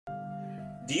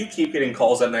Do you keep getting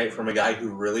calls at night from a guy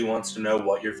who really wants to know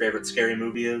what your favorite scary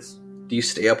movie is? Do you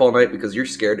stay up all night because you're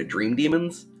scared of dream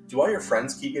demons? Do all your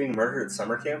friends keep getting murdered at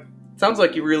summer camp? Sounds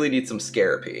like you really need some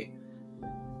scarapy.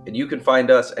 And you can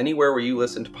find us anywhere where you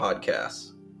listen to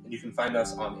podcasts. And you can find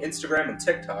us on Instagram and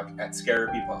TikTok at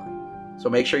ScarapyPod. So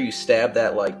make sure you stab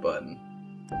that like button.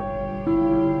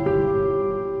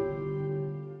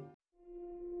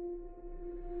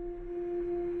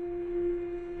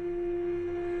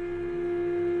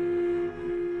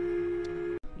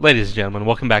 Ladies and gentlemen,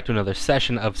 welcome back to another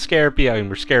session of Scarapy. I am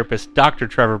your Scarapist, Dr.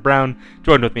 Trevor Brown.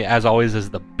 Joined with me, as always, is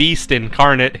the Beast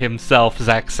Incarnate himself,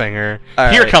 Zach Singer.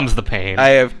 Here comes the pain. I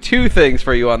have two things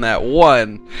for you on that.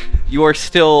 One, you are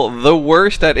still the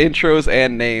worst at intros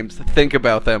and names. Think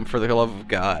about them, for the love of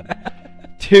God.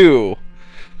 Two,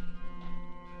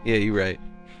 yeah, you're right.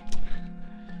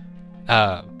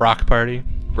 Brock Party.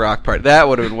 Brock Party. That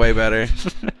would have been way better.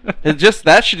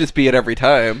 That should just be it every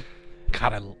time.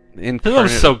 God, that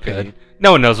was so good.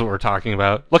 No one knows what we're talking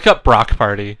about. Look up Brock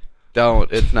Party. Don't.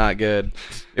 It's not good.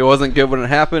 It wasn't good when it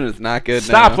happened. It's not good now.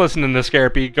 Stop listening to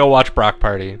Scarapy. Go watch Brock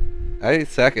Party. I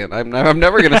second. I'm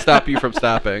never going to stop you from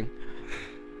stopping.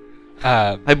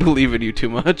 I believe in you too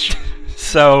much.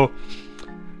 So,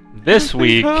 this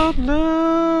week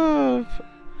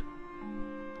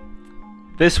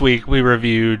we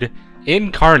reviewed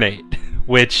Incarnate,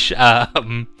 which,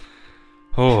 I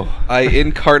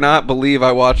cannot believe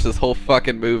I watched this whole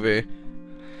fucking movie.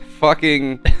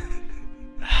 I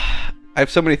have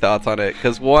so many thoughts on it,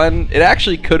 because one, it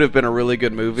actually could have been a really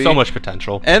good movie. So much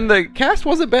potential. And the cast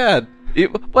wasn't bad.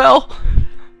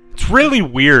 It's really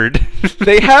weird. It's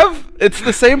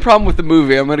the same problem with the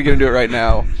movie. I'm gonna get into it right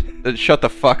now. Shut the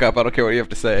fuck up, I don't care what you have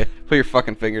to say. Put your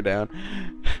fucking finger down.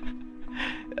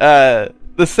 The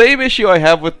same issue I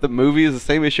have with the movie is the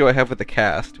same issue I have with the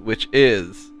cast, which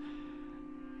is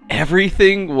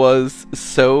everything was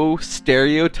so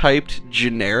stereotyped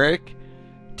generic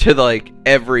to like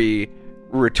every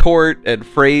retort and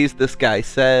phrase this guy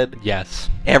said. Yes.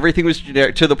 Everything was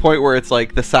generic to the point where it's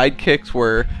like the sidekicks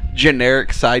were generic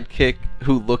sidekick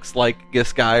who looks like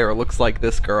this guy or looks like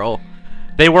this girl.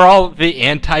 They were all the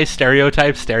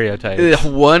anti-stereotypes.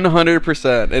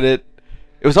 100%. And it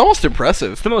was almost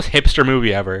impressive. It's the most hipster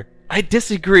movie ever. I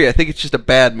disagree. I think it's just a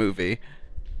bad movie.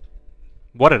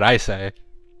 What did I say?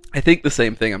 I think the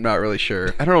same thing. I'm not really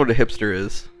sure. I don't know what a hipster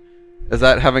is. Is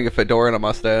that having a fedora and a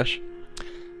mustache?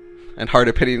 And hard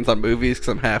opinions on movies, because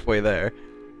I'm halfway there.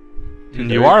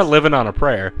 You are living on a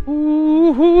prayer.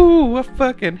 Ooh, I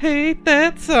fucking hate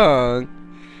that song.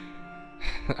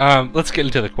 Let's get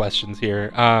into the questions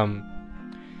here.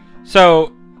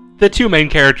 So, the two main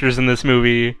characters in this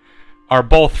movie are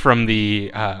both from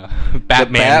the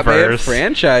Batman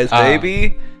franchise,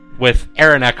 baby. With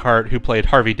Aaron Eckhart, who played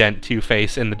Harvey Dent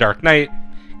Two-Face in The Dark Knight,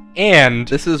 and...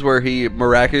 This is where he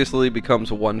miraculously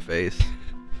becomes One-Face.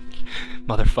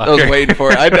 Motherfucker. I was waiting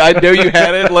for it. I know you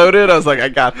had it loaded. I was like, I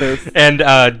got this. And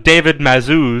David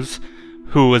Mazouz,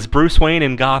 who was Bruce Wayne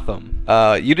in Gotham.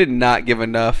 You did not give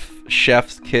enough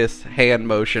chef's kiss hand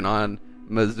motion on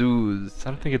Mazouz.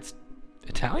 I don't think it's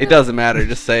Italian? It doesn't matter.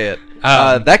 Just say it.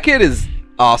 That kid is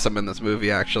awesome in this movie,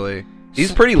 actually.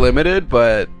 He's pretty limited,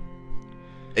 but...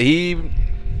 I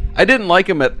didn't like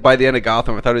him by the end of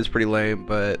Gotham. I thought he was pretty lame,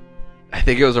 but I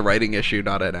think it was a writing issue,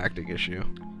 not an acting issue.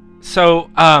 So,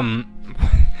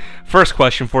 first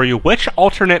question for you. Which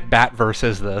alternate Batverse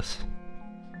is this?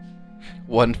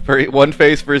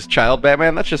 One-Face versus Child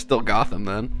Batman? That's just still Gotham,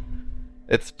 then.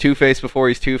 It's Two-Face before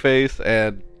he's Two-Face,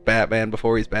 and Batman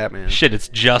before he's Batman. Shit, it's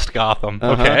just Gotham.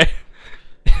 Okay.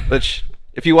 Which,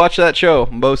 if you watch that show,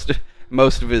 most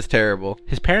of it is terrible.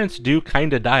 His parents do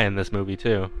kind of die in this movie,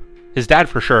 too. His dad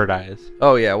for sure dies.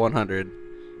 Oh, yeah, 100.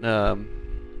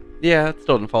 Yeah, it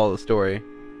still didn't follow the story.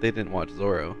 They didn't watch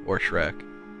Zorro or Shrek,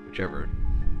 whichever.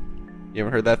 You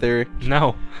ever heard that theory?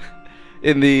 No.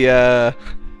 In the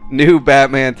new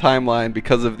Batman timeline,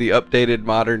 because of the updated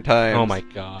modern times... Oh, my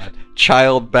God.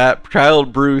 Child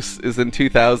Bruce is in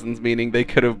 2000s, meaning they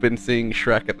could have been seeing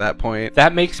Shrek at that point.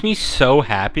 That makes me so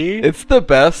happy. It's the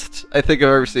best I think I've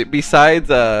ever seen, besides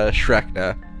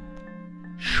Shrekna.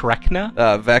 Shrekna?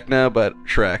 Vecna, but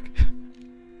Shrek.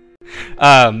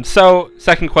 So,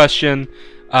 second question.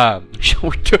 We're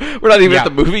not even at the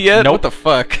movie yet? Nope. What the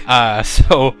fuck?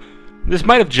 So, this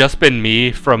might have just been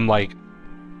me from, like,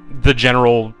 the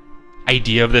general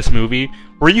idea of this movie.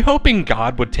 Were you hoping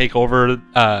God would take over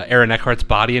Aaron Eckhart's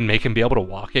body and make him be able to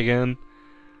walk again?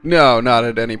 No, not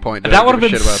at any point. That would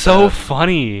have been so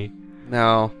funny.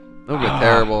 No, that would have been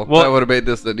terrible. Well, that would have made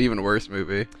this an even worse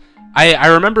movie. I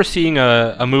remember seeing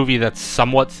a movie that's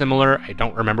somewhat similar. I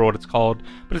don't remember what it's called,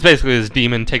 but it's basically this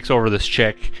demon takes over this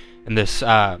chick, and this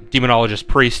demonologist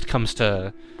priest comes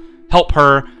to help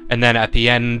her, and then at the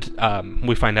end,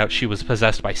 we find out she was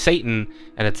possessed by Satan,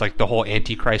 and it's like the whole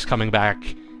Antichrist coming back,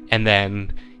 and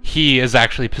then he is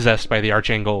actually possessed by the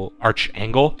Archangel.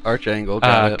 Got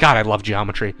it. God, I love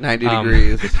geometry. 90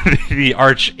 degrees. The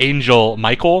Archangel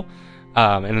Michael,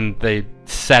 and they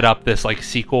set up this like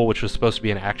sequel, which was supposed to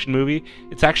be an action movie.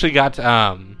 It's actually got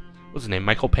what's his name,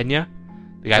 Michael Pena,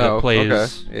 the guy that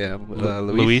plays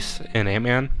Luis in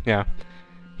Ant-Man. Yeah,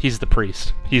 he's the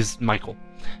priest. He's Michael.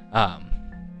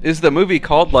 Is the movie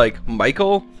called like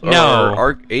Michael? Or No.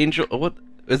 Archangel? What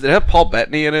does it have? Paul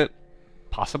Bettany in it?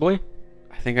 Possibly.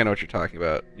 I think I know what you're talking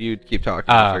about. You keep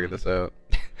talking. I'll figure this out.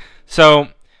 So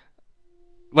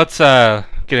let's get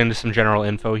into some general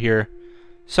info here.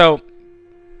 So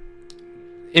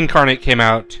Incarnate came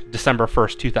out December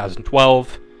 1st,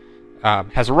 2012.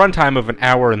 Has a runtime of 1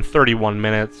 hour and 31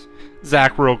 minutes.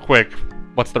 Zach, real quick,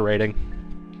 what's the rating?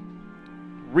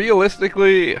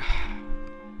 Realistically,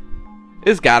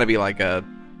 it's got to be like a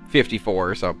 54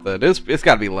 or something. It's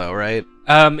got to be low, right?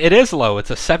 It is low.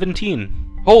 It's a 17.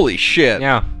 Holy shit.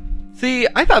 Yeah. See,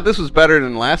 I thought this was better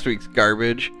than last week's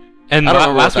garbage. And I don't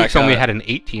remember last what week's that only got. had an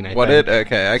 18, I think. What it?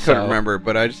 Okay, I couldn't So- remember,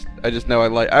 but I just know I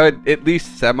would at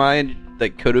least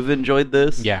could have enjoyed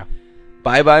this. Yeah.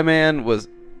 Bye Bye Man was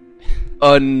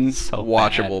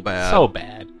unwatchable bad. So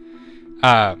bad.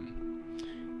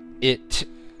 It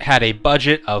had a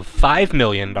budget of $5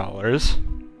 million.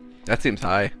 That seems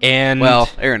high. And Well,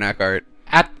 Aaron Eckhart.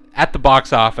 at the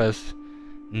box office,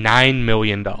 $9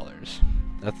 million.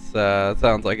 That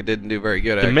sounds like it didn't do very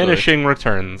good. Diminishing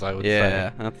returns, I would Actually. say.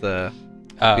 Yeah, that's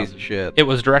a piece of shit. It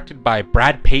was directed by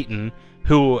Brad Payton,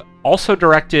 who also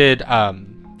directed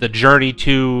The Journey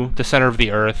to the Center of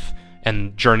the Earth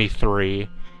and Journey 3.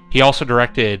 He also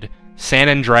directed San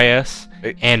Andreas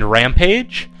and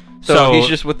Rampage. So he's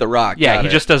just with The Rock. Yeah, Got he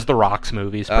it. just does the Rocks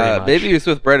movies, pretty much. Maybe he was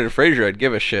with Brendan Fraser. I'd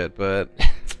give a shit, but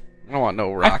I don't want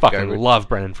no Rock. I fucking garbage. love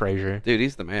Brendan Fraser. Dude,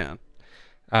 he's the man.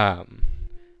 I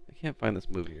can't find this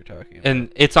movie you're talking about.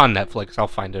 And it's on Netflix. I'll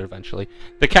find it eventually.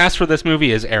 The cast for this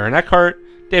movie is Aaron Eckhart,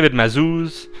 David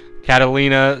Mazouz,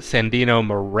 Catalina Sandino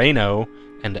Moreno,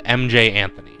 and MJ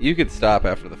Anthony. You could stop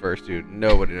after the first two.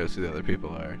 Nobody knows who the other people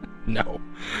are. No.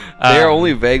 They are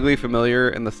only vaguely familiar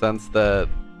in the sense that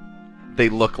they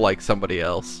look like somebody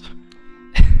else.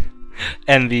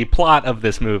 And the plot of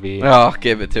this movie... Oh,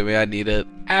 give it to me. I need it.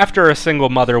 After a single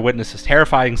mother witnesses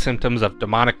terrifying symptoms of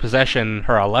demonic possession,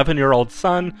 her 11-year-old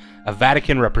son, a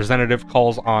Vatican representative,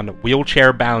 calls on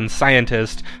wheelchair-bound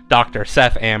scientist Dr.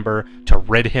 Seth Amber to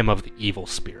rid him of the evil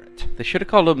spirit. They should have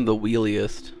called him the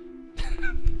wheeliest.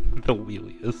 The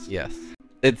wheeliest. Yes.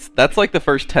 That's like the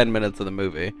first 10 minutes of the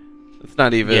movie. It's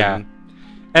not even Yeah.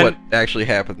 what And actually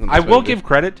happens in this I will movie. give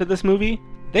credit to this movie.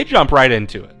 They jump right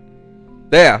into it,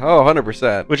 Yeah,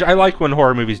 100%. which I like when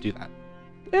horror movies do that.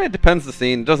 Yeah, it depends the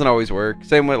scene. It doesn't always work.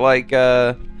 Same with like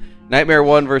Nightmare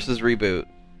 1 versus Reboot.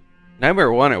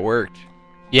 Nightmare 1 it worked.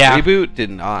 Yeah. Reboot did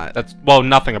not.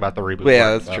 Nothing about the reboot. But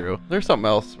yeah, worked, that's though. true. There's something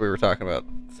else we were talking about.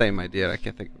 Same idea. I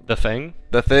can't think of The Thing?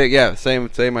 the thing. Yeah, same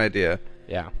idea.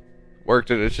 Yeah.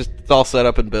 Worked it. It's all set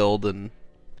up and build and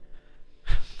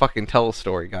fucking tell a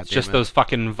story. God It's damn just it. those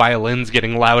fucking violins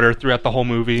getting louder throughout the whole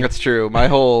movie. That's true. My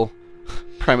whole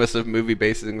premise of movie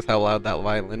basing is how loud that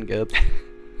violin gets.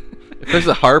 If there's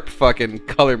a harp, fucking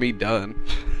color me done.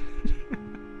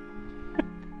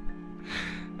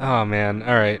 Oh, man.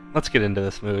 All right. Let's get into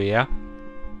this movie, yeah?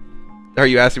 Are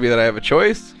you asking me that I have a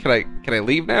choice? Can I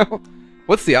leave now?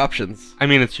 What's the options? I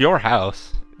mean, it's your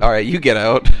house. All right, you get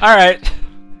out. All right.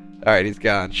 All right, he's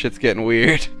gone. Shit's getting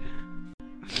weird.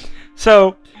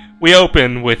 So, we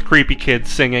open with creepy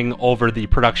kids singing over the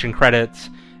production credits,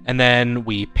 and then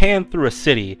we pan through a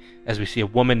city as we see a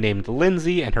woman named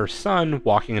Lindsay and her son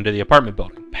walking into the apartment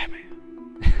building. Batman.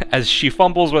 As she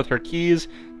fumbles with her keys,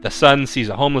 the son sees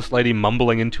a homeless lady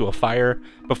mumbling into a fire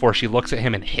before she looks at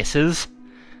him and hisses.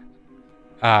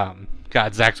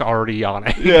 God, Zach's already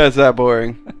yawning. Yeah, it's that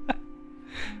boring.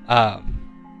 Um,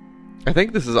 I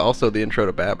think this is also the intro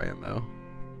to Batman, though.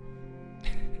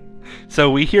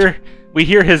 So we hear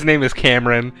his name is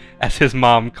Cameron as his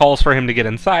mom calls for him to get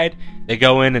inside. They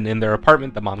go in, and in their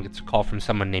apartment, the mom gets a call from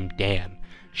someone named Dan.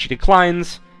 She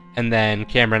declines, and then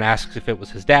Cameron asks if it was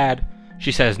his dad.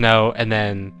 She says no, and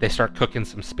then they start cooking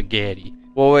some spaghetti.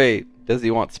 Well, wait. Does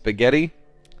he want spaghetti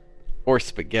or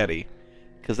spaghetti?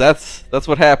 Because that's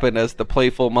what happened as the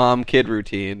playful mom-kid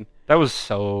routine. That was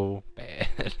so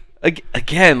bad.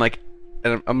 Again, like,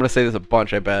 and I'm gonna say this a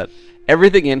bunch. I bet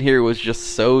everything in here was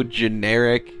just so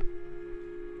generic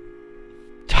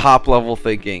top level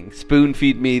thinking. Spoon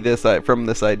feed me this from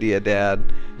this idea,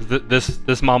 Dad.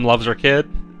 This mom loves her kid.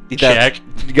 That's-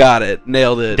 Check. Got it.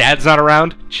 Nailed it. Dad's not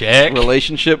around. Check.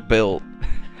 Relationship built.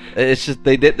 It's just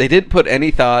they didn't put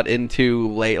any thought into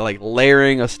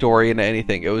layering a story into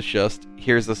anything. It was just,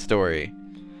 here's the story.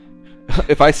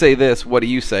 If I say this, what do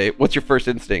you say? What's your first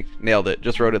instinct? Nailed it.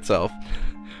 Just wrote itself.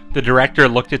 The director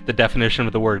looked at the definition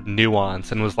of the word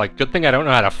nuance and was like, good thing I don't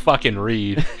know how to fucking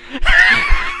read.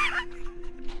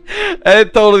 I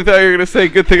totally thought you were gonna say,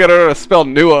 good thing I don't know how to spell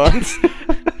nuance.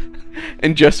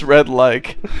 And just read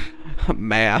like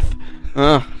math.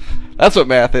 That's what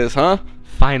math is, huh?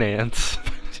 Finance.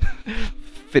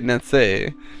 Finance.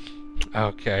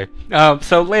 Okay.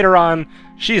 So later on,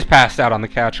 she's passed out on the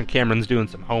couch and Cameron's doing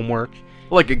some homework.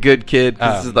 Like a good kid,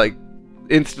 this is like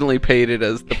instantly painted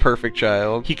as the perfect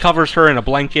child. He covers her in a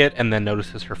blanket and then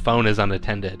notices her phone is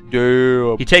unattended.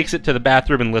 Damn. He takes it to the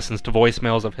bathroom and listens to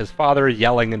voicemails of his father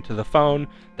yelling into the phone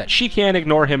that she can't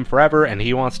ignore him forever and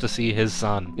he wants to see his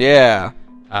son. Yeah.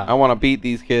 I want to beat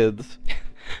these kids.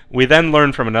 We then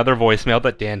learn from another voicemail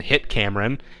that Dan hit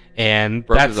Cameron, and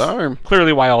Broke that's his arm.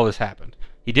 clearly why all this happened.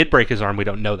 He did break his arm, we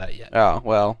don't know that yet. Oh,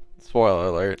 well, spoiler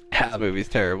alert. This movie's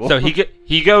terrible. So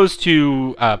he goes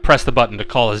to press the button to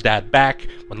call his dad back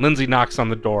when Lindsay knocks on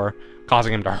the door,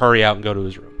 causing him to hurry out and go to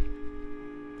his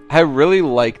room. I really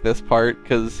like this part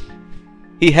because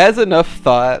he has enough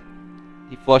thought.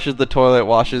 He flushes the toilet,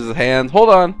 washes his hands. Hold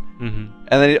on. Mm-hmm.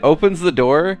 And then he opens the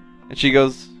door, and she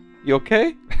goes, "You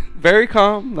okay?" Very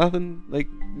calm. Nothing, like,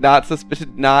 not suspicious,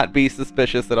 not be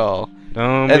suspicious at all.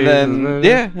 And then,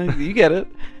 yeah, you get it.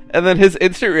 And then his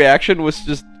instant reaction was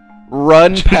just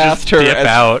run past her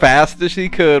as fast as he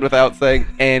could without saying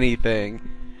anything.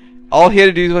 All he had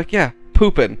to do was like, yeah,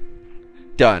 pooping.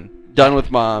 Done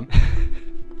with mom.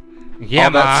 Yeah,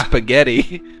 all that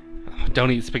spaghetti.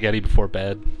 Don't eat spaghetti before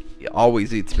bed. You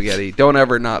always eat spaghetti. Don't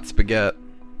ever not spaghetti.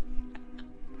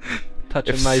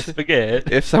 Touching my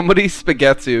spaghetti. If somebody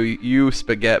spaghetts you, you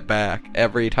spaghetti back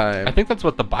every time. I think that's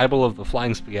what the Bible of the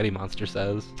Flying Spaghetti Monster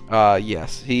says.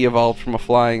 Yes. He evolved from a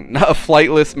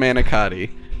flightless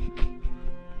manicotti.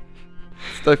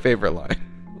 It's my favorite line.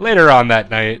 Later on that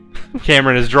night,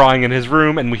 Cameron is drawing in his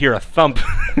room and we hear a thump.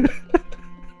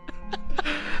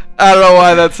 I don't know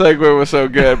why that segue was so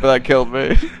good, but that killed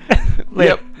me.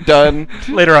 Yep, done.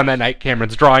 Later on that night,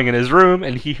 Cameron's drawing in his room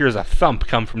and he hears a thump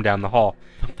come from down the hall.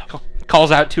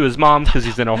 Calls out to his mom because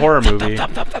he's in a horror movie,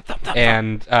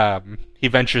 and he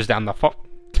ventures down the phone.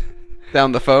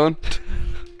 Down the phone?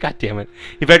 God damn it.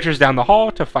 He ventures down the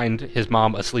hall to find his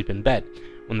mom asleep in bed.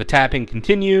 When the tapping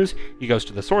continues, he goes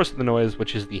to the source of the noise,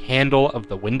 which is the handle of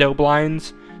the window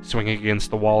blinds swinging against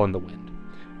the wall in the wind,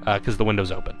 because the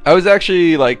window's open. I was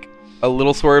actually, like, a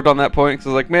little swerved on that point, because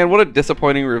I was like, man, what a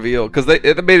disappointing reveal, because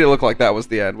it made it look like that was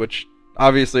the end, which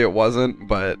obviously it wasn't,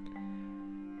 but...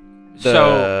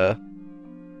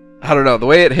 I don't know. The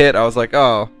way it hit, I was like,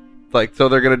 oh, like, so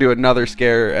they're going to do another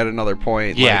scare at another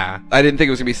point. Yeah. Like, I didn't think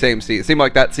it was going to be same scene. It seemed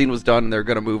like that scene was done and they're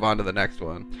going to move on to the next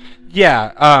one.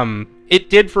 Yeah, it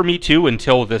did for me too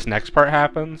until this next part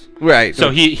happens. Right.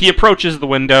 So he approaches the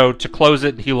window to close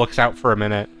it, he looks out for a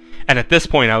minute, and at this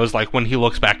point I was like, when he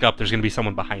looks back up, there's going to be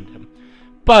someone behind him.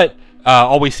 But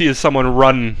all we see is someone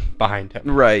run behind him.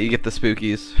 Right, you get the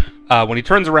spookies. When he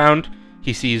turns around,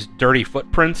 he sees dirty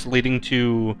footprints leading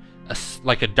to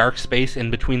a dark space in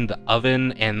between the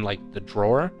oven and like the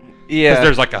drawer. Yeah. Because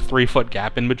there's like a 3-foot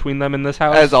gap in between them in this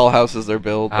house. As all houses are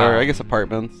built, or I guess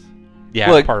apartments. Yeah,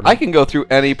 look, apartments. I can go through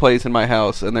any place in my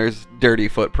house and there's dirty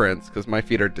footprints because my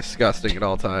feet are disgusting at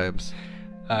all times.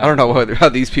 I don't know how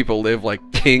these people live like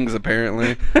kings,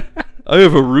 apparently. I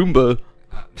have a Roomba.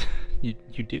 You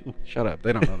do. Shut up.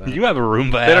 They don't know that. You have a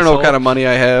Roomba, They don't know what kind of money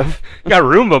I have. You got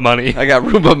Roomba money. I got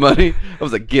Roomba money. That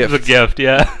was a gift. It was a gift,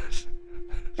 yeah.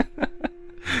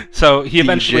 So he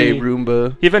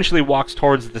eventually walks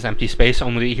towards this empty space,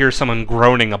 only to hear someone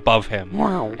groaning above him.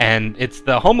 Wow. And it's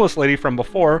the homeless lady from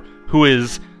before who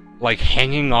is like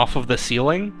hanging off of the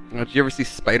ceiling. Did you ever see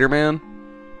Spider-Man?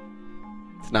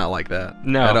 It's not like that.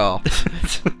 No. At all.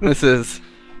 This is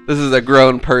a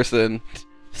grown person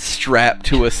strapped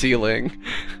to a ceiling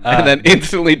and then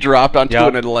instantly dropped onto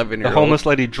an 11-year-old. The homeless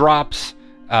lady drops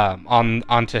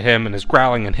onto him and is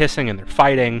growling and hissing, and they're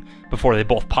fighting before they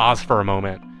both pause for a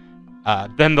moment.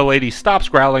 Then the lady stops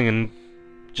growling and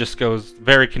just goes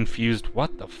very confused,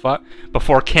 what the fuck?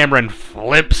 Before Cameron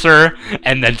flips her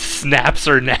and then snaps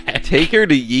her neck. Take her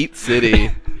to Yeet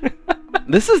City.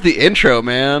 This is the intro,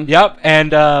 man. Yep,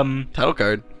 and title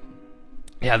card.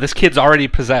 Yeah, this kid's already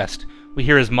possessed. We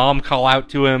hear his mom call out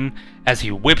to him as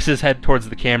he whips his head towards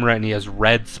the camera, and he has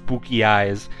red, spooky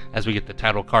eyes as we get the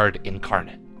title card,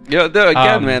 Incarnate. Yeah,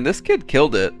 again, man, this kid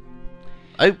killed it.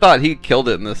 I thought he killed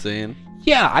it in this scene.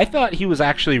 Yeah, I thought he was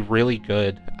actually really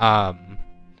good.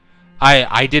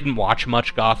 I didn't watch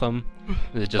much Gotham.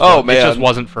 It just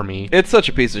wasn't for me. It's such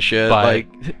a piece of shit. But,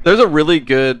 like, there's a really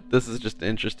good. This is just an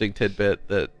interesting tidbit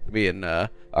that me and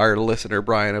our listener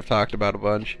Brian have talked about a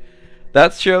bunch.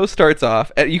 That show starts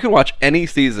off, and you can watch any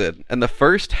season, and the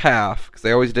first half, because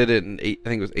they always did it in I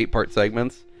think it was 8-part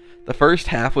segments. The first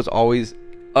half was always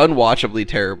unwatchably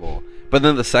terrible, but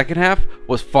then the second half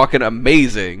was fucking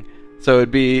amazing. So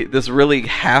it'd be this really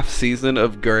half season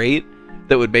of great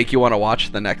that would make you want to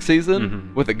watch the next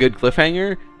season with a good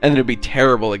cliffhanger, and then it'd be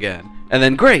terrible again, and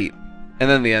then great, and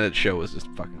then the end of the show was just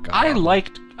fucking god I awful.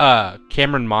 liked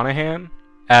Cameron Monaghan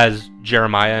as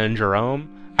Jeremiah and Jerome.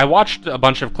 I watched a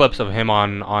bunch of clips of him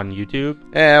on YouTube.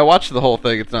 Yeah, I watched the whole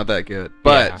thing. It's not that good,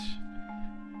 but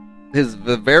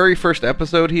the very first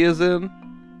episode he is in,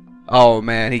 oh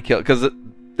man, he killed, because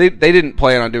they didn't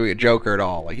plan on doing a Joker at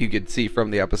all. Like, you could see from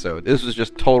the episode, this was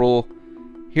just total.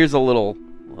 Here's a little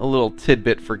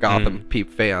tidbit for Gotham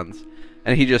Peep fans,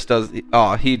 and he just does.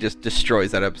 Oh, he just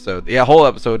destroys that episode. The whole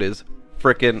episode is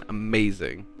freaking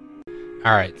amazing.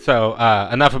 All right, so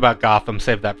enough about Gotham.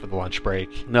 Save that for the lunch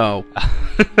break. No.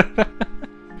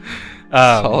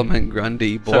 Solomon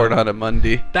Grundy, born on a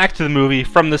Monday. Back to the movie.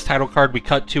 From this title card, we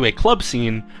cut to a club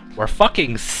scene where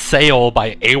fucking Sail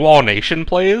by AWOL Nation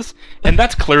plays, and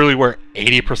that's clearly where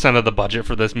 80% of the budget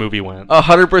for this movie went.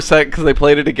 100%, because they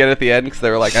played it again at the end, because they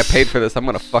were like, I paid for this, I'm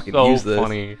going to fucking use this. So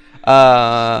funny.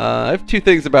 I have two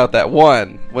things about that.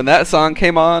 One, when that song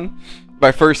came on,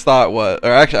 my first thought was,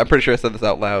 or actually, I'm pretty sure I said this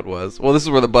out loud, was, well, this is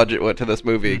where the budget went to this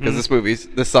movie, because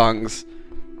this song's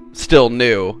still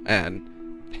new, and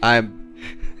I'm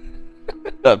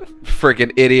a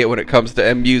freaking idiot when it comes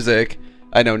to music.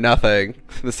 I know nothing.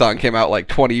 The song came out like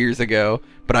 20 years ago,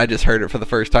 but I just heard it for the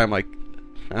first time like,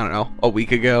 I don't know, a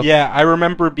week ago. Yeah, I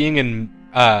remember being in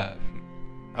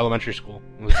elementary school.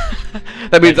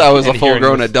 That means I was a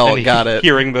full-grown adult. Got it.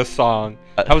 Hearing this song.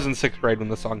 I was in 6th grade when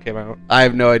the song came out. I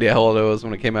have no idea how old I was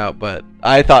when it came out, but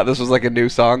I thought this was like a new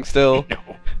song still. No.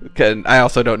 And I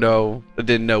also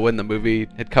didn't know when the movie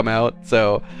had come out,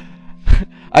 so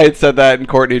I had said that, and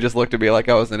Courtney just looked at me like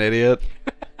I was an idiot.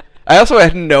 I also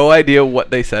had no idea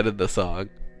what they said in the song,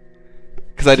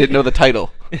 because I didn't know the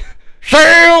title.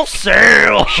 Sail!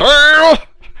 Sail! Sail!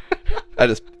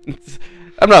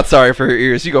 I'm not sorry for your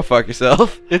ears. You go fuck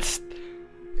yourself.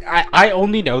 I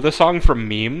only know the song from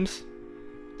memes.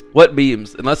 What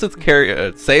memes? Unless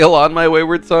it's Sail on My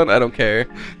Wayward Son, I don't care.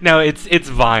 No, it's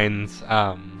Vines.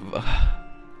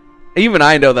 Even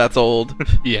I know that's old.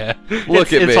 Yeah.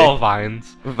 Look at me. It's all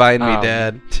Vines. Vine me,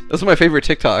 Dad. Those are my favorite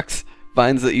TikToks.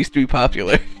 Vines that used to be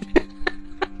popular.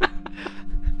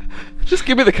 Just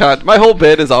give me the content. My whole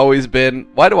bit has always been,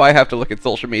 why do I have to look at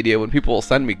social media when people will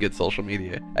send me good social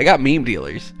media? I got meme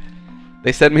dealers.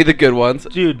 They send me the good ones.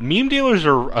 Dude, meme dealers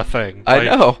are a thing. I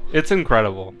know. It's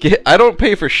incredible. I don't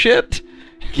pay for shit.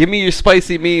 Give me your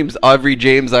spicy memes, Aubrey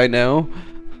James I know.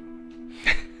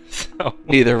 So,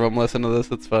 neither of them listen to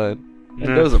this, it's fine.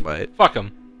 Mendoza might. Fuck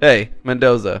him. Hey,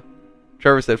 Mendoza.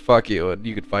 Trevor said fuck you, and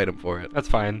you could fight him for it. That's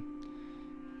fine.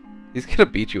 He's gonna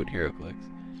beat you in HeroClix.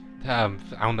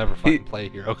 I'll never fucking play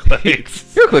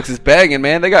HeroClix. HeroClix is banging,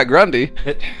 man. They got Grundy.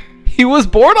 He was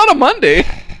born on a Monday.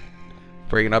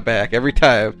 Bringing it back every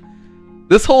time.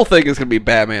 This whole thing is gonna be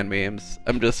Batman memes.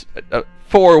 I'm just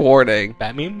forewarning.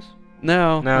 Bat memes?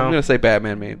 No. I'm gonna say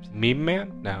Batman memes. Meme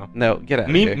Man? No. No, get out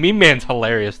of here. Meme Man's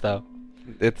hilarious, though.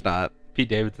 It's not. Pete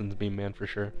Davidson's Meme Man for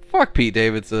sure. Fuck Pete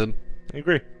Davidson. I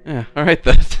agree. Yeah, alright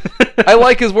then. I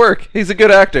like his work. He's a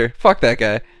good actor. Fuck that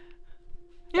guy.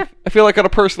 Yeah. I feel like on a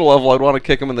personal level, I'd want to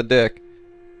kick him in the dick.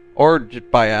 Or just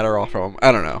buy Adderall from him.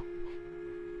 I don't know.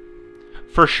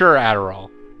 For sure, Adderall.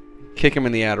 Kick him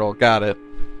in the Adderall. Got it.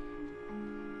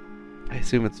 I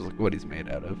assume it's what he's made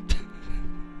out of.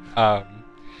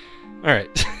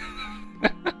 Alright.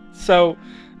 So,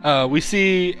 we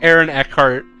see Aaron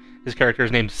Eckhart. His character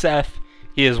is named Seth.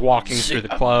 He is walking through the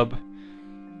club.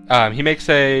 He makes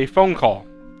a phone call.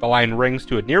 The line rings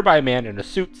to a nearby man in a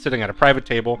suit sitting at a private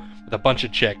table with a bunch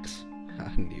of chicks.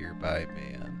 Nearby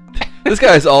man. This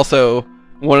guy's also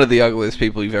one of the ugliest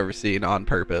people you've ever seen on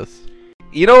purpose.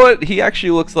 You know what? He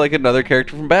actually looks like another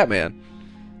character from Batman.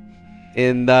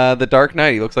 In The Dark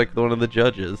Knight, he looks like one of the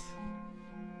judges.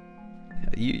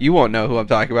 You won't know who I'm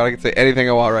talking about. I can say anything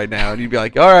I want right now, and you'd be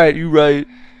like, alright, you right.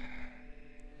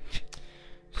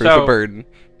 Proof of burden.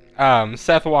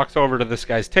 Seth walks over to this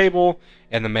guy's table,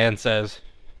 and the man says,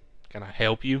 "Can I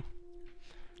help you,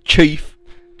 Chief?"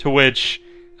 To which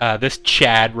this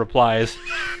Chad replies,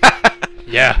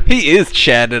 Yeah. He is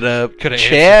Chad it up. Coulda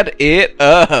Chad it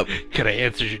up. Could have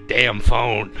answered your damn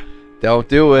phone. Don't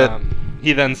do it.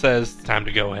 He then says, "It's time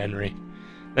to go, Henry."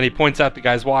 Then he points out the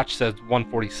guy's watch says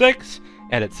 1:46,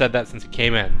 and it said that since he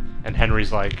came in. And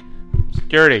Henry's like,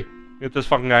 "Security, get this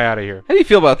fucking guy out of here." How do you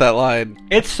feel about that line?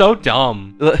 It's so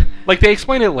dumb. Like, they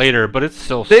explain it later, but it's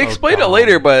still They so explain dumb. it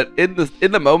later, but in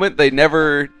the moment they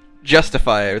never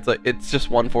justify it. It's like it's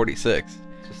just 1:46.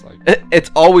 Just like,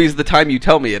 It's always the time you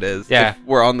tell me it is. Yeah. If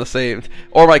we're on the same,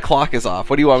 or my clock is off.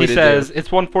 What do you want he me to says, do? "It's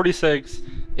 1:46.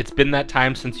 It's been that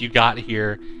time since you got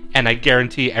here, and I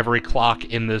guarantee every clock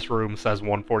in this room says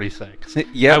 1:46.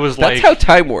 Yeah, I was that's like, how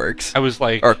time works. I was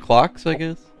like, Or clocks, I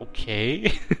guess.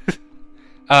 okay.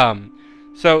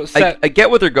 So I get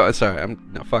what they're going. Sorry,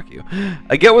 no, fuck you.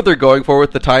 I get what they're going for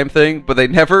with the time thing, but they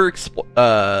never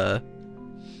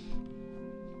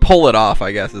pull it off,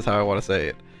 I guess is how I want to say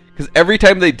it. Because every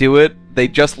time they do it, they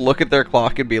just look at their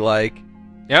clock and be like,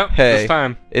 yep, hey, this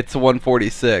time. it's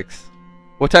 1:46.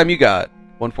 What time you got?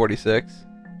 1:46?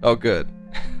 Oh, good.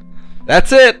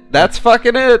 That's it. That's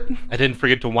fucking it. I didn't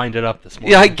forget to wind it up this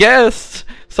morning. Yeah, I guess.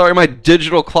 Sorry, my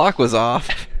digital clock was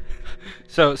off.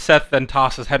 So Seth then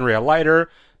tosses Henry a lighter,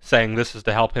 saying this is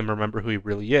to help him remember who he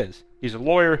really is. He's a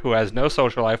lawyer who has no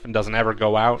social life and doesn't ever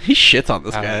go out. He shits on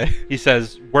this guy. He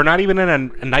says, "We're not even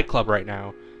in a nightclub right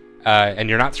now, and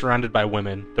you're not surrounded by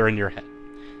women. They're in your head."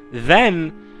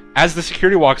 Then, as the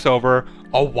security walks over,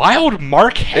 a wild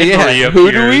Mark Henry appears.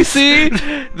 Who do we see?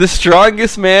 The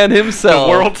strongest man himself.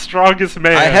 The world's strongest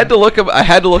man. I had to look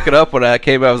it up when I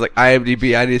came out. I was like,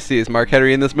 IMDb, I need to see, is Mark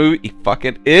Henry in this movie? He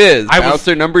fucking is.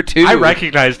 Bouncer number 2. I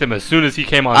recognized him as soon as he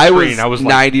came on I screen. was I was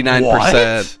like,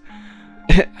 99%.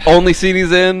 Only scene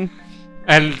he's in.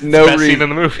 And No best scene in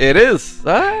the movie. It is.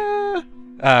 There's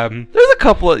a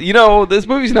couple of, this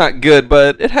movie's not good,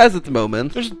 but it has its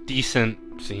moments. There's decent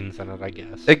scenes in it, I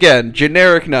guess. Again,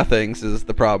 generic nothings is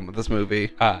the problem with this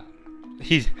movie.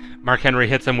 Mark Henry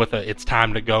hits him with a "It's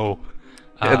time to go,"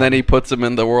 And then he puts him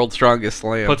in the world's strongest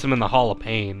slam. puts him in the Hall of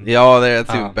Pain. Yeah,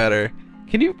 that's even better.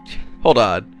 Can you hold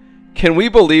on? Can we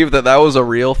believe that was a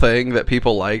real thing that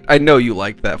people liked? I know you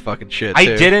liked that fucking shit. I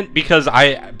too. didn't, because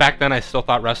back then I still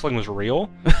thought wrestling was real.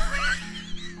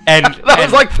 And that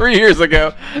was like 3 years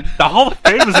ago. the Hall of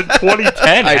Fame was in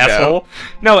 2010, I know. asshole.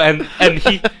 No, and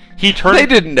he turned. They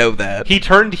didn't know that. He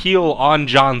turned heel on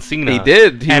John Cena. He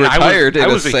did. He And retired in I a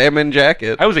was salmon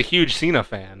jacket. I was a huge Cena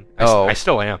fan. I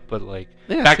still am, but like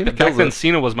Yeah, back Cena then kills it.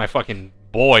 Cena was my fucking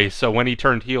boy. So when he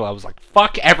turned heel, I was like,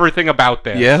 fuck everything about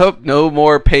this. Yep. No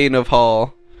more pain of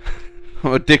Hall.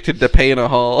 I'm addicted to pain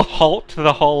of Hall. Halt to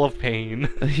the Hall of Pain.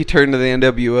 He turned to the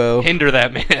NWO. Hinder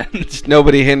that man.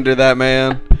 Nobody hinder that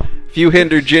man. If you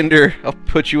hinder Jinder, I'll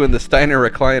put you in the Steiner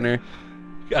recliner.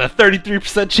 Got a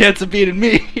 33% chance of beating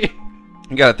me.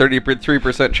 You got a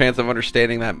 33% chance of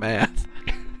understanding that math.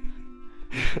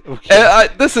 Okay.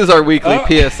 This is our weekly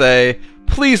PSA.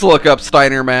 Please look up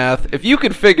Steiner math. If you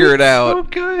can figure it out, So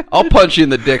good. I'll punch you in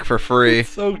the dick for free. It's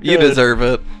so You good. deserve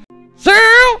it.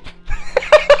 Sir!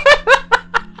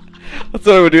 That's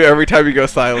what I would do every time you go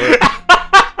silent.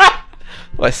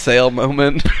 My sale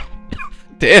moment.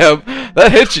 Damn,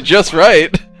 that hit you just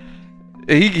right.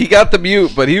 He got the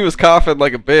mute, but he was coughing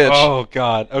like a bitch. Oh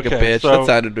god. Okay. Like a bitch. So,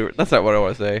 That's not what I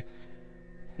want to say.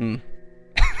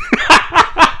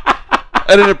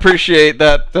 I didn't appreciate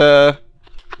that.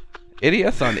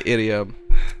 Idiot's on idiom.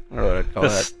 I don't know what I'd call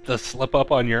that. the slip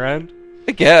up on your end.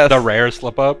 I guess The rare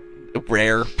slip up.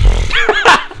 rare.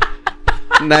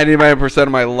 99% of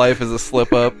my life is a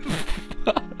slip up.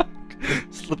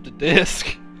 Slipped a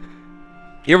disc.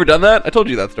 You ever done that? I told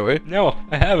you that story. No,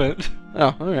 I haven't.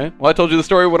 Oh, all right. Well, I told you the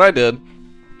story when I did.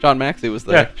 John Maxey was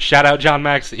there. Yeah. Shout out John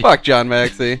Maxey. Fuck John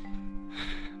Maxey.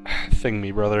 Thing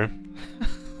me, brother.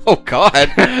 Oh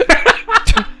God.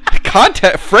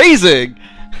 Content phrasing.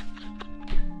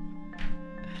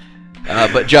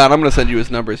 But John, I'm gonna send you his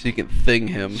number so you can thing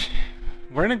him.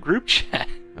 We're in a group chat.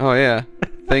 Oh yeah.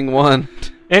 Thing 1.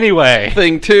 Anyway.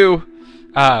 Thing 2.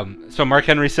 So Mark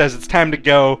Henry says it's time to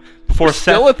go before We're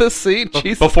Seth. still at this scene.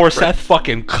 Jesus before Christ. Seth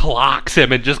fucking clocks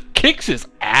him and just kicks his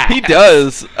ass. He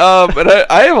does.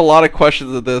 But I have a lot of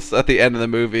questions of this at the end of the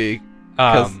movie.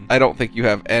 Because I don't think you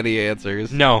have any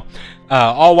answers. No.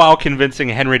 All while convincing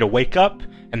Henry to wake up,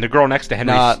 and the girl next to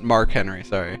Henry. Not Mark Henry,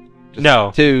 sorry. Just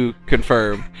No. to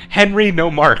confirm. Henry, no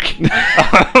Mark.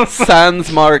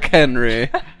 Sans Mark Henry.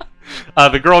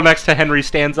 The girl next to Henry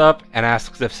stands up and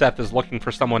asks if Seth is looking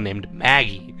for someone named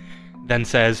Maggie. Then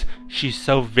says, she's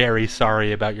so very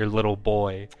sorry about your little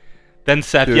boy. Then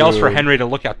Seth yells for Henry to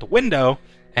look out the window,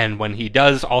 and when he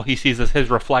does, all he sees is his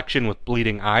reflection with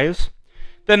bleeding eyes.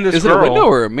 Then this Is it girl, a window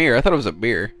or a mirror? I thought it was a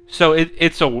mirror. So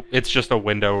it's just a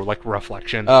window like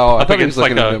reflection. Oh, I up thought he against was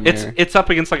like looking at a a mirror. it's up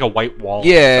against like a white wall.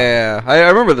 Yeah, I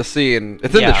remember the scene.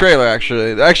 It's in the Yeah. trailer,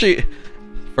 actually. Actually,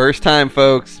 first time,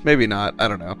 folks. Maybe not. I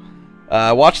don't know.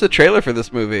 Watch the trailer for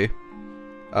this movie.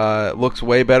 It looks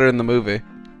way better than the movie.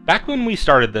 Back when we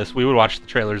started this, we would watch the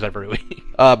trailers every week.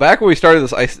 Back when we started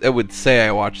this, I would say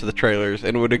I watched the trailers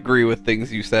and would agree with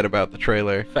things you said about the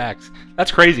trailer. Facts.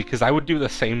 That's crazy because I would do the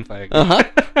same thing.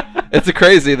 It's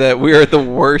crazy that we are the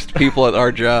worst people at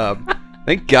our job.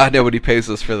 Thank God nobody pays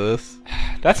us for this.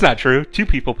 That's not true. 2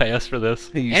 people pay us for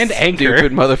this. You And Anchor.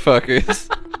 stupid motherfuckers.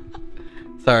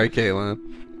 Sorry, Caitlin.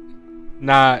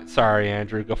 Nah, sorry,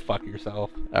 Andrew. Go fuck yourself.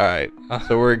 Alright,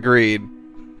 so we're agreed.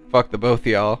 Fuck the both of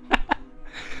y'all.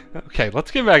 Okay,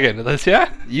 let's get back into this,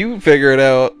 yeah? You figure it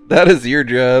out. That is your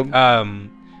job.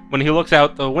 When he looks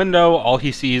out the window, all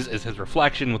he sees is his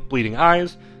reflection with bleeding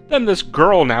eyes. Then this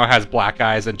girl now has black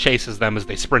eyes and chases them as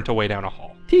they sprint away down a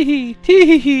hall. Tee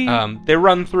hee. They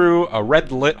run through a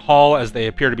red-lit hall as they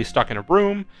appear to be stuck in a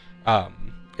room.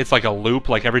 It's like a loop.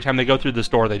 Like every time they go through this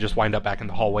door, they just wind up back in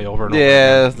the hallway over and over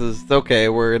Yeah, again. this is okay.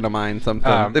 We're in a mine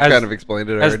something. They've as- kind of explained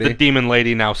it As already. the demon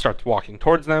lady now starts walking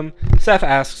towards them, Seth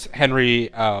asks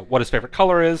Henry what his favorite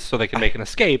color is so they can make an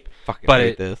escape. fucking But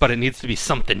hate this. it needs to be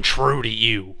something true to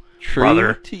you, True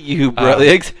brother. to you,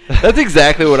 brother. That's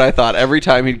exactly what I thought every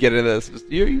time he'd get into this.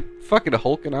 Just, you fucking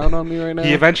hulking out on me right now?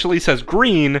 He eventually says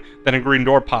green, then a green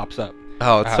door pops up.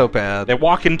 Oh, it's so bad. They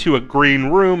walk into a green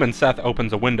room and Seth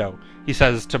opens a window. He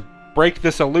says to break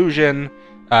this illusion,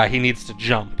 he needs to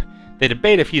jump. They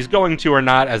debate if he's going to or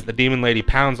not as the demon lady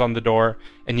pounds on the door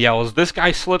and yells, "This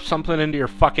guy slipped something into your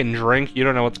fucking drink. You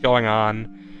don't know what's going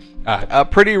on." A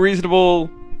pretty reasonable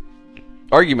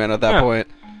argument at that point.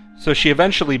 So she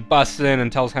eventually busts in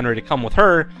and tells Henry to come with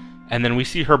her, and then we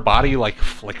see her body like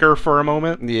flicker for a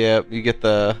moment. Yeah, you get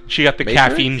the... She got the Matrix?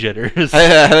 caffeine jitters.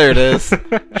 There it is.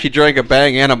 She drank a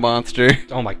bang and a monster.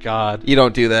 Oh my god. You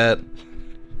don't do that.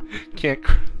 Can't.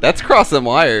 That's cross the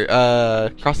wire.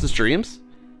 Cross the streams?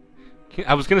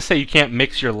 I was gonna say you can't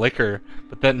mix your liquor,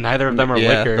 but then neither of them are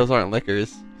Yeah, liquor. those aren't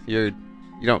liquors. You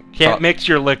don't... Can't mix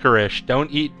your licorice.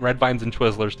 Don't eat red vines and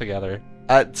Twizzlers together.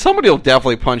 Somebody will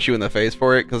definitely punch you in the face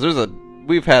for it, because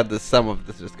we've had some of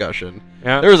this discussion.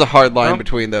 Yeah. There's a hard line Well,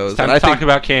 between those. It's time And to I talk think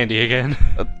about candy again.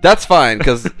 that's fine,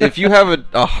 because if you have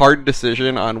a hard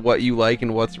decision on what you like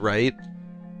and what's right,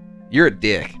 you're a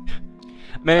dick.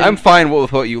 Man, I'm fine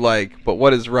with what you like, but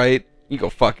what is right, you go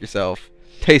fuck yourself.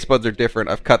 Taste buds are different.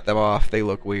 I've cut them off. They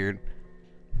look weird.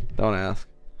 Don't ask.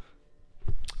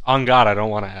 on God, I don't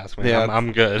want to ask, man. Yeah,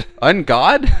 I'm good. On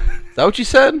God? Is that what you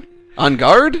said? On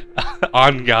guard?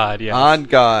 On God, yes. On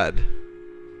God.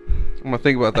 I'm gonna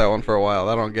think about that one for a while.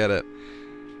 I don't get it.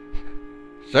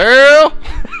 Cheryl!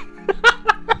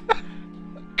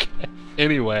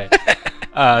 Anyway,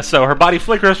 so her body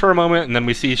flickers for a moment, and then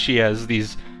we see she has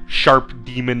these sharp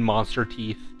demon monster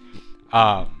teeth.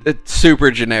 It's super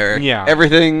generic. Yeah.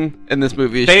 Everything in this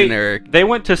movie is generic. They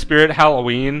went to Spirit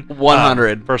Halloween.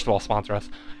 100. First of all, sponsor us.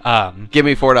 Give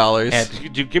me $4.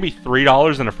 And give me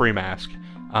 $3 and a free mask.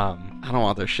 I don't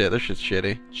want their shit. Their shit's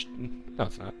shitty. No,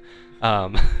 it's not.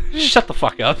 Shut the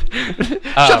fuck up.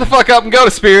 Shut the fuck up and go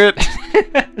to Spirit.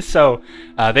 So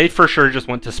they for sure just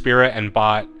went to Spirit and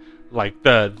bought like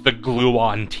the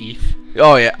glue-on teeth.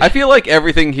 Oh yeah, I feel like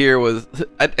everything here was.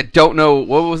 I don't know,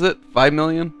 what was it? 5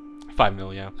 million. 5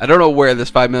 million. I don't know where this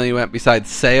 5 million went besides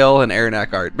sale and Aaron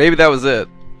Eckhart. Maybe that was it.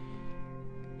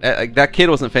 That kid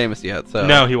wasn't famous yet, so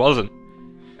No, he wasn't.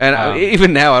 And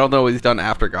even now, I don't know what he's done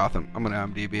after Gotham. I'm gonna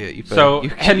IMDb it.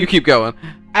 You keep going.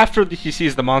 After he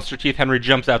sees the monster teeth, Henry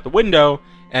jumps out the window,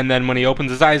 and then when he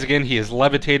opens his eyes again, he is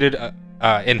levitated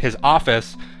in his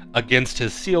office against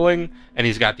his ceiling, and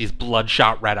he's got these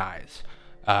bloodshot red eyes.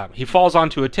 He falls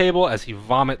onto a table as he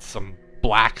vomits some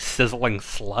black sizzling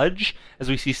sludge, as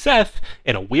we see Seth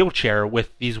in a wheelchair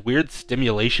with these weird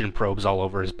stimulation probes all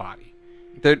over his body.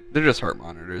 They're just heart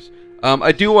monitors.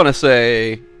 I do want to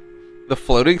say the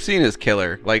floating scene is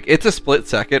killer. Like, it's a split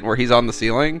second where he's on the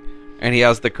ceiling and he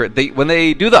has when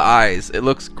they do the eyes, it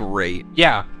looks great.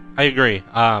 Yeah, I agree.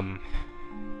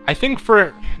 I think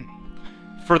for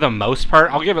the most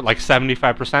part, I'll give it like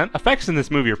 75%. Effects in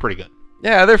this movie are pretty good.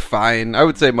 Yeah, they're fine. I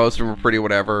would say most of them are pretty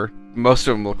whatever. Most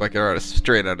of them look like they're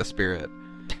straight out of Spirit.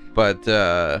 But,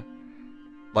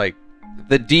 like,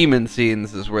 the demon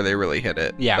scenes is where they really hit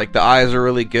it. Yeah. Like, the eyes are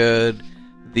really good.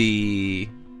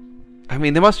 I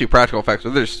mean, they must be practical effects,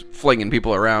 but they're just flinging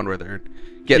people around where they're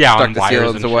getting stuck on to wires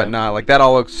ceilings and shit. whatnot. Like, that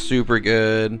all looks super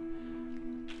good.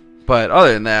 But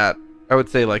other than that, I would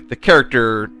say, like, the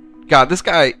character... God, this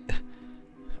guy...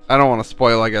 I don't want to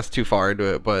spoil, I guess, too far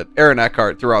into it, but Aaron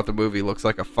Eckhart throughout the movie looks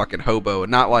like a fucking hobo,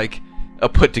 and not like a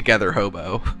put-together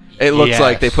hobo. It looks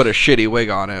like they put a shitty wig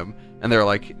on him, and they're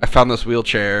like, I found this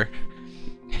wheelchair.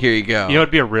 Here you go. You know what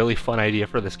would be a really fun idea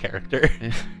for this character?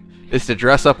 Is to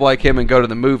dress up like him and go to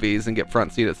the movies and get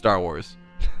front seat at Star Wars.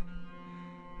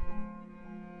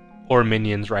 Or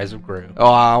Minions Rise of Gru.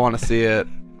 Oh, I want to see it.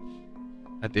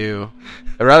 I do.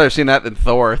 I'd rather have seen that than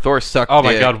Thor. Thor sucked Oh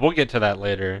my dick. god, we'll get to that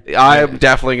later. I'm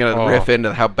definitely going to riff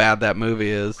into how bad that movie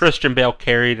is. Christian Bale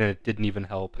carried and it didn't even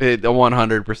help.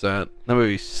 100%. That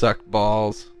movie sucked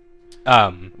balls.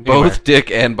 Anyway. Both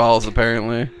dick and balls,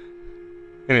 apparently.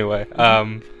 Anyway,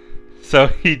 so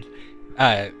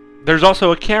there's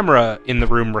also a camera in the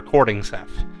room recording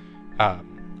Seth.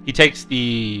 He takes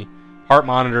the heart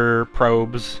monitor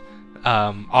probes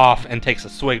off and takes a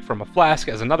swig from a flask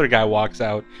as another guy walks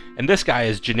out, and this guy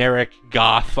is generic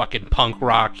goth fucking punk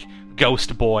rock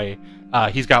ghost boy.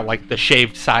 He's got like the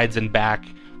shaved sides and back,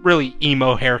 really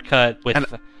emo haircut with. And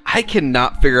I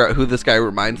cannot figure out who this guy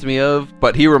reminds me of,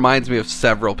 but he reminds me of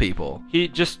several people.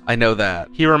 I know that.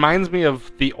 He reminds me of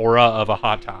the aura of a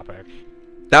Hot Topic.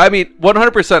 I mean,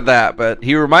 100% that, but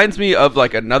he reminds me of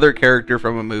like another character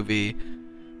from a movie,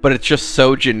 but it's just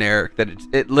so generic that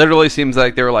it literally seems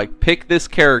like they were like, pick this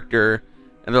character,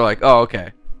 and they're like, oh,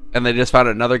 okay. And they just found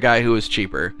another guy who was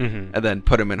cheaper, and then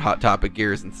put him in Hot Topic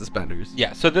gears and suspenders.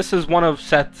 Yeah, so this is one of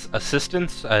Seth's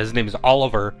assistants. His name is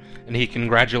Oliver, and he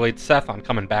congratulates Seth on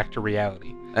coming back to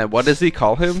reality. And what does he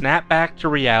call him? Snap back to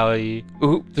reality.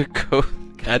 Ooh,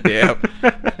 goddamn.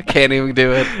 I can't even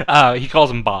do it. He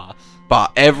calls him Boss.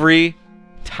 Every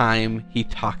time he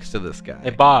talks to this guy. Hey,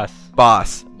 Boss.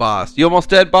 Boss. You almost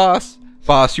dead, boss?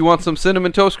 Boss, you want some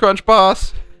Cinnamon Toast Crunch,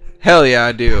 boss? Hell yeah,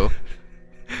 I do.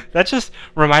 That just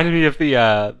reminded me of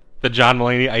the John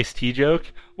Mulaney iced tea joke.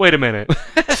 Wait a minute.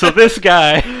 So this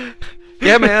guy...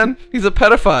 Yeah, man. He's a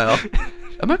pedophile.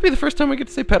 That might be the first time we get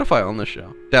to say pedophile on this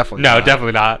show. Definitely No, not.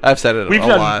 definitely not. I've said it We've a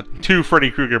done lot. 2 Freddy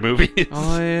Krueger movies.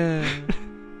 Oh, yeah.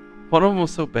 One of them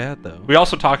was so bad, though. We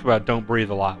also talked about Don't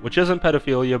Breathe a lot, which isn't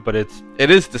pedophilia, but it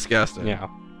is disgusting. Yeah.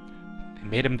 They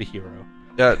made him the hero.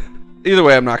 Yeah. Either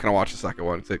way, I'm not going to watch the second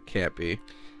one, because it can't be.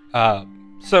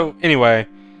 So, anyway,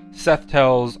 Seth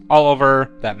tells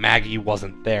Oliver that Maggie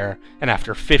wasn't there, and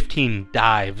after 15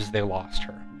 dives, they lost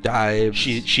her. Dives.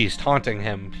 She's taunting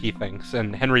him, he thinks,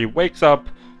 and Henry wakes up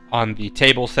on the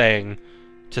table saying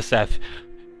to Seth,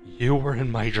 "You were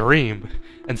in my dream."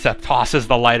 And Seth tosses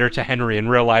the lighter to Henry in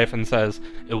real life and says,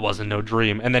 "It wasn't no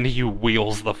dream." And then he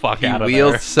wheels the fuck out of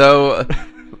there. So...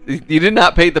 You did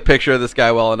not paint the picture of this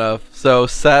guy well enough. So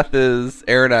Seth is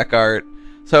Aaron Eckhart.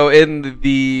 So in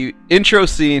the intro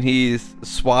scene, he's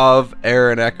suave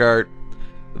Aaron Eckhart,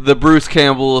 the Bruce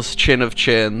Campbell's chin of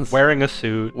chins, Wearing a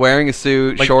suit,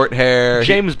 like, short hair,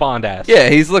 James Bond ass. Yeah,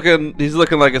 he's looking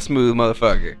like a smooth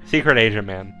motherfucker. Secret Agent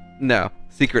Man. No,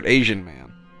 Secret Asian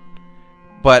Man.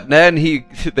 But then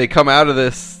they come out of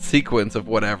this sequence of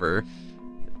whatever,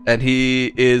 and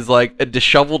he is like a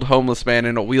disheveled homeless man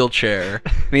in a wheelchair.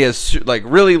 And he has like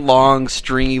really long,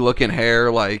 stringy looking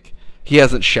hair, like he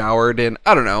hasn't showered in,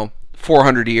 I don't know,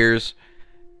 400 years.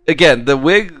 Again, the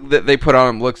wig that they put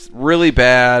on him looks really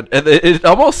bad. And it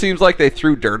almost seems like they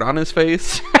threw dirt on his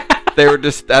face. They were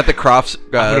just at the Crofts,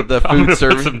 the food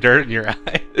service. Put some dirt in your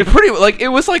eye.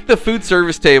 It was like the food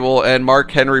service table, and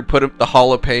Mark Henry put the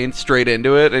Hall of Pain straight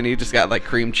into it, and he just got like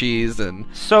cream cheese and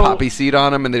poppy seed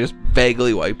on him, and they just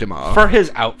vaguely wiped him off. For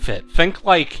his outfit, think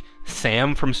like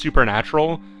Sam from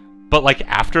Supernatural, but like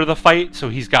after the fight, so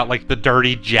he's got like the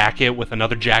dirty jacket with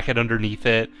another jacket underneath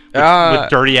it, with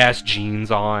dirty ass jeans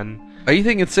on. Are you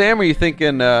thinking Sam, or are you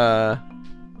thinking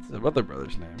what's the other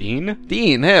brother's name?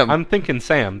 Dean, him. I'm thinking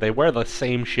Sam. They wear the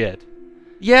same shit.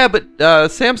 Yeah,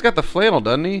 but Sam's got the flannel,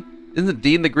 doesn't he? Isn't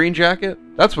Dean the green jacket?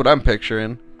 That's what I'm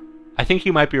picturing. I think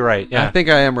you might be right. Yeah, I think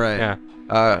I am right.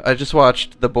 Yeah. I just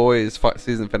watched The Boys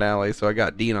season finale, so I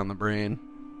got Dean on the brain.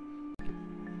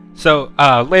 So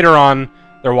later on,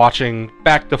 they're watching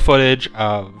back the footage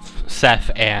of Seth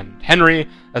and Henry,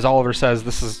 as Oliver says,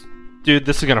 "This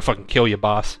is gonna fucking kill you,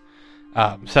 boss."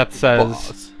 Seth says,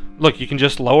 Boss. "Look, you can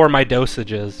just lower my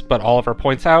dosages," but Oliver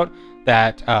points out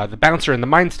that the bouncer in the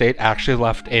mind state actually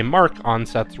left a mark on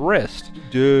Seth's wrist.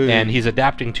 Dude. And he's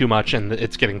adapting too much, and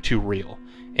it's getting too real.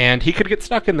 And he could get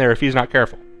stuck in there if he's not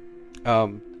careful.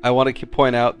 I want to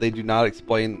point out they do not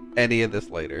explain any of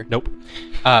this later. Nope.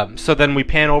 So then we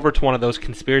pan over to one of those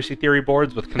conspiracy theory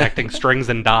boards with connecting strings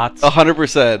and dots.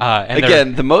 100%. And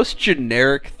again, the most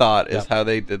generic thought is how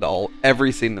they did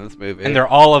every scene in this movie. And they're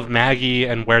all of Maggie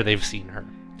and where they've seen her.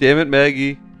 Damn it,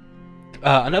 Maggie.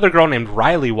 another girl named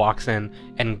Riley walks in,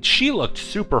 and she looked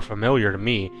super familiar to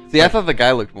me. See, I thought the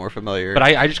guy looked more familiar. But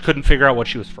I just couldn't figure out what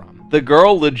she was from. The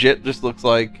girl legit just looks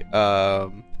like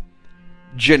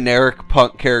generic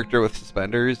punk character with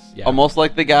suspenders. Yeah. Almost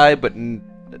like the guy, but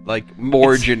like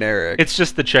more generic. It's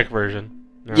just the chick version.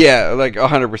 Yeah, like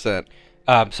 100%.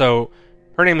 So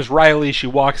her name is Riley. She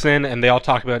walks in, and they all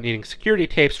talk about needing security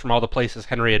tapes from all the places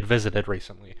Henry had visited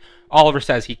recently. Oliver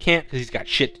says he can't because he's got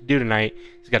shit to do tonight.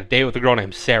 He's got a date with a girl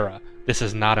named Sarah. This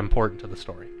is not important to the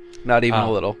story. Not even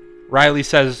a little. Riley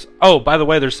says, oh, by the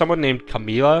way, there's someone named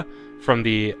Camila from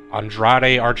the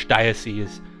Andrade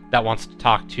Archdiocese that wants to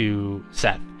talk to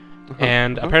Seth.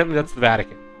 And apparently that's the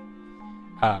Vatican.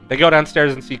 They go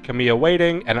downstairs and see Camilla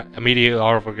waiting, and immediately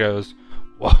Oliver goes,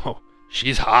 whoa,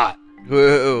 she's hot.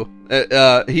 Whoa.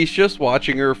 He's just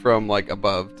watching her from, like,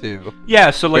 above, too.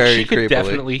 Yeah, so, like, Very she could creepily.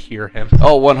 definitely hear him.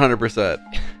 Oh, 100%.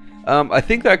 I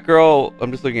think that girl,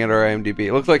 I'm just looking at her IMDb,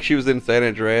 it looks like she was in San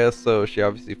Andreas, so she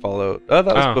obviously followed. Oh,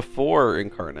 that was before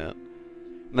Incarnate.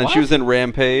 And then she was in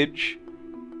Rampage.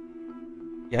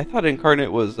 Yeah, I thought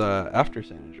Incarnate was after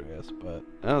San Andreas, but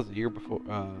that was a year before.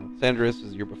 San Andreas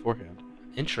was a year beforehand.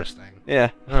 Interesting. Yeah.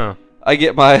 Oh. I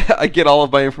get all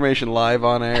of my information live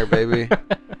on air, baby.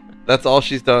 That's all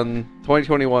she's done.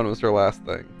 2021 was her last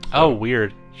thing. So Oh,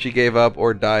 weird. she gave up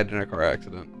or died in a car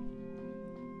accident.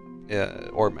 Yeah,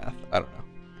 or meth. I don't know.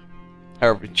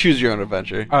 However, choose your own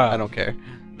adventure. I don't care.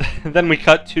 Then we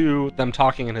cut to them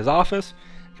talking in his office.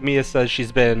 Camilla says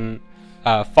she's been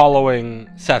following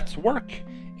Seth's work,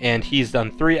 and he's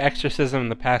done 3 exorcisms in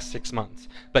the past 6 months.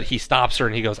 But he stops her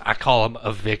and he goes, I call them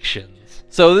evictions.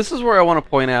 So this is where I want to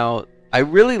point out, I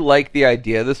really like the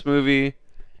idea of this movie,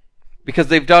 because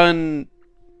they've done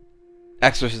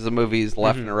exorcism movies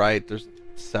left and right. There's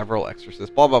several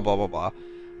exorcists, blah, blah, blah, blah, blah.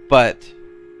 But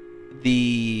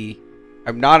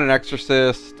I'm not an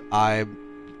exorcist. I've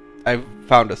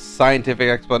found a scientific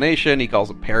explanation. He calls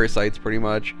them parasites, pretty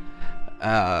much.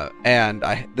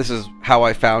 And this is how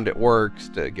I found it works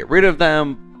to get rid of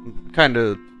them. Kind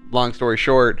of long story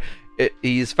short,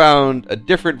 he's found a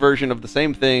different version of the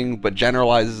same thing, but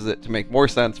generalizes it to make more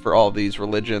sense for all of these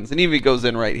religions. And even goes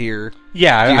in right here.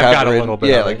 Yeah, I've got a little bit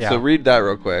yeah, of like, it. Yeah, so read that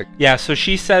real quick. Yeah, so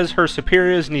she says her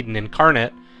superiors need an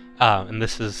incarnate, and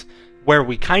this is where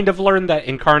we kind of learn that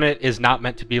incarnate is not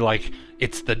meant to be like,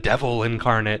 it's the devil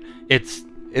incarnate. It's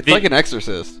like an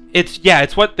exorcist.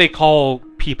 It's what they call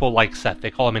people like Seth. They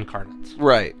call them incarnates.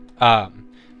 Right.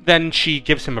 Then she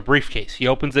gives him a briefcase. He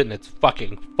opens it and it's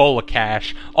fucking full of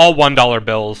cash, all $1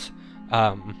 bills.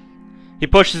 He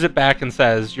pushes it back and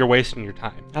says, "You're wasting your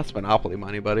time." That's Monopoly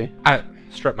money, buddy.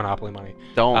 Strip Monopoly money.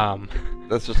 Don't.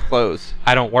 That's just close.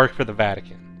 I don't work for the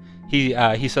Vatican.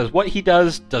 He says what he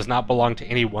does not belong to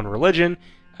any one religion.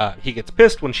 He gets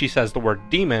pissed when she says the word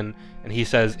demon, and he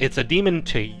says it's a demon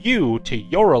to you, to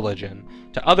your religion.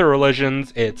 To other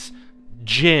religions, it's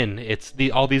jinn. It's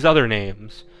all these other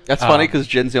names. That's funny because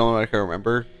Jin's the only one I can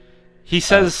remember. He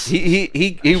says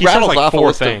he says rattles like off a 4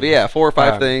 list things. of 4 or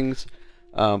 5 things.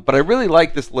 But I really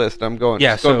like this list. I'm going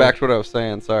going back to what I was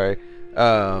saying. Sorry.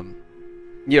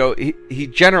 He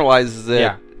generalizes it.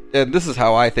 Yeah. And this is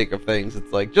how I think of things.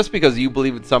 It's like, just because you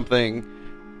believe in something,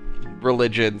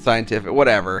 religion, scientific,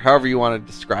 whatever, however you want to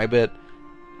describe it,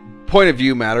 point of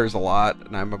view matters a lot,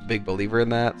 and I'm a big believer in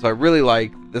that. So I really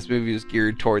like this movie is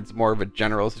geared towards more of a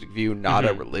generalistic view, not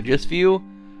a religious view.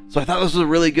 So I thought this was a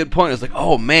really good point. I was like,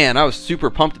 oh man, I was super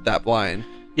pumped at that line.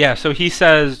 Yeah, so he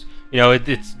says,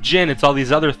 it's jinn, it's all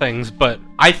these other things, but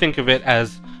I think of it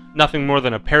as nothing more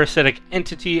than a parasitic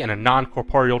entity and a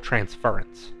non-corporeal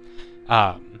transference.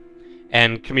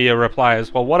 And Camilla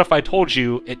replies, well, what if I told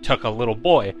you it took a little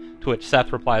boy? To which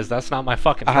Seth replies, that's not my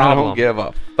fucking problem. I don't give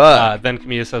a fuck. Then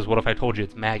Camilla says, what if I told you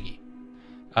it's Maggie?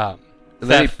 And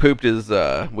then he pooped his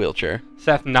wheelchair.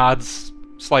 Seth nods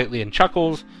slightly and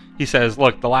chuckles. He says,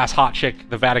 look, the last hot chick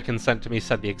the Vatican sent to me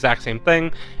said the exact same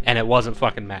thing, and it wasn't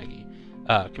fucking Maggie.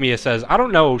 Camilla says, I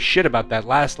don't know shit about that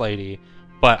last lady,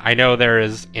 but I know there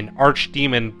is an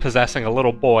archdemon possessing a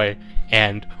little boy,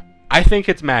 and I think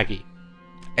it's Maggie.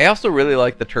 I also really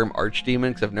like the term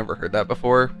archdemon because I've never heard that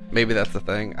before. Maybe that's the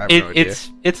thing. I have no idea.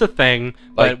 It's a thing,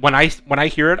 but when I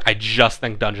hear it, I just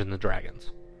think Dungeons and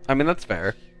Dragons. I mean, that's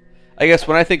fair. I guess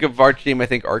when I think of archdemon, I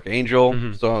think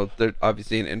archangel. So they're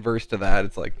obviously an inverse to that.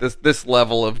 It's like this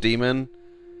level of demon,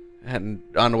 and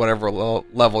on whatever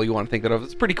level you want to think of,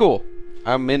 it's pretty cool.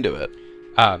 I'm into it.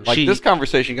 This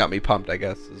conversation got me pumped, I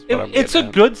guess. It's a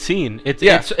good scene. It's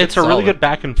a really good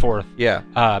back and forth. Yeah.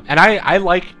 And I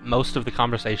like most of the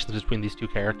conversations between these two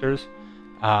characters.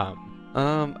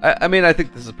 I mean, I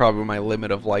think this is probably my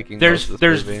limit of liking. There's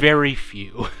movie. very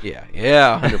few.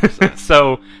 Yeah, 100%.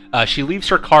 So she leaves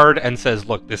her card and says,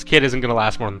 "Look, this kid isn't going to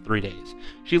last more than 3 days."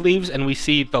 She leaves, and we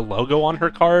see the logo on her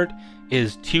card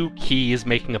is 2 keys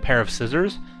making a pair of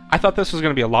scissors. I thought this was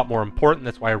going to be a lot more important.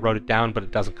 That's why I wrote it down, but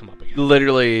it doesn't come up again.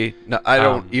 Literally, no, I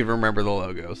don't even remember the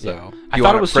logo. So yeah. if I you thought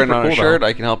want it was to print super on a cool, shirt, though.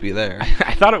 I can help you there.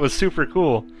 I thought it was super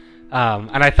cool,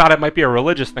 and I thought it might be a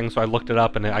religious thing, so I looked it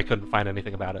up, and I couldn't find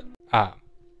anything about it.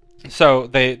 So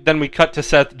then we cut to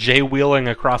Seth J-wheeling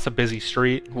across a busy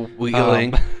street.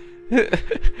 Wheeling.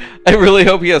 I really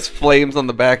hope he has flames on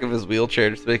the back of his wheelchair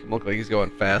just to make him look like he's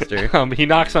going faster. He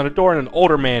knocks on a door, and an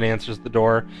older man answers the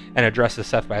door and addresses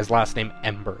Seth by his last name,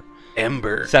 Ember.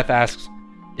 Ember. Seth asks,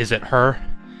 "Is it her?"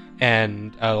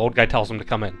 And the old guy tells him to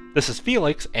come in. This is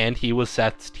Felix, and he was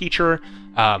Seth's teacher,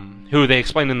 who they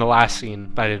explained in the last scene,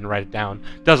 but I didn't write it down,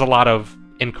 does a lot of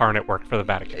Incarnate work for the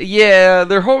Vatican. Yeah,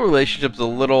 their whole relationship's a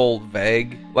little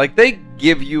vague. Like, they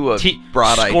give you a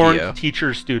broad idea.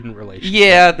 Teacher-student relationship.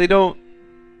 Yeah, they don't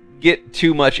get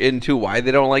too much into why they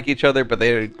don't like each other, but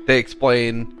they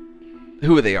explain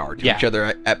who they are to each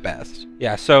other at best.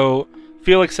 Yeah, so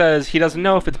Felix says he doesn't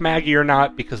know if it's Maggie or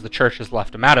not because the church has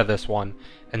left him out of this one.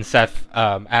 And Seth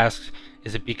asks,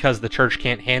 is it because the church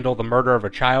can't handle the murder of a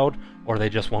child, or they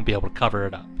just won't be able to cover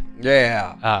it up?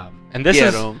 Yeah. And this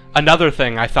is another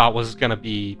thing I thought was going to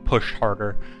be pushed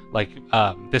harder. Like,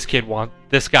 this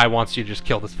guy wants you to just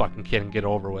kill this fucking kid and get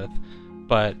over with.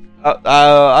 But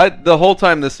the whole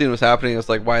time this scene was happening, it was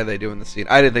like, why are they doing this scene?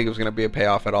 I didn't think it was going to be a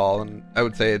payoff at all, and I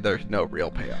would say there's no real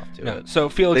payoff to it. So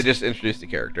Felix, they just introduced a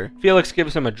character. Felix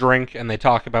gives him a drink, and they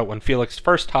talk about when Felix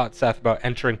first taught Seth about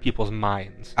entering people's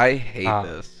minds. I hate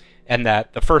this. And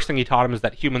that the first thing he taught him is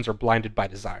that humans are blinded by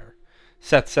desire.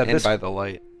 Seth said and this by the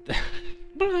light.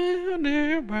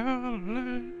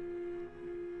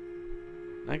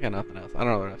 I got nothing else. I don't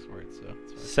know the rest of the words, so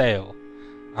it's fine. Sail.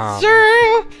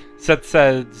 Sail! Seth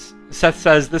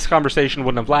says this conversation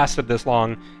wouldn't have lasted this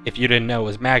long if you didn't know it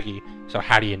was Maggie, so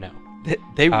how do you know?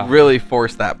 They really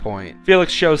forced that point.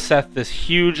 Felix shows Seth this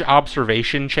huge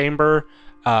observation chamber.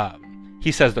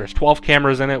 He says there's 12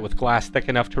 cameras in it with glass thick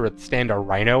enough to withstand a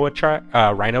rhino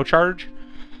charge.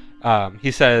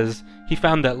 He says he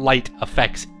found that light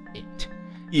affects it.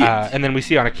 And then we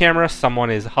see on a camera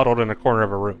someone is huddled in a corner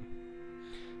of a room.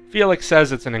 Felix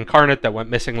says it's an incarnate that went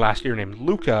missing last year named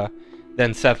Luca.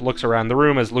 Then Seth looks around the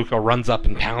room as Luca runs up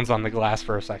and pounds on the glass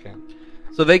for a second.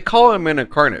 So they call him an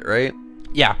incarnate, right?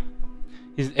 Yeah.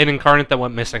 He's an incarnate that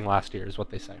went missing last year is what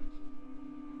they say.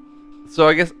 So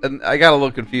I guess I got a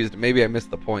little confused. Maybe I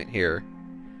missed the point here.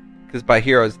 Because by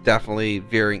here I was definitely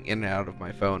veering in and out of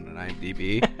my phone in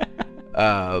IMDb.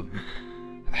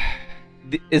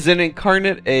 Is an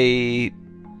incarnate a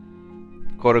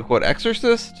quote-unquote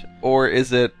exorcist? Or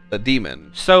is it a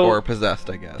demon? Or possessed,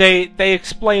 I guess. They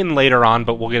explain later on,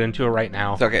 but we'll get into it right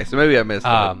now. It's okay, so maybe I missed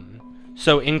it.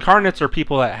 So incarnates are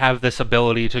people that have this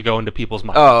ability to go into people's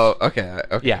minds. Oh, okay.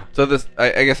 Yeah. So this,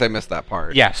 I guess I missed that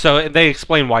part. Yeah, so they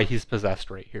explain why he's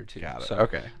possessed right here, too. Got it. So,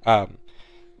 okay.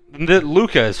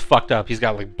 Luca is fucked up. He's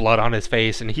got, like, blood on his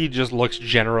face, and he just looks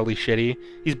generally shitty.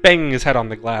 He's banging his head on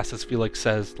the glass as Felix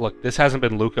says, look, this hasn't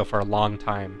been Luca for a long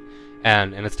time,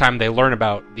 and it's time they learn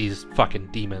about these fucking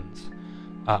demons.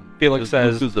 Felix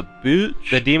says, Luca's a bitch.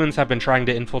 The demons have been trying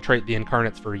to infiltrate the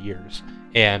incarnates for years,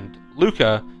 and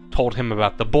Luca told him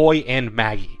about the boy and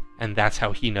Maggie, and that's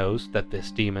how he knows that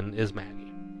this demon is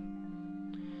Maggie.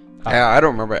 Yeah, I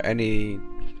don't remember any...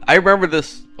 I remember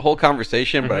this whole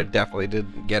conversation, but I definitely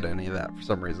didn't get any of that for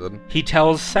some reason. He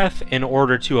tells Seth in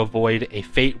order to avoid a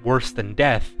fate worse than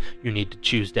death, you need to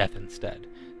choose death instead.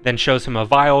 Then shows him a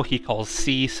vial he calls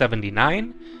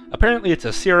C79. Apparently it's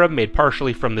a serum made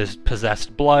partially from this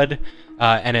possessed blood,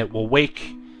 and it will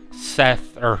wake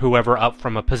Seth or whoever up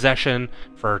from a possession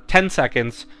for 10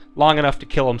 seconds, long enough to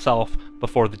kill himself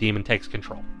before the demon takes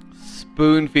control.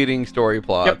 Spoon-feeding story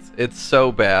plots. Yep. It's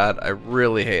so bad. I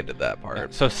really hated that part. Yeah.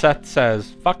 So Seth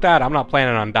says, fuck that, I'm not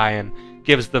planning on dying,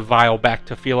 gives the vial back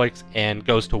to Felix, and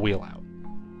goes to wheel out.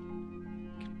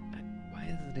 Why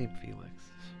is his name Felix?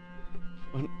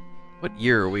 What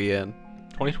year are we in?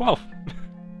 2012.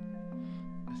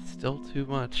 It's still too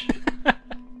much.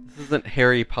 This isn't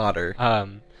Harry Potter.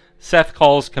 Seth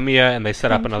calls Camilla, and they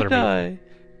set up another meeting.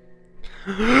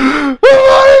 I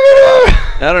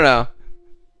don't know.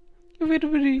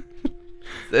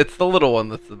 It's the little one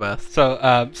that's the best.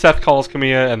 So Seth calls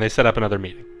Camilla, and they set up another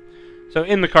meeting. So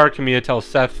in the car, Camilla tells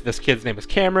Seth this kid's name is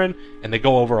Cameron, and they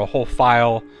go over a whole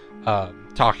file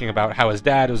talking about how his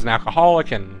dad was an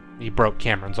alcoholic, and he broke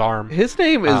Cameron's arm. His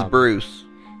name is Bruce.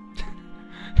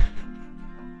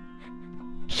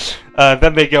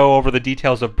 Then they go over the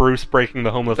details of Bruce breaking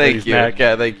the homeless lady's neck.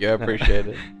 Yeah, thank you. I appreciate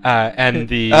it. And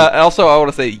the also, I want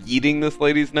to say yeeting this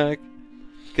lady's neck,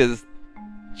 because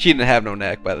she didn't have no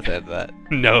neck by the end of that.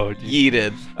 no,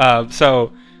 Yeeted.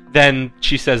 So then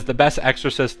she says the best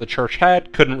exorcist the church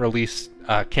had couldn't release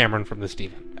Cameron from this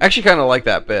demon. I actually kind of like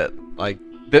that bit. Like,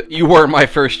 you were my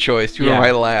first choice. You were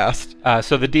my last.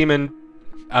 So the demon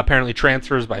apparently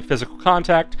transfers by physical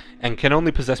contact and can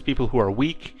only possess people who are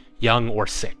weak, young, or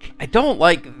sick. I don't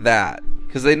like that,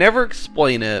 because they never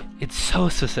explain it. It's so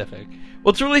specific.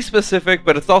 Well, it's really specific,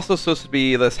 but it's also supposed to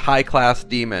be this high-class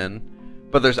demon.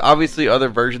 But there's obviously other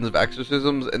versions of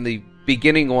exorcisms, and the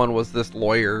beginning one was this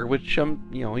lawyer, which,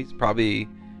 he's probably...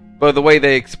 But the way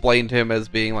they explained him as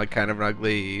being, like, kind of an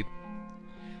ugly...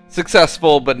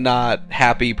 successful, but not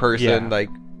happy person. Like,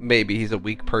 maybe he's a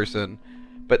weak person.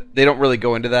 But they don't really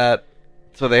go into that.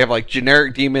 So they have, like,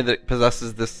 generic demon that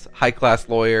possesses this high-class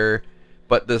lawyer,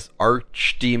 but this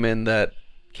arch-demon that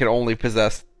can only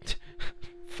possess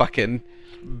fucking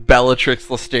Bellatrix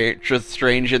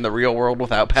Lestrange in the real world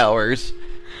without powers.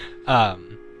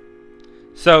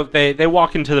 So they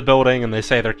walk into the building and they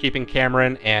say they're keeping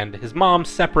Cameron and his mom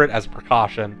separate as a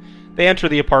precaution. They enter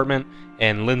the apartment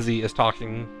and Lindsay is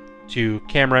talking to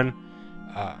Cameron.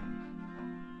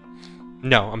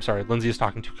 No, I'm sorry. Lindsay is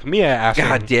talking to Camilla asking...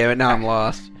 God damn it, now I'm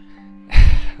lost.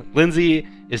 Lindsay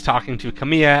is talking to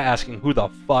Camilla asking who the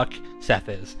fuck Seth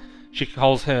is. She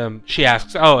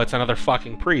asks, oh, it's another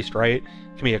fucking priest, right?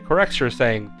 Camilla corrects her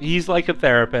saying, he's like a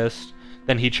therapist.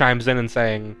 Then he chimes in and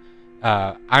saying,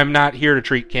 I'm not here to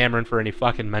treat Cameron for any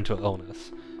fucking mental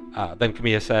illness. Then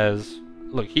Camilla says,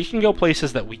 look, he can go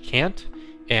places that we can't,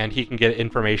 and he can get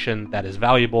information that is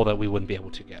valuable that we wouldn't be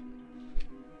able to get.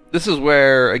 This is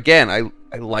where, again,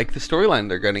 I like the storyline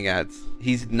they're getting at.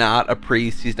 He's not a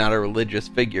priest. He's not a religious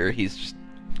figure. He's just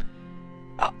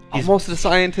almost a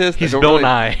scientist. He's Bill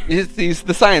Nye. He's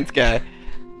the science guy.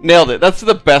 Nailed it. That's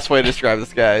the best way to describe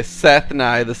this guy. Seth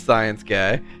Nye, the science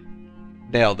guy.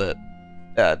 Nailed it.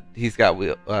 He's got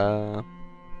Wheel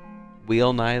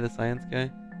Nye, the science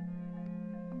guy.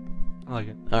 I like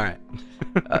it. All right.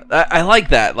 I like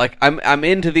that. Like, I'm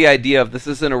into the idea of this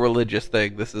isn't a religious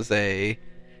thing. This is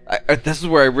this is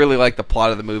where I really like the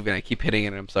plot of the movie, and I keep hitting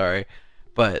it. I'm sorry,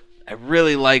 but I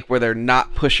really like where they're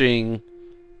not pushing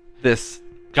this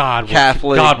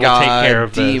Catholic God will take care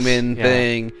of demon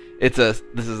thing. This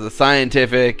is a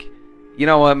scientific. You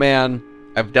know what, man?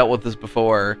 I've dealt with this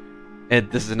before, and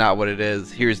this is not what it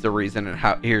is. Here's the reason,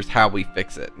 and here's how we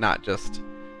fix it. Not just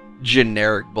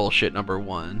generic bullshit. Number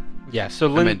one. Yeah,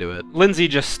 so I'm into it. Lindsay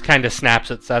just kind of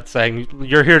snaps at Seth, saying,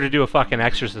 "You're here to do a fucking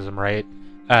exorcism, right?"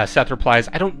 Seth replies,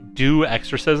 "I don't do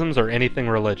exorcisms or anything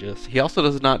religious." He also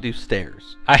does not do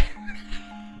stairs. I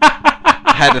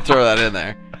had to throw that in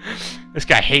there. This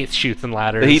guy hates chutes and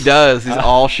ladders. He does. He's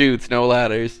all shoots, no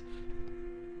ladders.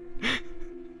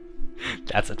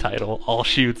 That's a title. All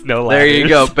shoots, no ladders. There you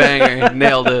go, banger.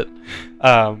 Nailed it.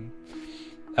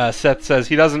 Seth says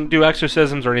he doesn't do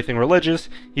exorcisms or anything religious.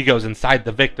 He goes inside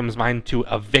the victim's mind to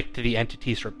evict the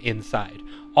entities from inside.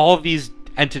 All of these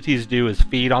entities do is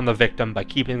feed on the victim by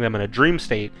keeping them in a dream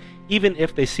state. Even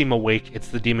if they seem awake, it's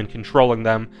the demon controlling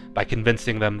them by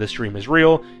convincing them this dream is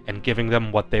real and giving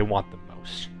them what they want the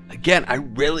most. Again, I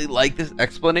really like this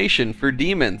explanation for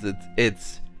demons.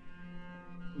 It's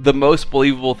the most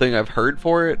believable thing I've heard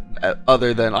for it,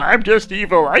 other than, I'm just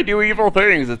evil, I do evil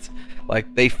things. It's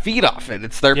like, they feed off it.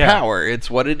 It's their power. It's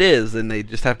what it is, and they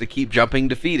just have to keep jumping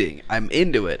to feeding. I'm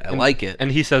into it. I like it.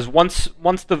 And he says, once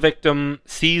the victim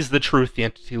sees the truth, the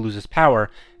entity loses power.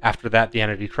 After that, the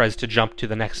entity tries to jump to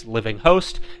the next living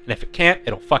host, and if it can't,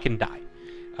 it'll fucking die.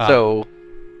 So,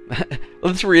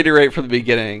 let's reiterate from the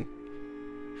beginning.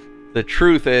 The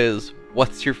truth is,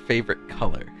 what's your favorite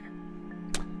color?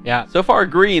 Yeah. So far,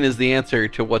 green is the answer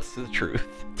to what's the truth.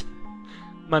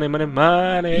 Money, money,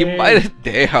 money. You might have...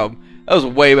 Damn. That was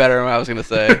way better than what I was going to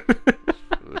say.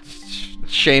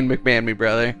 Shane McMahon me,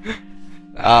 brother.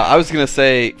 I was going to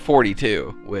say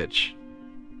 42, which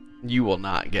you will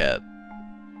not get.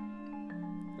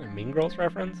 A Mean Girls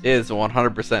reference? It is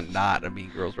 100% not a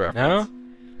Mean Girls reference. No?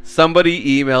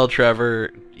 Somebody email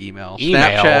Trevor. Email.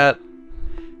 Snapchat.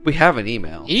 We have an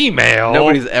email. Email?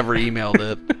 Nobody's ever emailed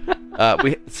it.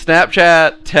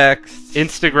 Snapchat, text,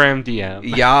 Instagram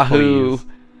DM, Yahoo,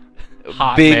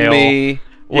 Hotmail. Bing Me,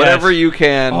 whatever you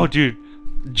can. Oh, dude.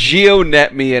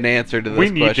 GeoNet me an answer to this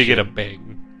question. We need to get a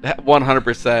Bing.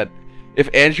 100%. If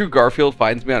Andrew Garfield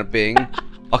finds me on a Bing,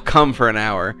 I'll come for an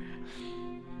hour.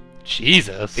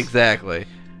 Jesus. Exactly.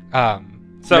 So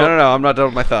No, I'm not done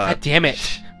with my thought. God damn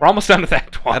it. We're almost done with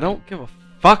Act 1. I don't give a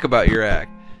fuck about your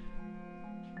act.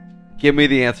 Give me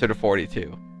the answer to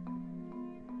 42.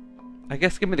 I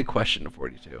guess give me the question to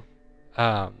 42.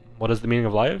 What is the meaning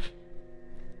of life?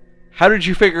 How did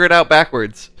you figure it out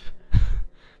backwards?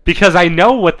 Because I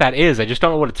know what that is. I just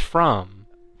don't know what it's from.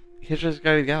 Hitchhiker's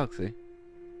Guide to the Galaxy.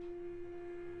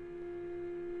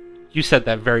 You said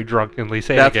that very drunkenly.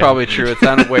 Say it That's again. probably true. It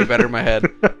sounded way better in my head.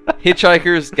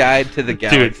 Hitchhiker's Guide to the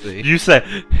Galaxy. Dude, you said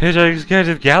Hitchhiker's Guide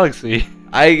to the Galaxy.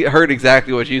 I heard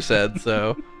exactly what you said,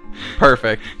 so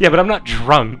perfect. Yeah, but I'm not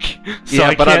drunk. So Yeah,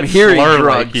 I but can't I'm hearing slur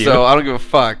drunk, like you. so I don't give a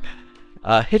fuck.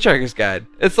 Hitchhiker's Guide.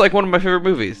 It's like one of my favorite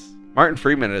movies. Martin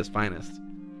Freeman at his finest.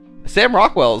 Sam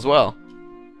Rockwell as well.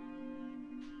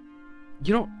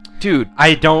 You don't... Dude.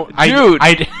 Dude.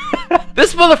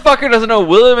 This motherfucker doesn't know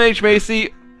William H.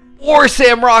 Macy or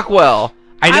Sam Rockwell.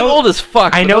 I'm old as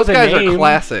fuck. I know those the guys name. are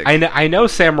classic. I know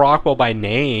Sam Rockwell by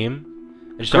name.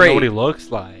 I just don't know what he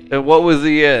looks like. And what was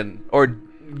he in? Or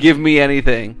give me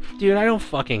anything. Dude, I don't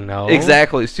fucking know.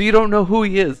 Exactly. So you don't know who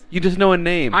he is. You just know a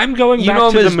name. I'm going you back know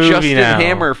him to the as movie Justin now.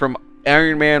 Hammer from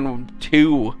Iron Man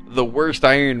 2, the worst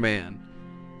Iron Man.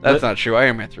 That's not true.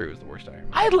 Iron Man 3 was the worst Iron Man.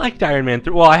 I liked Iron Man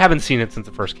 3. Well, I haven't seen it since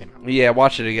it first came out. Yeah,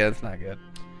 watch it again. It's not good.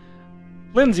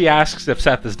 Lindsay asks if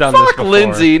Seth has done this Fuck before.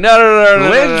 Lindsay. No.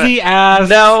 Lindsay asks.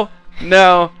 No.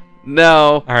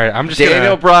 All right, I'm just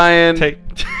Daniel gonna Bryan take.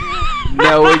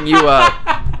 knowing you up.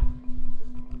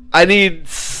 I need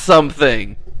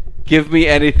something. Give me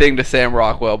anything to Sam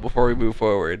Rockwell before we move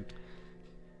forward.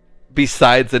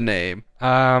 Besides a name.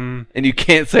 And you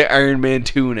can't say Iron Man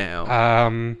 2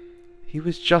 now. He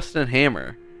was Justin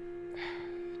Hammer.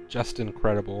 Just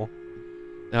incredible.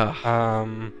 Ugh.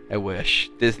 I wish.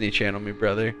 Disney Channel me,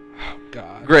 brother. Oh,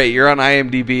 God. Great, you're on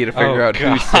IMDb to figure out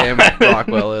God. who Sam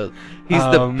Rockwell is. He's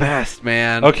the best,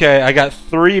 man. Okay, I got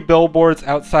 3 billboards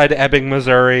outside Ebbing,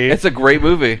 Missouri. It's a great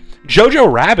movie. Jojo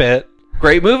Rabbit.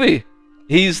 Great movie.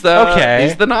 He's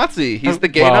the Nazi. He's the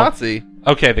gay Nazi.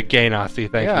 Okay, the gay Nazi,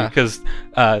 thank you. Because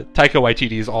Taika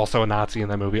Waititi is also a Nazi in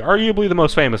that movie. Arguably the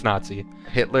most famous Nazi.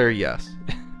 Hitler, yes.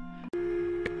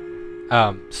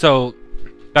 So,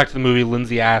 back to the movie,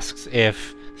 Lindsay asks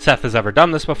if Seth has ever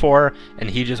done this before, and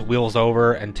he just wheels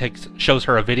over and shows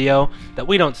her a video that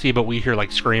we don't see, but we hear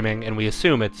like screaming, and we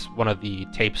assume it's one of the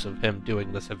tapes of him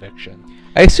doing this eviction.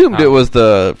 I assumed it was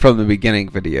from the beginning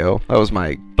video. That was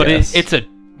my But guess. it's a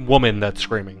woman that's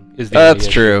screaming. That's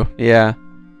true. Yeah.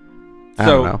 I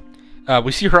don't know.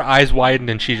 We see her eyes widen,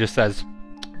 and she just says,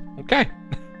 "Okay."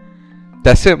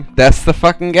 That's him. That's the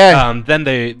fucking guy. Then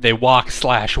they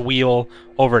walk/wheel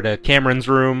over to Cameron's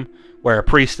room, where a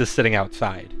priest is sitting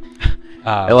outside.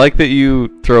 I like that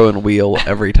you throw in wheel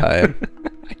every time.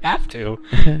 I have to.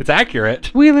 It's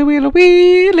accurate. Wheelie, wheelie,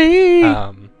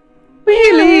 wheelie.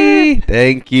 Wheelie.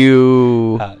 Thank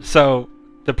you. So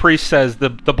the priest says the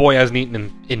boy hasn't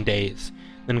eaten in days.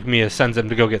 Then Camilla sends him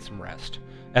to go get some rest.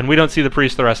 And we don't see the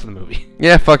priest the rest of the movie.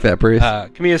 Yeah, fuck that priest.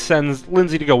 Camilla sends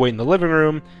Lindsay to go wait in the living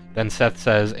room. Then Seth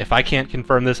says, if I can't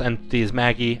confirm this entity is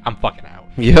Maggie, I'm fucking out.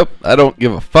 Yep, I don't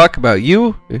give a fuck about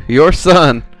you, your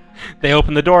son. They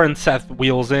open the door and Seth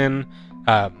wheels in.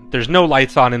 There's no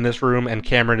lights on in this room, and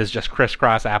Cameron is just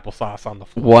crisscross applesauce on the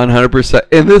floor.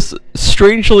 100%. In this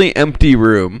strangely empty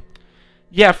room.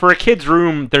 Yeah, for a kid's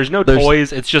room, there's no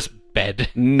toys. It's just bed.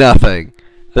 Nothing.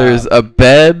 There's a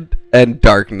bed and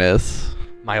darkness.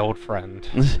 My old friend.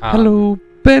 Hello,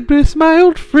 bedness, my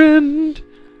old friend.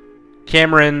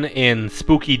 Cameron, in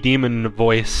spooky demon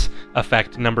voice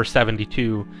effect number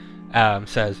 72,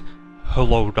 says,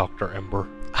 "Hello, Dr. Ember."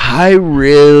 I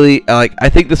really I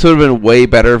think this would have been way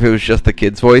better if it was just the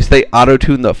kid's voice. They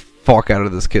auto-tuned the fuck out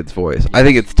of this kid's voice. I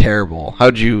think it's terrible.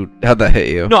 How'd that hit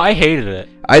you? No, I hated it.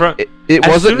 It as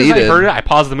wasn't soon needed. As I heard it, I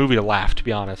paused the movie to laugh, to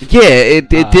be honest. Yeah, it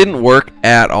didn't work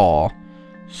at all.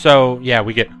 So, yeah,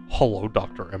 we get, "Hello,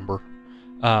 Dr. Ember."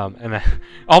 And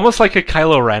almost like a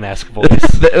Kylo Ren-esque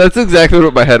voice. That's exactly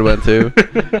what my head went to.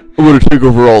 I'm gonna take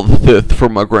over all the Sith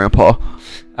from my grandpa.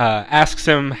 Asks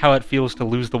him how it feels to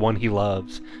lose the one he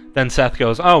loves. Then Seth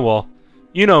goes, "Oh, well,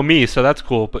 you know me, so that's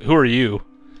cool, but who are you?"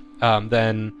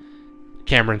 Then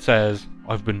Cameron says,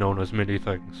 "I've been known as many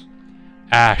things.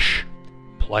 Ash,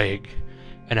 plague,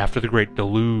 and after the great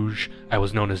deluge, I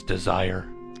was known as Desire."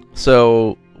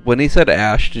 So, when he said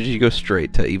Ash, did you go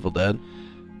straight to Evil Dead?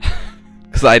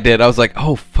 Because I did. I was like,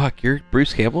 oh, fuck, you're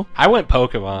Bruce Campbell? I went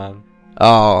Pokemon.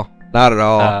 Oh, not at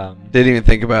all. Didn't even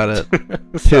think about it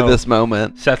to this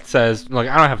moment. Seth says, "Look,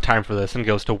 I don't have time for this," and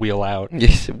goes to wheel out.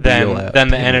 Yes, Then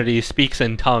the entity speaks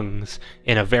in tongues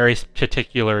in a very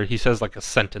particular, he says like a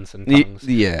sentence in tongues.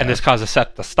 Yeah. And this causes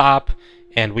Seth to stop,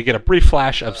 and we get a brief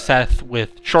flash of Seth with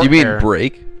short hair. You mean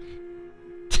break?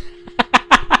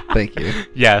 Thank you.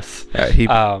 Yes. He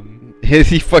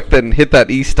fucking hit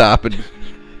that E-stop and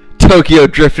Tokyo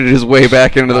drifted his way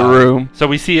back into the room. So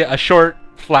we see a short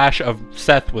flash of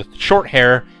Seth with short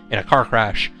hair in a car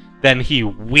crash. Then he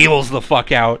wheels the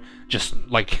fuck out, just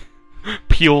like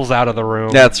peels out of the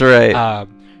room. That's right.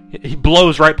 He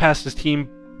blows right past his team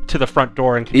to the front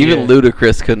door, and Camilla, Even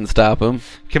Ludacris couldn't stop him.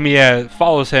 Camilla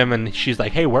follows him, and she's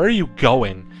like, "Hey, where are you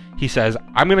going?" He says,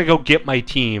 "I'm gonna go get my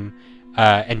team,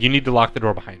 and you need to lock the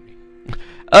door behind me."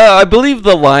 I believe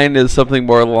the line is something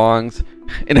more along,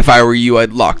 and if I were you,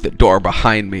 I'd lock the door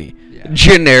behind me. Yeah.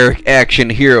 Generic action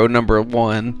hero number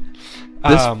 1.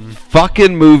 This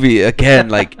fucking movie, again,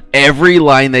 like, every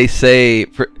line they say,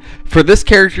 for this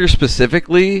character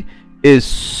specifically, is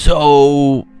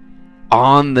so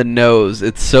on the nose.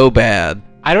 It's so bad.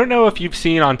 I don't know if you've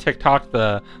seen on TikTok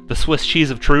the Swiss cheese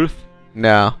of truth.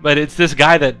 No. But it's this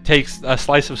guy that takes a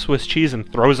slice of Swiss cheese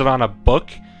and throws it on a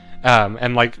book,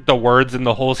 and like the words in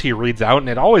the holes he reads out, and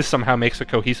it always somehow makes a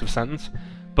cohesive sentence.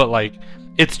 But like,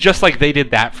 it's just like they did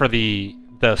that for the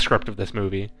script of this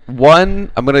movie.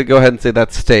 One, I'm gonna go ahead and say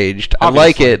that's staged. Obviously. I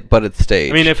like it, but it's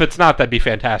staged. I mean, if it's not, that'd be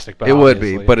fantastic. But it would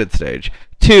be, but it's staged.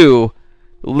 2,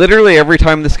 literally every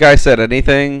time this guy said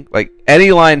anything, like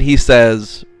any line he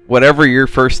says, whatever your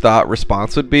first thought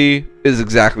response would be, is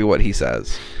exactly what he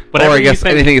says. Or I guess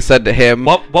anything is said to him.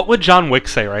 What would John Wick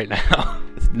say right now?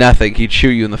 Nothing. He'd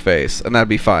shoot you in the face, and that'd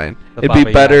be fine. It'd be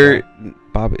better.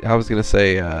 Bobby, I was gonna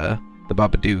say the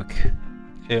Babadook.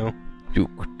 Ew.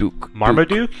 Duke.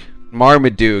 Marmaduke?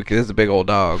 Marmaduke. This is a big old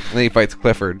dog. And then he fights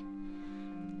Clifford.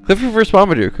 Clifford versus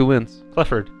Marmaduke. Who wins?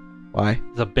 Clifford. Why?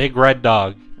 He's a big red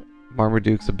dog.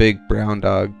 Marmaduke's a big brown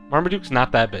dog. Marmaduke's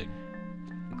not that big.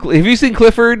 Have you seen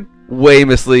Clifford? Way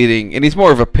misleading, and he's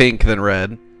more of a pink than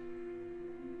red.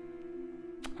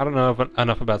 I don't know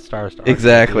enough about Star.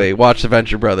 Exactly. Watch The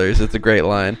Venture Brothers. It's a great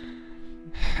line.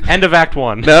 End of Act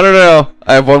 1. No.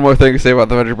 I have one more thing to say about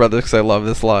The Venture Brothers because I love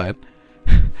this line.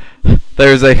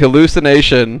 There's a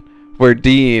hallucination where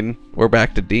Dean, we're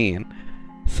back to Dean,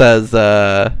 says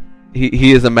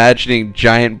he is imagining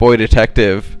Giant Boy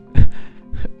Detective,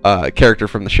 character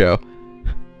from the show.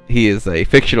 He is a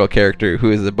fictional character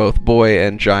who is both boy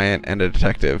and giant and a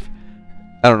detective.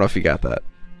 I don't know if you got that.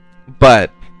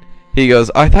 But he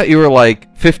goes, I thought you were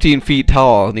like 15 feet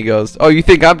tall. And he goes, oh, you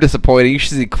think I'm disappointed? You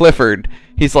should see Clifford.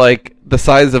 He's like the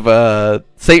size of a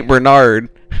St. Bernard.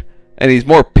 And he's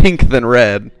more pink than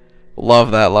red.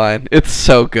 Love that line. It's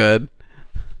so good.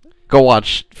 Go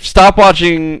watch. Stop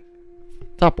watching.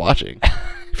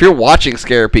 If you're watching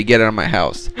Scarapy, get out of my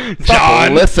house.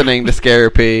 Stop listening to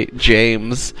Scarapy,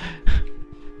 James.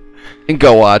 And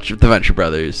go watch The Venture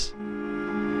Brothers.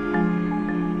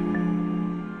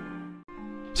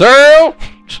 So,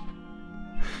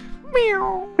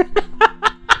 meow.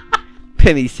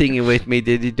 Penny singing with me,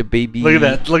 did the baby. Look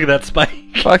at that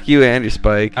Spike. Fuck you and your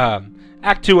Spike.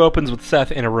 Act 2 opens with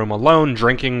Seth in a room alone,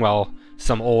 drinking while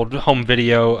some old home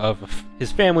video of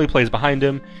his family plays behind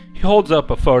him. He holds up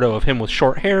a photo of him with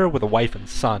short hair with a wife and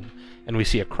son, and we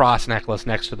see a cross necklace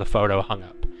next to the photo hung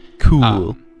up.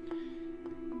 Cool.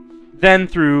 Then,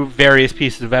 through various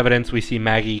pieces of evidence, we see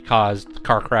Maggie caused the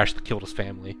car crash that killed his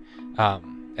family,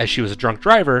 as she was a drunk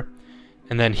driver,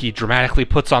 and then he dramatically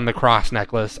puts on the cross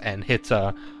necklace and hits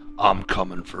a "I'm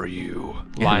coming for you"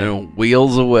 line. And then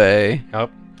wheels away.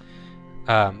 Yep.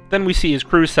 Then we see his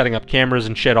crew setting up cameras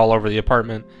and shit all over the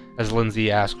apartment as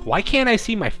Lindsay asks, why can't I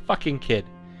see my fucking kid?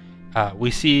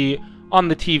 We see on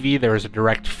the TV there is a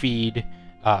direct feed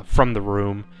from the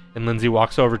room, and Lindsay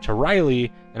walks over to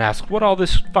Riley and asks what all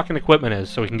this fucking equipment is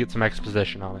so we can get some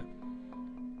exposition on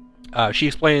it. She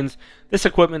explains this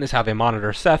equipment is how they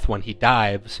monitor Seth when he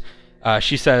dives.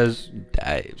 She says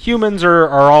humans are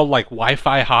all like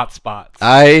Wi-Fi hotspots.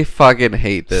 I fucking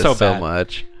hate this so bad.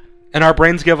 much. And our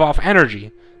brains give off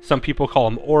energy. Some people call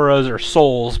them auras or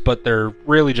souls, but they're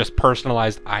really just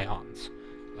personalized ions.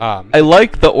 I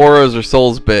like the auras or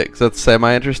souls bit, because that's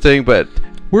semi-interesting, but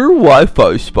we're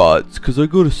Wi-Fi spots, because I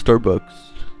go to Starbucks.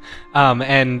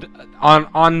 And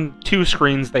on two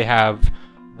screens, they have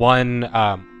one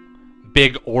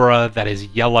big aura that is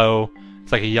yellow.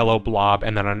 It's like a yellow blob.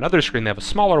 And then on another screen, they have a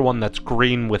smaller one that's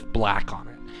green with black on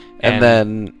it. And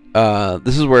then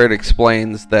this is where it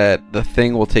explains that the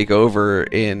thing will take over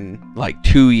in like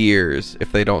 2 years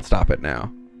if they don't stop it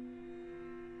now.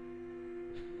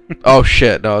 Oh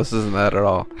shit, no, this isn't that at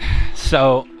all.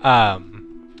 So,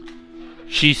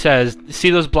 she says, see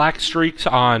those black streaks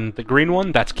on the green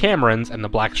one? That's Cameron's, and the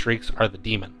black streaks are the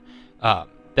demon.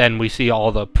 Then we see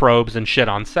all the probes and shit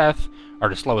on Seth are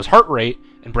to slow his heart rate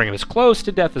and bring him as close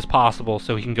to death as possible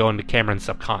so he can go into Cameron's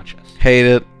subconscious. Hate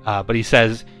it. But he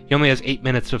says he only has 8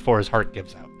 minutes before his heart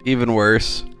gives out. Even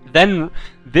worse. Then,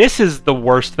 this is the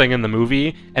worst thing in the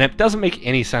movie, and it doesn't make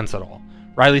any sense at all.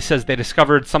 Riley says they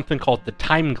discovered something called the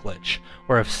time glitch,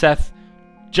 where if Seth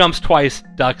jumps twice,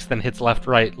 ducks, then hits left,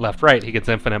 right, he gets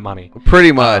infinite money.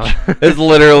 Pretty much. It's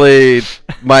literally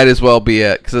might as well be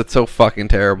it, because it's so fucking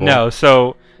terrible. No,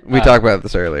 so... We talked about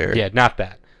this earlier. Yeah, not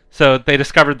that. So they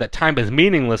discovered that time is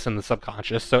meaningless in the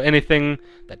subconscious, so anything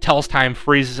that tells time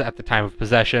freezes at the time of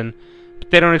possession.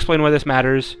 But they don't explain why this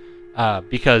matters,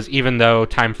 because even though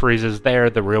time freezes there,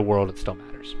 the real world, it still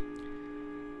matters.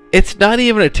 It's not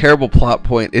even a terrible plot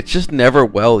point. It's just never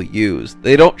well used.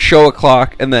 They don't show a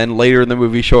clock and then later in the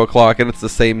movie show a clock and it's the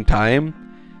same time.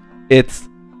 It's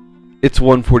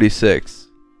 1:46.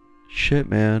 Shit,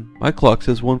 man. My clock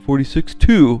says 1:46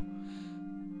 too.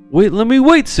 Wait, let me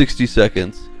wait 60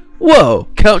 seconds. Whoa,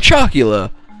 Count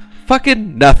Chocula.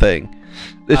 Fucking nothing.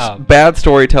 It's bad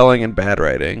storytelling and bad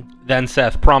writing. Then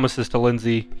Seth promises to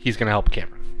Lindsay he's going to help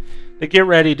Cameron. They get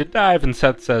ready to dive, and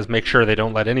Seth says make sure they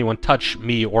don't let anyone touch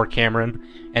me or Cameron,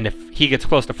 and if he gets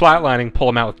close to flatlining, pull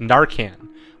him out with Narcan,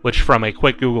 which from a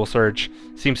quick Google search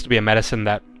seems to be a medicine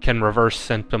that can reverse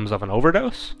symptoms of an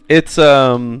overdose. It's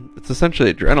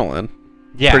essentially adrenaline.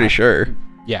 Yeah. Pretty sure.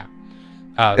 Yeah.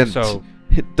 So...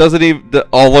 Doesn't even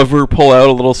Oliver pull out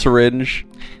a little syringe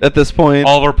at this point?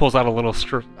 Oliver pulls out a little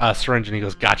syringe and he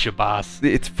goes, "Gotcha, boss."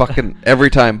 It's fucking every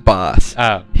time, boss.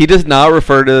 He does not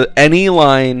refer to any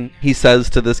line he says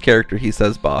to this character. He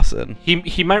says boss in.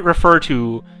 He might refer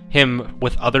to him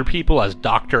with other people as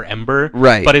Dr. Ember.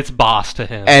 Right. But it's boss to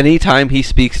him. Anytime he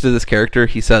speaks to this character,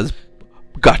 he says,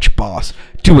 "Gotcha, boss.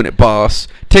 Doing it, boss.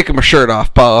 Taking my shirt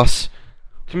off, boss."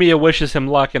 Camilla wishes him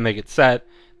luck and they get set.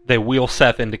 They wheel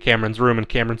Seth into Cameron's room, and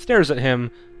Cameron stares at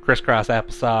him. Crisscross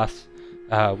applesauce.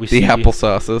 The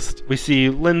applesaucist. We see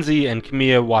Lindsay and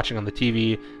Camilla watching on the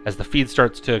TV as the feed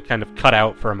starts to kind of cut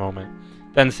out for a moment.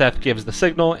 Then Seth gives the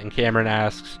signal, and Cameron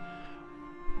asks,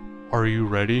 "Are you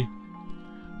ready?"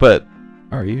 But,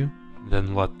 are you?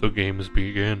 Then let the games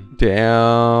begin.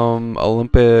 Damn,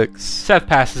 Olympics. Seth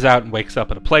passes out and wakes up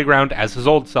at a playground as his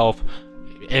old self,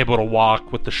 able to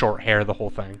walk with the short hair, the whole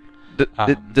thing.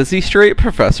 Does he straight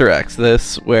Professor X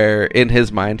this, where in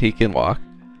his mind he can walk?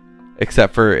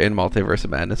 Except for in Multiverse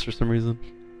of Madness for some reason?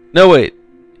 No, wait.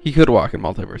 He could walk in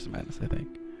Multiverse of Madness, I think.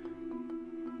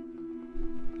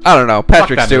 I don't know.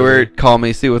 Patrick Stewart, movie. Call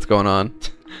me, see what's going on.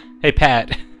 Hey,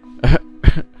 Pat.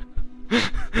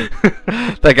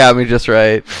 That got me just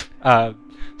right.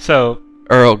 So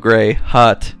Earl Grey,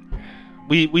 hot.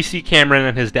 We see Cameron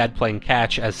and his dad playing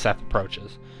catch as Seth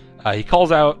approaches. He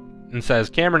calls out and says,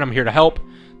 "Cameron, I'm here to help."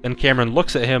 Then Cameron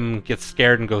looks at him, gets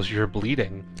scared, and goes, "You're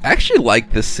bleeding." I actually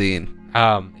like this scene.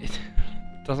 It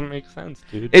doesn't make sense,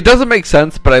 dude. It doesn't make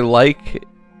sense, but I like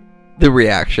the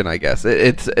reaction, I guess.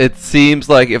 It seems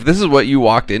like if this is what you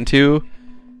walked into,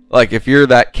 like if you're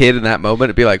that kid in that moment,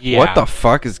 it'd be like, what the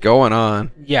fuck is going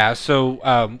on? Yeah,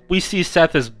 so we see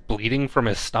Seth is bleeding from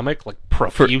his stomach, like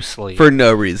profusely. For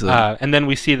no reason. And then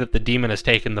we see that the demon has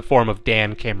taken the form of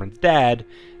Dan, Cameron's dad,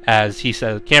 as he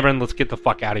says, "Cameron, let's get the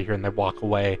fuck out of here," and they walk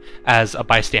away as a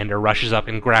bystander rushes up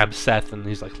and grabs Seth, and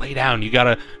he's like, "Lay down, you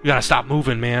gotta stop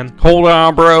moving, man." Hold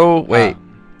on, bro. Wait.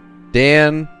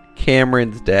 Dan,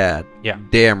 Cameron's dad. Yeah.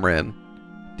 Damien.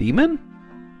 Demon?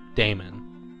 Damon.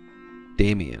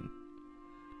 Damien.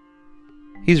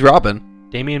 He's Robin.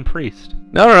 Damien Priest.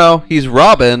 No. He's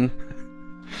Robin.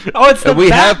 Oh, it's the we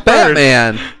have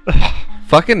Batman.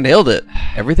 Fucking nailed it.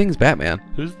 Everything's Batman.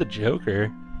 Who's the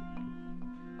Joker?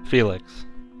 Felix.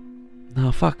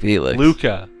 No, fuck Felix.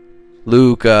 Luca.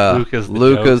 Luca's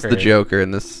the Joker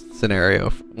in this scenario.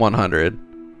 100.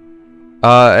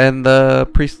 And the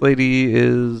priest lady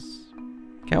is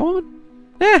Catwoman?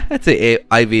 I'd say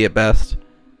Ivy at best.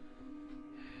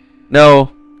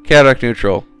 No, chaotic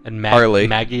neutral. And Harley.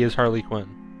 Maggie is Harley Quinn.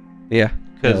 Yeah.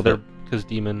 Because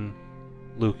Demon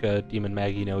Luca, Demon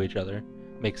Maggie know each other.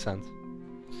 Makes sense.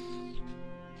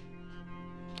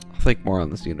 I'll think more on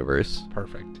this universe.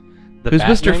 Perfect. Who's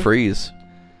Mr. Freeze?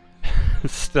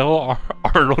 Still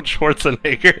Arnold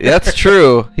Schwarzenegger. That's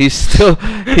true. He's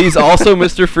also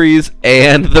Mr. Freeze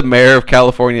and the mayor of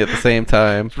California at the same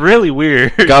time. It's really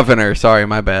weird. Governor, sorry,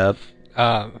 my bad.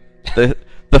 The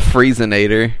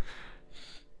Freezinator.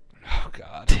 Oh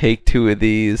god. Take 2 of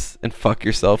these and fuck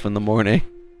yourself in the morning.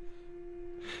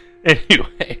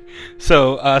 Anyway,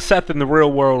 so Seth in the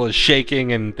real world is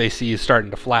shaking and they see he's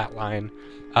starting to flatline.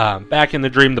 Back in the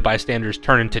dream, the bystanders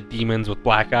turn into demons with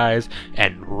black eyes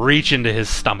and reach into his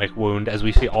stomach wound as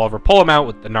we see Oliver pull him out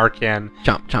with the Narcan.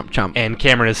 Chomp, chomp, chomp. And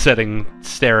Cameron is sitting,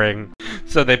 staring.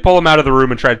 So they pull him out of the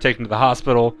room and try to take him to the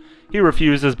hospital. He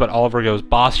refuses, but Oliver goes,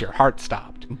 "Boss, your heart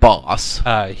stopped." Boss.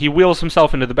 He wheels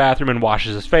himself into the bathroom and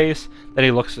washes his face. Then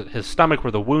he looks at his stomach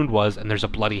where the wound was, and there's a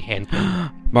bloody hand.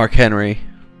 Mark Henry.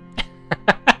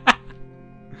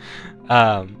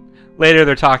 Later,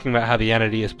 they're talking about how the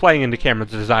entity is playing into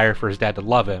Cameron's desire for his dad to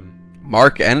love him.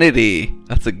 Mark Entity.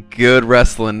 That's a good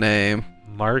wrestling name.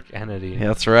 Mark Entity. Yeah,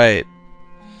 that's right.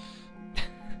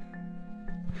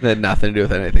 That had nothing to do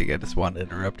with anything. I just wanted to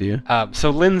interrupt you.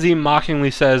 So Lindsay mockingly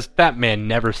says, that man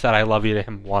never said I love you to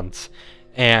him once.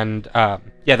 And,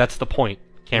 yeah, that's the point.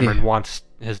 Cameron wants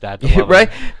his dad to love right?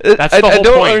 him. That's the whole I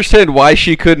don't point. understand why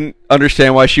she couldn't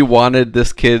understand why she wanted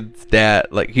this kid's dad.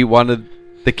 Like,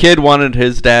 the kid wanted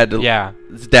his dad to...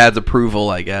 his dad's approval,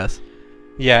 I guess.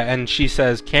 Yeah, and she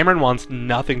says, Cameron wants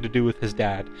nothing to do with his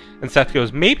dad. And Seth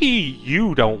goes, maybe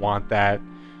you don't want that,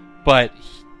 but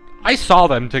I saw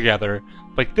them together.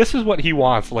 Like, this is what he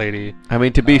wants, lady. I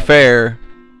mean, to be fair,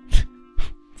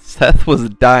 Seth was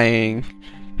dying,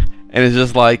 and it's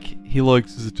just like, he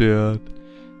likes his dad.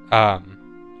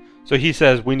 So he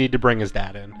says, we need to bring his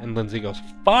dad in. And Lindsay goes,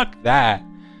 fuck that.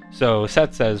 So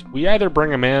Seth says, we either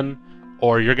bring him in,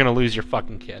 or you're going to lose your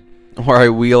fucking kid. Or I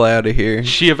wheel out of here.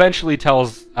 She eventually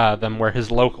tells them where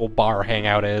his local bar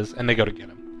hangout is, and they go to get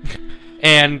him.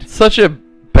 And such a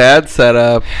bad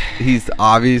setup. He's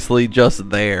obviously just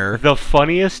there. The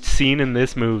funniest scene in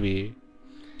this movie.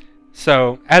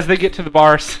 So, as they get to the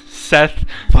bar, Seth...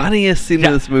 Funniest scene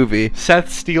in this movie.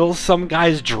 Seth steals some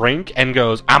guy's drink and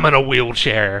goes, I'm in a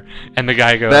wheelchair. And the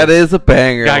guy goes... That is a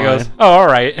banger. The guy goes, oh,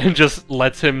 alright. And just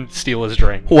lets him steal his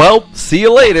drink. Well, see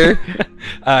you later.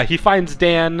 He finds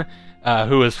Dan,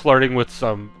 who is flirting with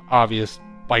some obvious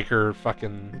biker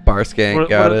fucking... Bar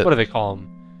skank, what do they call him?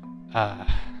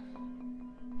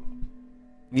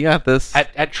 You got this.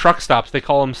 At truck stops, they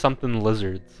call them something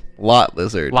lizards. Lot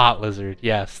lizard. Lot lizard,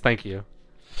 yes, thank you.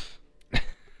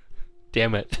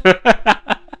 Damn it.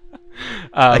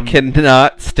 I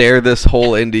cannot stare this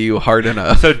hole into you hard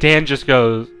enough. So Dan just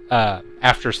goes,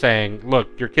 after saying,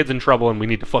 look, your kid's in trouble and we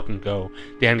need to fucking go.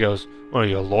 Dan goes, what are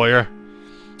you, a lawyer?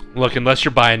 Look, unless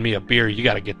you're buying me a beer, you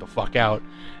gotta get the fuck out.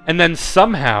 And then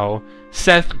somehow...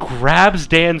 Seth grabs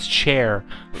Dan's chair,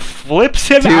 flips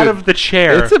him out of the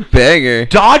chair. It's a banger.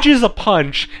 Dodges a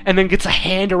punch, and then gets a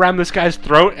hand around this guy's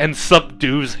throat and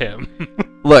subdues him.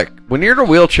 Look, when you're in a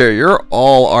wheelchair, you're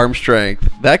all arm strength.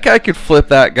 That guy could flip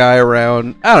that guy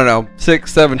around, I don't know,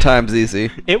 6-7 times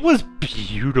easy. It was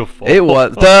beautiful. It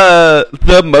was.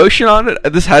 The motion on it,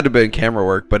 this had to have been camera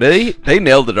work, but they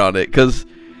nailed it on it, because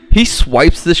he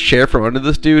swipes this chair from under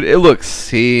this dude. It looks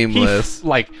seamless.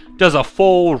 He, does a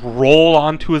full roll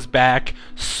onto his back,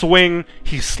 swing,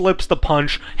 he slips the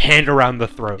punch, hand around the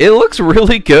throat. It looks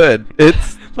really good.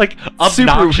 It's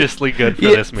obnoxiously good for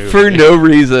this movie. For no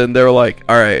reason, they're like,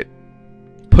 all right,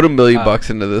 put $1 million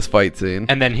into this fight scene.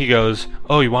 And then he goes,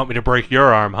 oh, you want me to break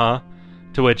your arm, huh?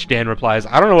 To which Dan replies,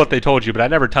 I don't know what they told you, but I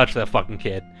never touched that fucking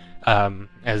kid.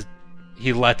 As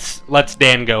he lets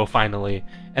Dan go finally.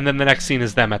 And then the next scene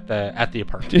is them at the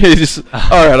apartment.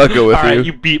 All right, I'll go with you. All right,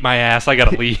 you beat my ass. I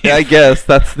gotta leave. Yeah, I guess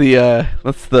that's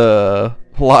the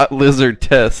lot lizard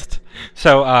test.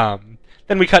 So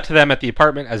then we cut to them at the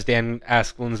apartment as Dan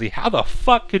asks Lindsay, "How the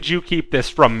fuck could you keep this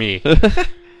from me?"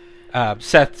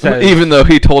 Seth says, even though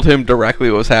he told him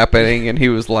directly what was happening, and he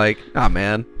was like, "Ah,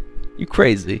 man, you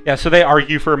crazy." Yeah. So they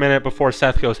argue for a minute before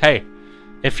Seth goes, "Hey,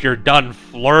 if you're done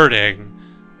flirting,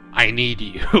 I need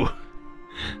you."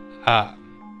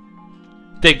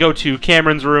 They go to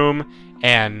Cameron's room,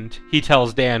 and he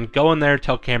tells Dan, go in there,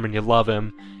 tell Cameron you love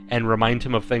him, and remind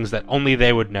him of things that only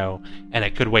they would know, and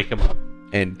it could wake him up.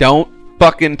 And don't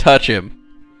fucking touch him.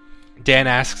 Dan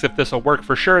asks if this will work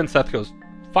for sure, and Seth goes,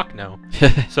 fuck no.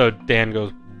 So Dan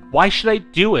goes, why should I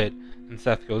do it? And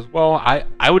Seth goes, well,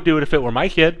 I would do it if it were my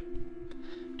kid.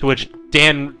 To which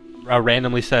Dan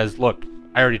randomly says, look,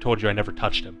 I already told you I never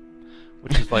touched him.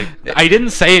 Which is like, I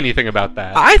didn't say anything about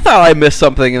that. I thought I missed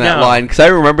something in that line, because I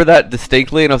remember that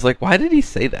distinctly, and I was like, why did he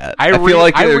say that? I feel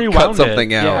like they cut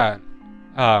something out.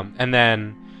 Yeah. And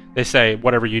then they say,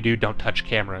 whatever you do, don't touch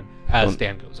Cameron, as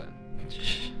Dan goes in.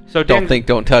 So Dan, don't think,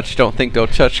 don't touch, don't think,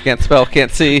 don't touch, can't spell,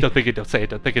 can't see. Don't think it, don't say it,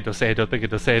 don't think it, don't say it, don't think it,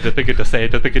 don't say it, don't think it, don't say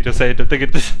it, don't think it, don't say it, don't think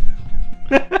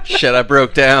it, Shit, I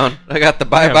broke down. I got the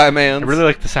bye-bye man. I really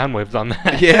like the sound waves on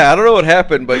that. Yeah, I don't know what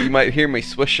happened, but you might hear me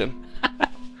swishing.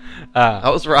 I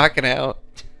was rocking out.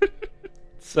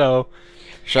 So,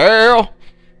 Cheryl.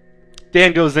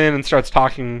 Dan goes in and starts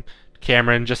talking to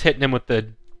Cameron, just hitting him with the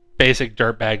basic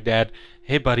dirtbag dad.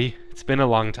 Hey, buddy, it's been a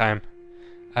long time.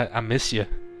 I miss you.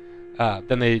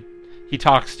 Then he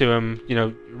talks to him. You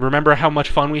know, remember how much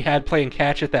fun we had playing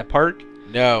catch at that park?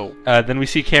 No. Then we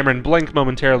see Cameron blink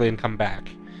momentarily and come back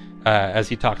as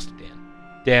he talks to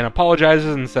Dan. Dan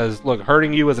apologizes and says, look,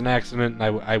 hurting you was an accident,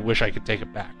 and I wish I could take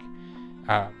it back.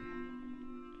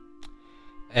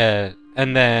 And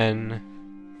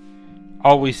then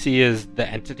all we see is the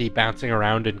entity bouncing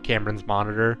around in Cameron's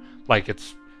monitor, like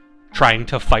it's trying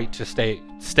to fight to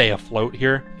stay afloat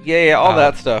here. Yeah, all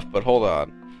that stuff, but hold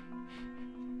on.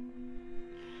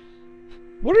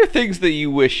 What are things that you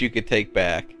wish you could take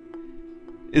back?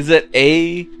 Is it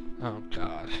A, Oh,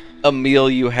 God. a meal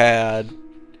you had,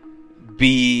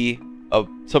 B,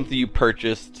 something you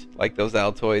purchased, like those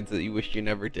Altoids that you wish you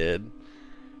never did,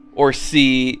 or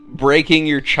C, breaking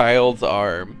your child's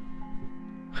arm?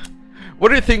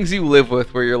 What are things you live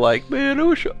with where you're like, man, I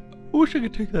wish I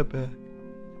could take that back?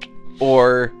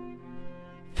 Or,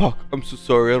 fuck, I'm so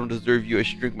sorry, I don't deserve you, I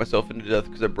should drink myself into death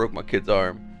because I broke my kid's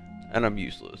arm, and I'm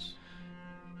useless.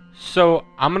 So,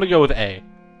 I'm going to go with A.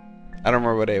 I don't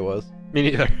remember what A was. Me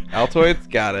neither. Altoids?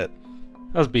 Got it.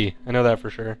 That was B. I know that for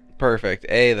sure. Perfect.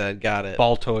 A then, got it.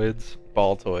 Baltoids.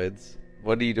 Baltoids.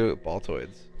 What do you do with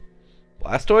Baltoids?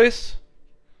 Blastoise?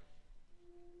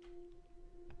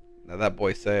 Now that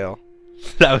boy Sale.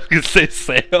 I was going to say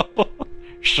Sale.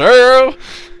 Sure!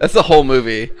 That's the whole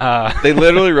movie. They They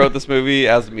literally wrote this movie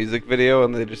as a music video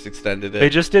and they just extended it. They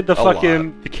just did the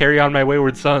fucking the Carry On My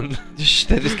Wayward Son. They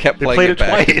just kept They playing played it it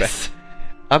back and twice. back.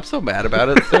 I'm so mad about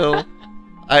it still.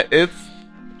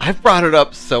 I've brought it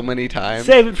up so many times.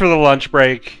 Save it for the lunch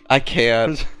break. I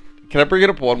can't. Can I bring it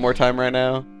up one more time right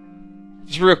now?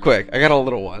 Just real quick. I got a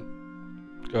little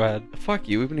one. Go ahead. Fuck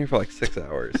you. We've been here for like 6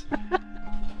 hours.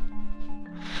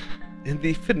 In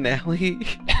the finale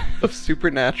of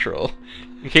Supernatural,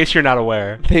 In case you're not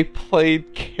aware. they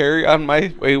played Carry On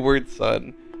My Wayward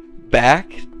Son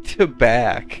back to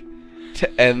back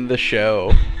to end the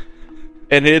show.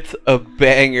 And it's a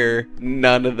banger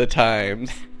none of the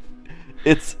times.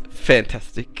 It's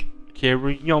fantastic.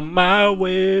 Carry on my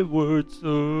wayward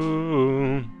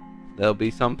son. There'll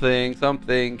be something,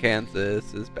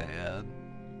 Kansas is bad.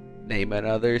 Name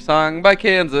another song by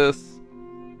Kansas.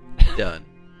 Done.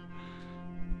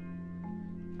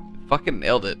 Fucking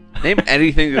nailed it. Name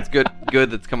anything that's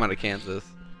good that's come out of Kansas.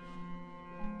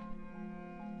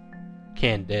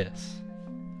 Candace.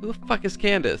 Who the fuck is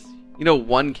Candace? You know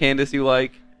one Candace you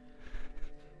like?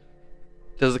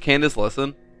 Does the Candace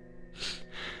listen?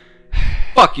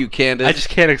 Fuck you, Candace. I just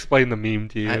can't explain the meme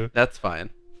to you. That's fine.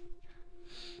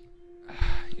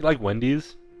 You like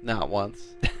Wendy's? Not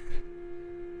once.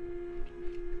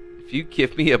 If you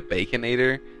give me a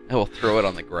Baconator, I will throw it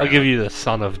on the ground. I'll give you the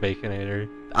son of Baconator.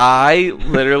 I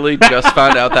literally just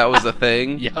found out that was a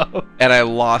thing. Yo. And I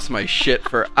lost my shit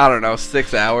for, I don't know,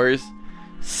 6 hours.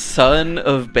 Son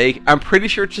of Bacon. I'm pretty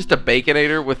sure it's just a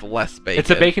Baconator with less bacon. It's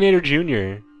a Baconator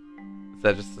Jr. Is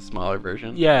that just a smaller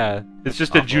version? Yeah. It's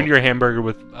just awful. a junior hamburger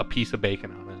with a piece of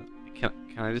bacon on it.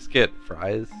 Can I just get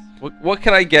fries? What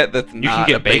can I get that's You not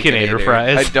can a get Baconator Baconator?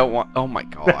 fries. I don't want. Oh my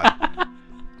god.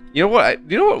 You know what?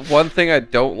 One thing I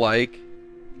don't like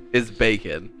is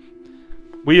bacon.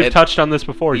 We have touched on this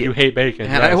before. Yeah. You hate bacon.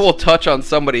 And I will touch on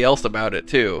somebody else about it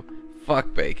too.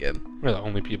 Fuck bacon. We're the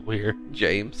only people here.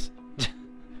 James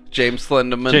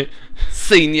Slenderman.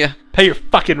 Senior. Pay your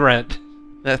fucking rent.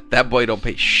 That boy don't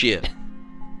pay shit.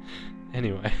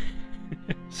 Anyway.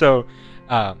 So,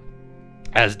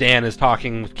 as Dan is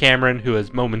talking with Cameron, who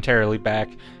is momentarily back,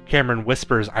 Cameron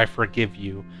whispers, "I forgive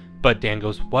you." But Dan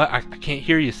goes, "What? I can't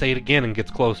hear you. Say it again," and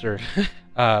gets closer.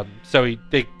 So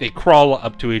they crawl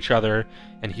up to each other,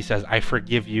 and he says, "I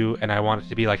forgive you, and I want it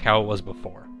to be like how it was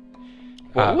before."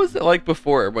 What was it like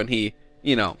before when he,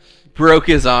 broke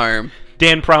his arm?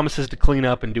 Dan promises to clean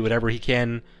up and do whatever he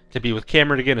can to be with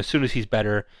Cameron again as soon as he's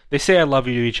better. They say "I love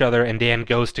you" to each other, and Dan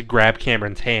goes to grab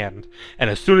Cameron's hand. And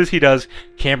as soon as he does,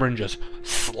 Cameron just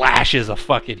slashes a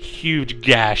fucking huge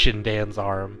gash in Dan's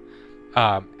arm.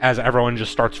 As everyone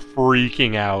just starts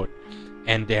freaking out.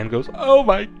 And Dan goes, "Oh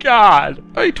my god!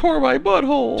 I tore my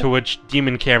butthole!" To which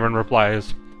Demon Cameron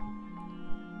replies,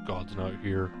 "God's not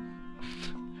here."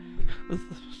 This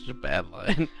is such a bad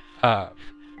line.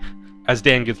 As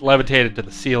Dan gets levitated to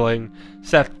the ceiling,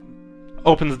 Seth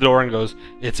opens the door and goes,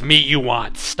 "It's me you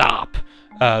want, stop."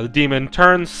 The demon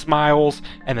turns, smiles,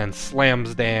 and then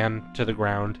slams Dan to the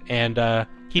ground, and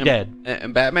dead.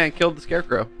 And Batman killed the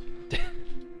Scarecrow.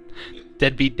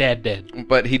 Deadbeat dad dead.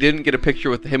 But he didn't get a picture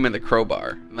with him in the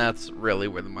crowbar, and that's really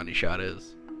where the money shot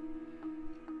is.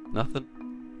 Nothing?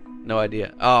 No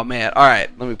idea. Oh man,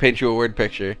 alright, let me paint you a word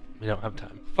picture. We don't have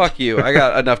time. Fuck you, I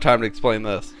got enough time to explain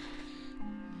this.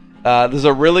 There's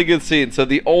a really good scene. So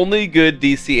the only good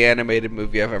DC animated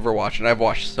movie I've ever watched, and I've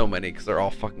watched so many because they're all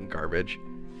fucking garbage,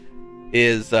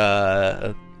 is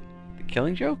The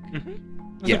Killing Joke?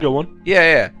 Mm-hmm. That's a good one.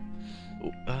 Yeah.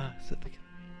 Is it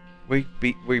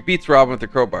Where he beats Robin with the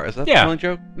crowbar. Is that Yeah. the only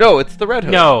joke? No, it's the Red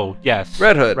Hood. No, yes.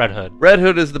 Red Hood. Red Hood. Red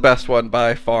Hood is the best one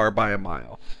by far, by a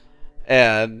mile.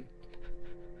 And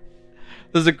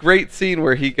there's a great scene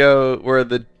where he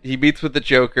meets with the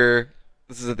Joker.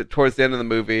 This is towards the end of the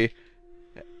movie,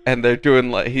 and they're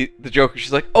doing the Joker.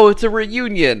 She's like, "Oh, it's a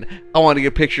reunion. I want to get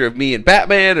a picture of me and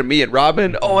Batman and me and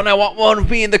Robin. Oh, and I want one of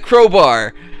me and the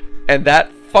crowbar." And that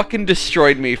fucking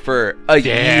destroyed me for a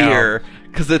year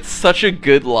because it's such a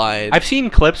good line. I've seen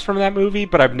clips from that movie,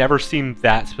 but I've never seen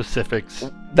that specific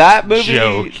That movie,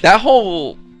 joke. that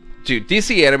whole dude,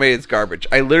 DC animated is garbage.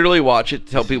 I literally watch it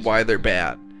to tell people why they're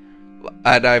bad,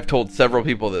 and I've told several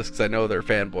people this because I know they're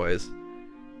fanboys.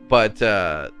 But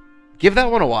give that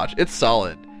one a watch. It's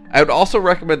solid. I would also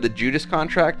recommend the Judas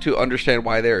Contract to understand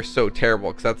why they are so terrible,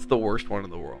 because that's the worst one in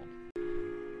the world.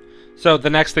 So the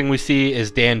next thing we see is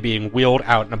Dan being wheeled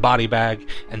out in a body bag,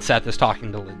 and Seth is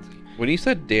talking to Lindsay. When you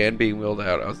said Dan being wheeled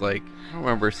out, I was like, I don't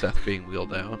remember Seth being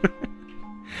wheeled out.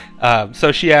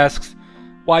 So she asks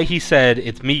why he said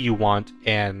it's me you want,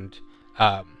 and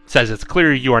says it's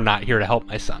clear you are not here to help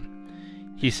my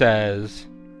son. He says,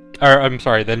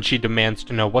 then she demands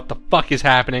to know what the fuck is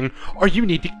happening, or you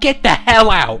need to get the hell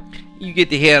out. You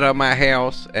get the hell out of my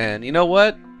house, and you know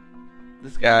what?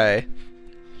 This guy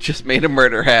just made a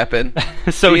murder happen.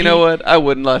 So you know what? I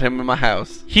wouldn't let him in my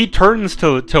house. He turns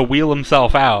to wheel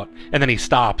himself out, and then he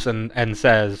stops and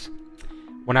says,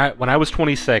 When I was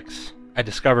 26, I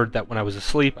discovered that when I was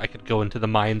asleep, I could go into the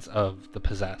minds of the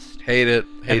possessed. Hate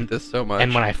this so much.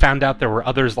 And when I found out there were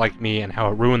others like me and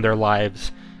how it ruined their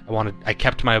lives, I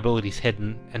kept my abilities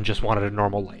hidden and just wanted a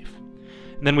normal life.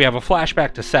 And then we have a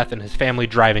flashback to Seth and his family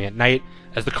driving at night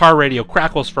as the car radio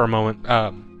crackles for a moment,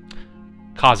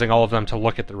 causing all of them to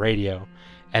look at the radio,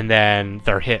 and then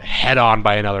they're hit head on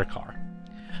by another car.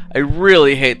 I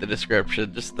really hate the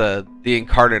description, just the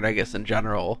Incarnate, I guess, in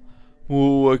general.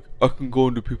 Oh, I can go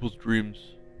into people's dreams.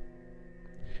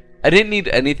 I didn't need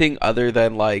anything other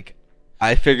than, like,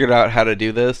 I figured out how to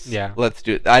do this. Yeah. Let's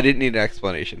do it. I didn't need an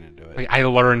explanation into it. Like, I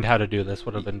learned how to do this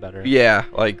would have been better. Yeah,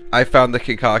 like, I found the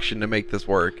concoction to make this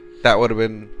work. That would have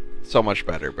been so much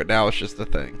better, but now it's just a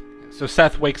thing. So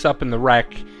Seth wakes up in the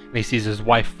wreck, and he sees his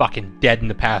wife fucking dead in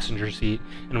the passenger seat,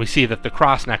 and we see that the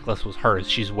cross necklace was hers.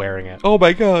 She's wearing it. Oh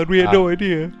my god, we had no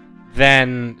idea.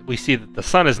 Then we see that the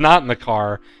son is not in the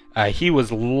car. He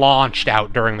was launched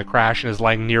out during the crash and is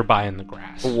lying nearby in the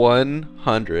grass.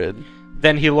 100.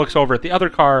 Then he looks over at the other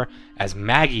car as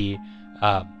Maggie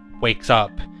wakes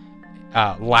up,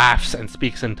 laughs, and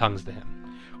speaks in tongues to him.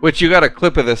 Which you got a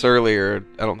clip of this earlier.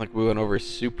 I don't think we went over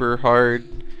super hard.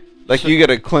 Like, so, you get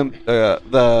a clip.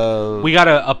 We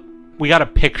got a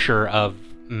picture of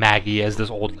Maggie as this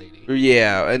old lady.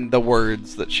 Yeah, and the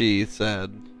words that she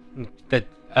said. That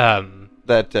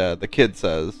the kid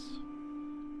says.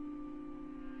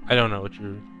 I don't know what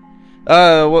you're...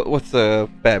 What's the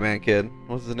Batman kid?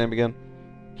 What's his name again?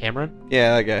 Cameron?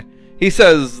 Yeah, that guy. He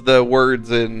says the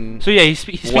words in... So yeah, he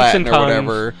speaks Latin in tongues, or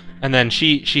whatever. And then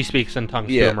she speaks in tongues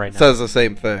to him right now. Says the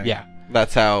same thing. Yeah.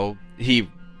 That's how he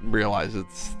realizes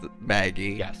it's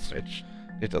Maggie. Yes. Which,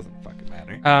 it doesn't fucking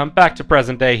matter. Back to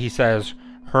present day, he says,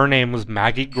 her name was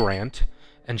Maggie Grant,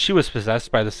 and she was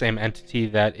possessed by the same entity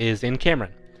that is in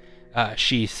Cameron.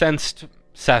 She sensed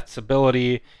Seth's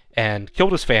ability and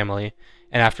killed his family,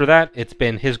 and after that, it's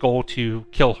been his goal to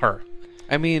kill her.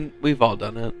 I mean, we've all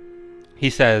done it. He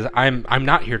says, I'm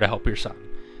not here to help your son.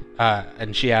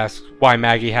 And she asks why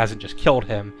Maggie hasn't just killed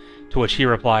him, to which he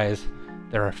replies,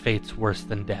 there are fates worse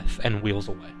than death, and wheels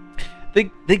away. They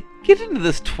get into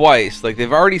this twice. Like,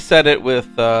 they've already said it with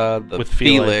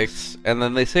Felix, and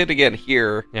then they say it again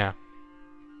here. Yeah.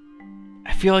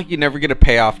 I feel like you never get a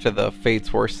payoff to the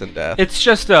fates worse than death. It's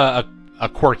just a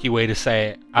quirky way to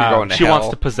say she wants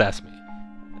to possess me.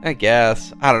 I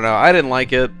guess. I don't know. I didn't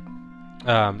like it.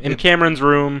 In Cameron's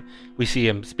room, we see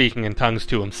him speaking in tongues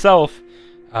to himself,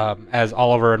 as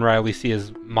Oliver and Riley see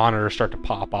his monitor start to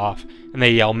pop off, and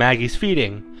they yell, Maggie's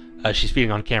feeding. She's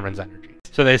feeding on Cameron's energy.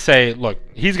 So they say, look,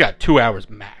 he's got 2 hours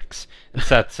max. And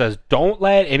Seth says, don't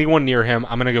let anyone near him.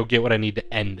 I'm going to go get what I need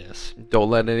to end this. Don't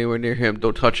let anyone near him.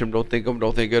 Don't touch him. Don't think him.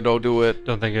 Don't think it. Don't do it.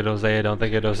 Don't think it, Jose. Don't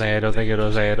think it, Jose. Don't think it,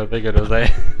 Jose. Don't think it,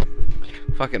 Jose.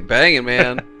 Fucking banging,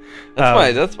 man.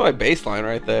 That's my baseline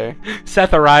right there.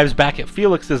 Seth arrives back at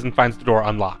Felix's and finds the door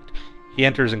unlocked. He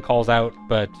enters and calls out,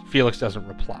 but Felix doesn't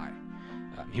reply.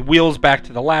 He wheels back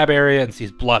to the lab area and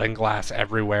sees blood and glass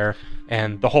everywhere,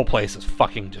 and the whole place is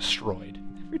fucking destroyed.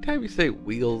 Every time you say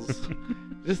wheels,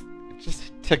 it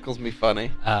just tickles me funny.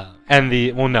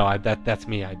 That's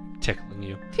me. I'm tickling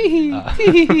you.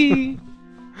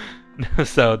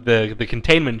 So the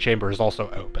containment chamber is also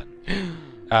open.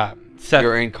 Seth,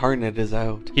 Your incarnate is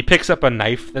out. he picks up a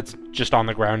knife that's just on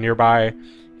the ground nearby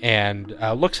and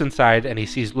looks inside, and he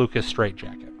sees Luca's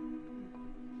straitjacket.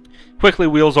 Quickly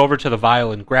wheels over to the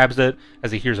vial and grabs it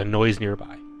as he hears a noise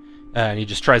nearby. And he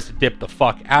just tries to dip the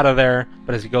fuck out of there,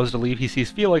 but as he goes to leave, he sees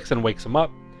Felix and wakes him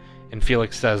up. And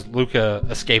Felix says Luca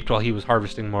escaped while he was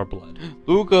harvesting more blood.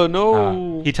 Luca,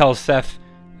 no! He tells Seth,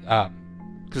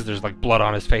 because there's like blood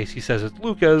on his face, he says it's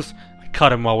Luca's. I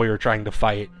cut him while we were trying to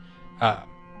fight.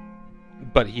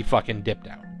 But he fucking dipped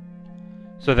out.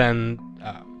 So then...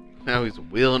 now he's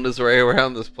wheeling his way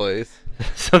around this place.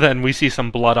 So then we see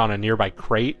some blood on a nearby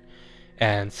crate.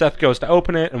 And Seth goes to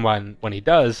open it, and when he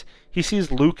does, he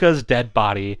sees Luca's dead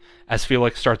body as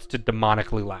Felix starts to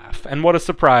demonically laugh. And what a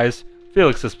surprise,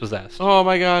 Felix is possessed. Oh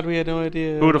my god, we had no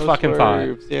idea. Who would have fucking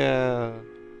thought? Yeah.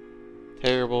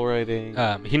 Terrible writing.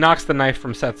 He knocks the knife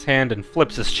from Seth's hand and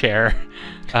flips his chair.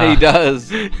 He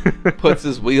does. Puts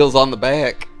his wheels on the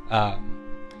back.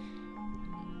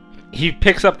 He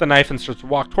picks up the knife and starts to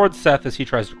walk towards Seth as he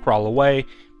tries to crawl away,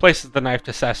 places the knife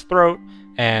to Seth's throat,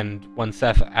 and when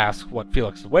Seth asks what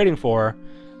Felix is waiting for,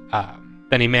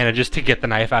 then he manages to get the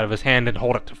knife out of his hand and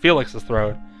hold it to Felix's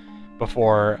throat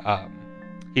before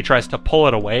he tries to pull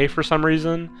it away for some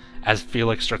reason as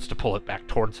Felix starts to pull it back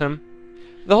towards him.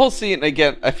 The whole scene,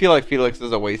 again, I feel like Felix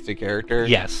is a wasted character.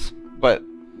 Yes. But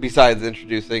besides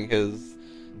introducing his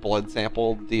blood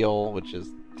sample deal, which is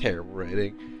terrible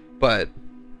writing, but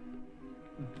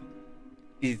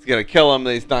he's gonna kill him,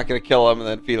 then he's not gonna kill him, and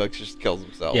then Felix just kills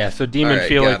himself. Yeah, so Demon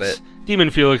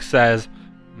Felix says,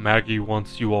 Maggie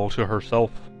wants you all to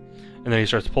herself. And then he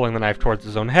starts pulling the knife towards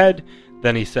his own head.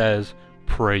 Then he says,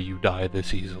 pray you die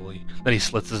this easily. Then he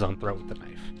slits his own throat with the knife.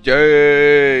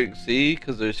 Dang! See?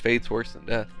 Because there's fates worse than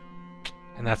death.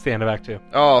 And that's the end of Act 2.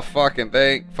 Oh,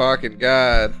 thank fucking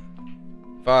God.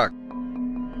 Fuck.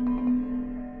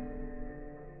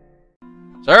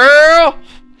 Cyril!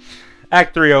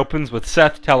 Act 3 opens with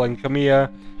Seth telling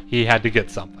Camilla he had to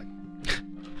get something.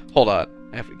 Hold on.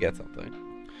 I have to get something.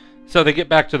 So they get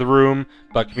back to the room,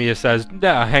 but Camilla says,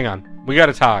 nah, hang on. We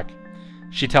gotta talk.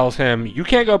 She tells him, you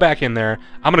can't go back in there.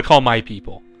 I'm gonna call my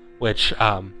people. Which,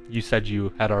 you said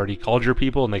you had already called your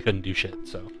people and they couldn't do shit,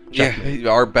 so... Checkmate. Yeah,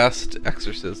 our best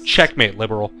exorcists. Checkmate,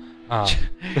 liberal.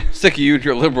 Sick of you and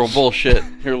your liberal bullshit.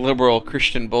 Your liberal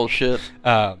Christian bullshit.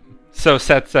 So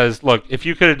Seth says, look, if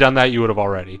you could have done that, you would have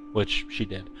already, which she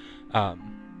did.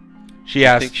 She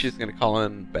asked... I think she's going to call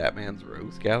in Batman's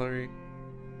Rogues Gallery.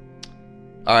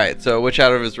 Alright, so which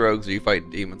out of his rogues are you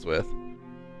fighting demons with?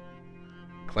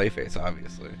 Clayface,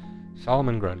 obviously.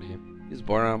 Solomon Grundy. He was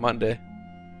born on a Monday.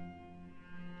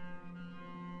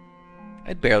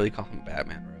 I'd barely call him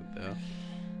Batman Rogue, though.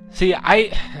 See,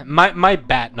 my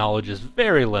bat knowledge is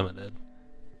very limited.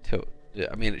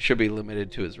 I mean, it should be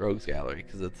limited to his Rogues Gallery,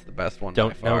 because it's the best one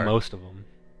Don't by far. know most of them.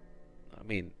 I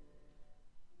mean...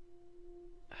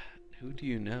 Who do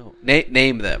you know?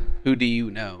 Name them. Who do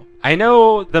you know? I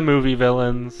know the movie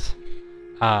villains.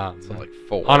 So like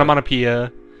 4.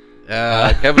 Onomatopoeia.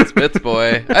 Kevin Smith's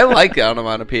boy. I like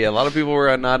Onomatopoeia. A lot of people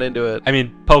were not into it. I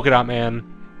mean, Polka Dot Man.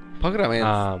 Polka Dot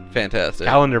Man's fantastic.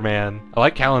 Calendar Man. I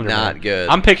like Calendar Man. Not good.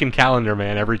 I'm picking Calendar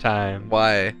Man every time.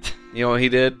 Why? You know what he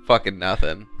did? Fucking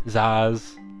nothing.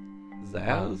 Zaz.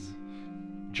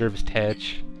 Jervis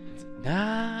Tetch.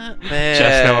 Not bad.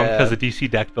 Just know him because of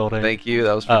DC deck building. Thank you.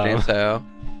 That was for James Howe.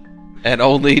 And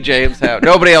only James Howe.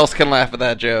 Nobody else can laugh at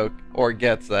that joke or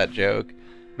gets that joke.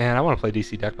 Man, I want to play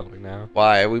DC deck building now.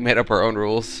 Why? We made up our own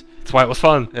rules. That's why it was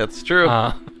fun. That's true.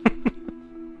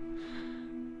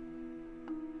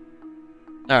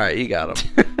 Alright, you got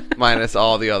them. Minus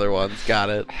all the other ones. Got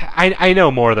it. I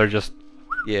know more. They're just...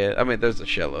 Yeah, I mean, there's a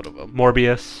shitload of them.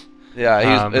 Morbius.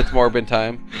 Yeah, it's Morbin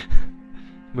time.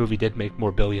 Movie did make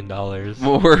more $1 billion.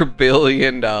 More $1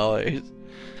 billion.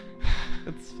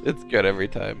 It's good every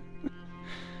time.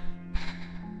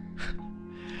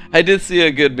 I did see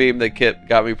a good meme that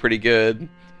got me pretty good.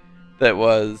 That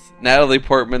was Natalie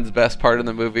Portman's best part in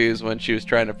the movie was when she was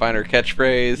trying to find her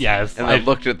catchphrase. Yes. And I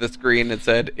looked at the screen and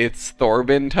said, it's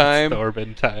Thorbin time. It's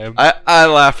Thorbin time. I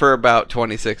laughed for about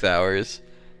 26 hours.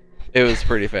 It was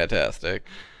pretty fantastic.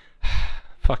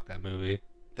 Fuck that movie.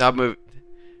 That movie...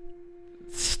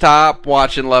 Stop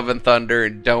watching Love and Thunder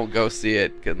and don't go see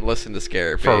it. And listen to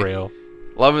Scary. For real.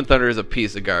 Love and Thunder is a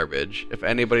piece of garbage. If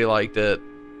anybody liked it,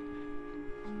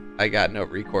 I got no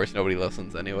recourse. Nobody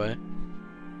listens anyway.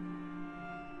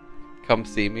 Come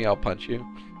see me. I'll punch you.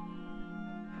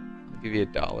 I'll give you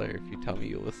 $1 if you tell me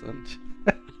you listened.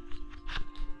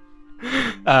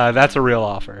 That's a real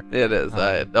offer. It is.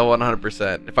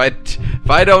 100%. If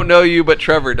I don't know you, but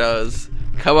Trevor does,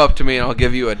 come up to me and I'll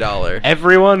give you $1.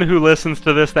 Everyone who listens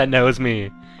to this that knows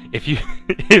me, if you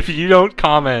if you don't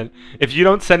comment, if you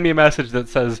don't send me a message that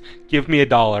says give me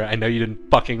 $1, I know you didn't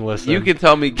fucking listen. You can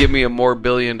tell me give me a more $1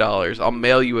 billion. I'll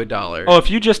mail you $1. Oh, if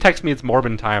you just text me it's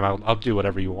Morbin time, I'll do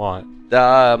whatever you want.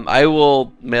 I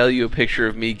will mail you a picture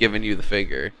of me giving you the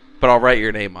finger, but I'll write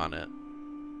your name on it.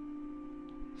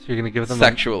 So you're gonna give them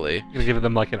sexually. You're gonna give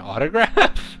them like an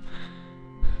autograph?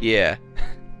 Yeah.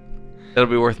 It'll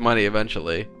be worth money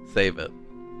eventually. Save it.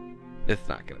 It's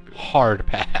not gonna be hard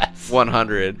pass.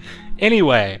 100.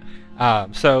 Anyway,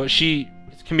 so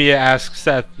Camilla asks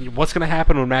Seth, "What's gonna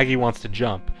happen when Maggie wants to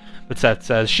jump?" But Seth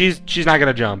says she's not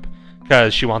gonna jump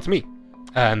because she wants me,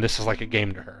 and this is like a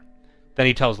game to her. Then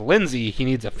he tells Lindsay he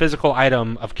needs a physical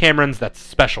item of Cameron's that's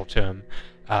special to him.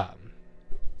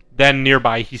 Then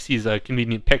nearby he sees a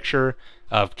convenient picture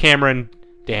of Cameron,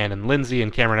 Dan, and Lindsay,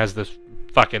 and Cameron has this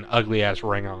fucking ugly ass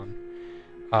ring on.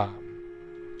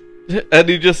 And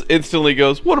he just instantly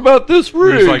goes, "What about this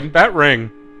ring?" He's like, "That ring."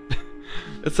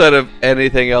 Instead of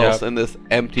anything else Yep. in this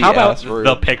empty How about ass room.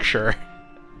 the picture?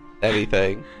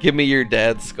 Anything. Give me your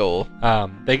dad's skull.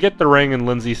 They get the ring, and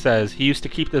Lindsay says he used to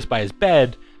keep this by his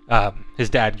bed. His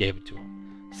dad gave it to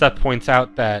him. Seth points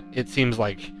out that it seems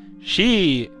like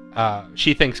she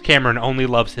thinks Cameron only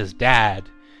loves his dad,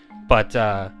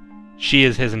 but she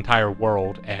is his entire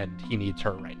world, and he needs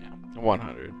her right now.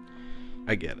 100.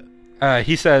 I get it.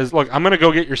 He says, "Look, I'm gonna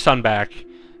go get your son back."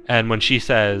 And when she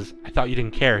says, "I thought you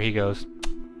didn't care," he goes,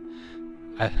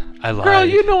 I lied. Girl,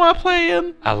 you know I'm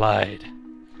playing. I lied.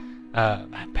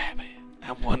 I'm Batman.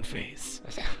 I'm One Face.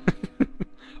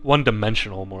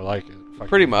 One-dimensional, more like it. Fucking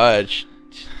Pretty much.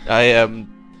 I am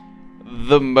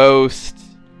the most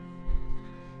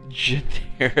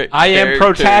generic. I am character,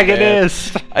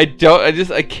 protagonist. man.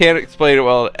 I can't explain it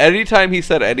well. Anytime he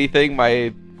said anything,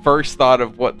 my first thought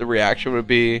of what the reaction would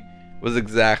be was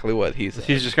exactly what he said.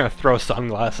 He's just gonna throw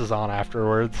sunglasses on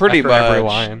afterwards. Pretty after much. every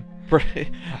line.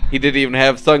 He didn't even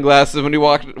have sunglasses when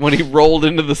he rolled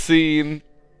into the scene.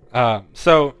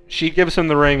 So she gives him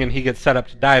the ring, and he gets set up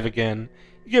to dive again.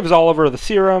 He gives Oliver the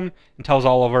serum and tells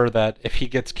Oliver that if he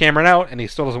gets Cameron out and he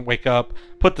still doesn't wake up,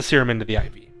 put the serum into the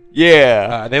IV.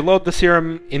 Yeah. They load the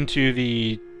serum into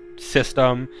the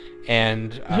system,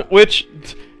 and which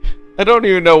I don't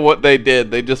even know what they did.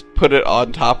 They just put it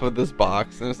on top of this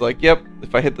box, and it's like, yep,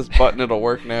 if I hit this button, it'll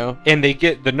work now. And they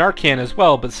get the Narcan as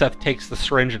well, but Seth takes the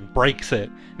syringe and breaks it.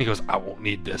 And he goes, "I won't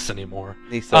need this anymore."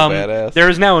 He's so badass. There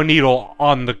is now a needle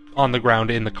on the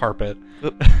ground in the carpet.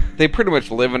 They pretty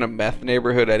much live in a meth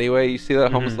neighborhood anyway. You see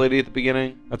that homeless lady at the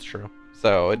beginning? That's true.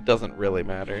 So it doesn't really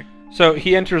matter. So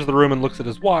he enters the room and looks at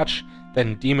his watch.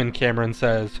 Then Demon Cameron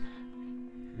says,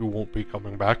 "You won't be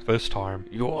coming back this time."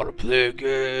 You want to play a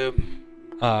game?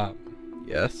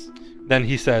 Yes. Then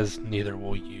he says, "Neither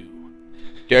will you."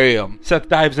 Damn. Seth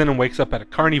dives in and wakes up at a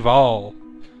carnival.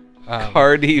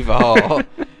 Carnival.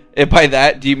 And by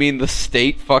that, do you mean the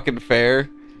state fucking fair?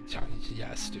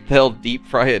 Yes, dude. They'll deep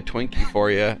fry a Twinkie for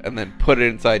you and then put it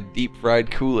inside deep fried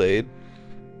Kool-Aid.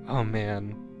 Oh,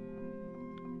 man.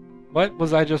 What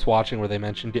was I just watching where they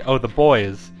mentioned... The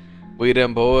Boys. We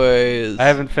them boys. I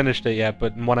haven't finished it yet,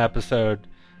 but in one episode,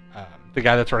 the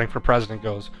guy that's running for president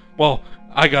goes, "Well,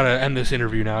 I gotta end this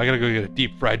interview now. I gotta go get a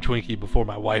deep fried Twinkie before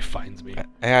my wife finds me."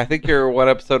 I think you're one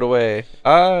episode away.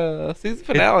 Season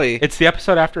finale. It's the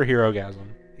episode after Herogasm.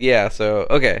 Yeah, so,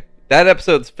 okay. That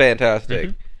episode's fantastic.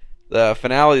 Mhm. The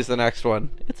finale's the next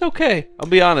one. It's okay. I'll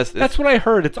be honest. That's what I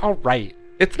heard. It's alright.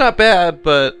 It's not bad,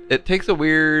 but it takes a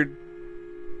weird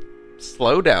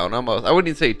slowdown almost. I wouldn't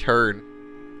even say turn.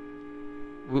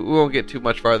 We won't get too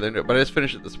much farther into it, but I just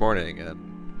finished it this morning, and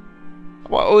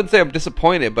I wouldn't say I'm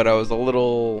disappointed, but I was a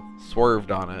little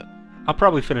swerved on it. I'll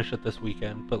probably finish it this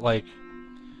weekend, but like...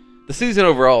 The season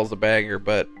overall is a banger,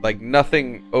 but like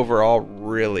nothing overall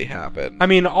really happened. I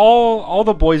mean, all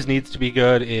The Boys needs to be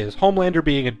good is Homelander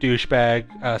being a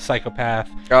douchebag, psychopath.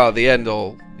 Oh, the end,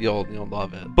 you'll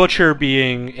love it. Butcher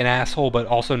being an asshole, but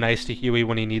also nice to Huey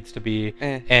when he needs to be.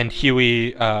 And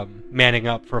Huey manning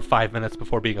up for 5 minutes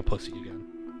before being a pussy again.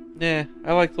 Yeah,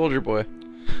 I like Soldier Boy.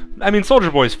 I mean, Soldier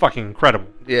Boy is fucking incredible.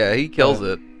 Yeah, he kills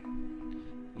it.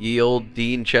 Ye old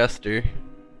Dean Chester.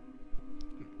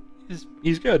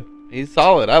 He's good. He's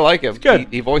solid. I like him. He's good.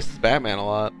 He voices Batman a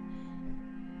lot.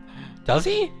 Does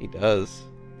he? He does.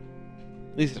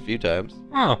 At least a few times.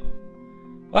 Oh. Well,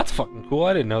 that's fucking cool.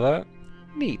 I didn't know that.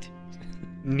 Neat.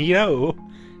 Neato.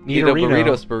 Nito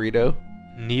Burritos Burrito.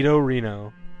 Nito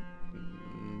Reno.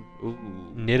 Ooh.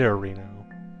 Nidorino.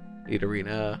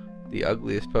 Nidorina. The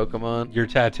ugliest Pokemon. Your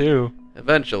tattoo.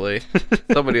 Eventually.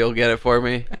 Somebody will get it for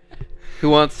me. Who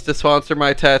wants to sponsor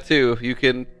my tattoo? You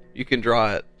can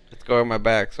draw it. It's going on my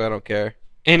back, so I don't care.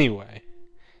 Anyway.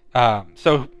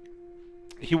 So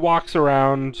he walks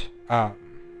around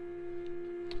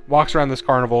this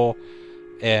carnival,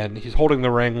 and he's holding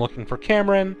the ring looking for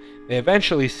Cameron. They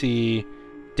eventually see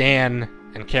Dan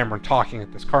and Cameron talking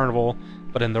at this carnival,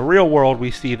 but in the real world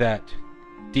we see that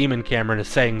Demon Cameron is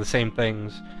saying the same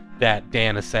things that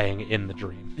Dan is saying in the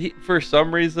dream. For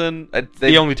some reason,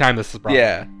 The only time this is brought up.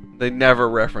 Yeah, they never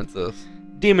reference this.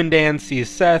 Demon Dan sees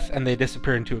Seth, and they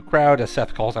disappear into a crowd as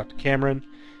Seth calls out to Cameron,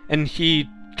 and he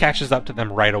catches up to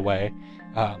them right away.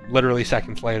 Literally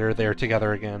seconds later, they're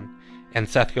together again, and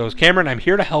Seth goes, "Cameron, I'm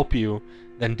here to help you."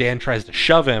 Then Dan tries to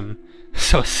shove him,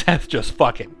 so Seth just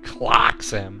fucking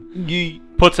clocks him. He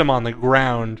puts him on the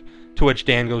ground, to which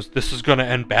Dan goes, "This is gonna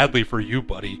end badly for you,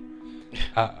 buddy."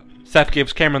 Seth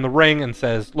gives Cameron the ring and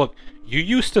says, "Look, you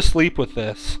used to sleep with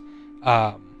this.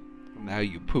 Now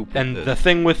you poop. And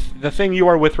with the thing you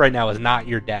are with right now is not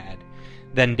your dad."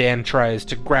 Then Dan tries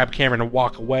to grab Cameron and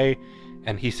walk away,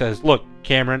 and he says, "Look,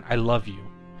 Cameron, I love you."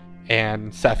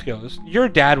 And Seth goes, "Your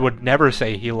dad would never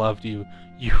say he loved you,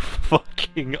 you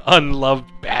fucking unloved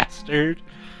bastard."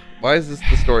 Why is this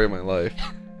the story of my life?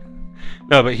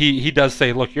 No, but he does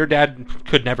say, "Look, your dad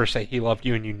could never say he loved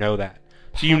you, and you know that.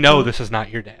 So you know this is not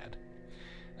your dad."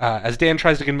 As Dan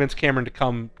tries to convince Cameron to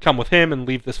come with him and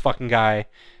leave this fucking guy,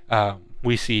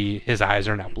 we see his eyes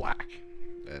are now black.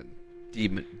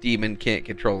 Demon can't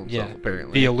control himself,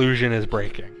 apparently. The illusion is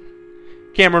breaking.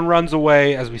 Cameron runs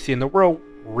away. As we see in the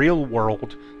real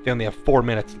world, they only have 4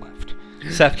 minutes left.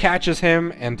 Seth catches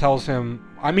him and tells him,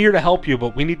 "I'm here to help you,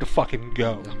 but we need to fucking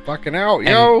go." I'm fucking out, And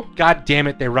yo! God damn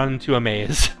it, they run into a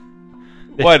maze.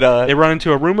 Why not? They run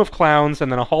into a room of clowns,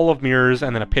 and then a hall of mirrors,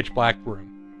 and then a pitch black room.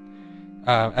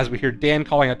 As we hear Dan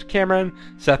calling out to Cameron,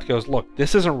 Seth goes, "Look,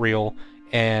 this isn't real,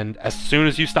 and as soon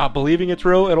as you stop believing it's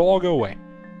real, it'll all go away."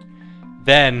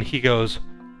 Then he goes,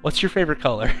 "What's your favorite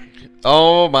color?"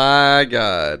 Oh my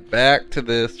god. Back to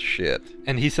this shit.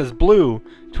 And he says blue,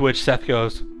 to which Seth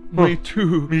goes, Me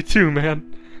too. "Me too,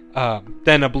 man."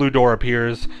 Then a blue door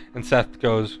appears, and Seth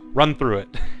goes, "Run through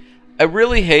it." I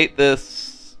really hate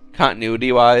this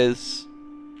continuity-wise.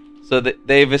 So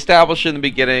they've established in the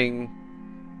beginning,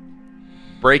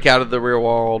 break out of the real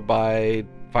world by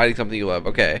finding something you love.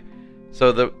 Okay.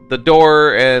 So the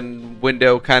door and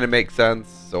window kind of make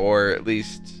sense, or at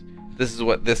least this is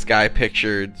what this guy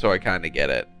pictured, so I kind of get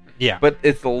it. Yeah. But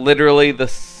it's literally the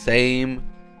same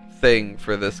thing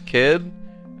for this kid,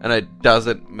 and it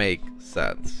doesn't make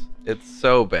sense. It's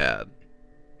so bad.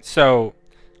 So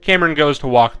Cameron goes to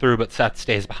walk through, but Seth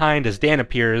stays behind as Dan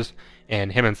appears,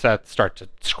 and him and Seth start to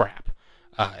scrap.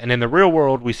 And in the real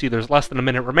world, we see there's less than a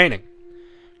minute remaining.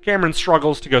 Cameron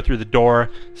struggles to go through the door.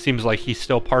 Seems like he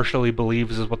still partially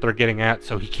believes is what they're getting at,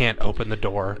 so he can't open the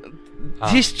door.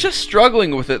 He's just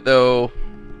struggling with it, though.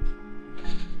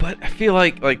 But I feel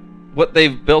like what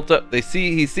they've built up, he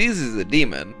sees he's a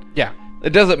demon. Yeah.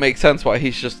 It doesn't make sense why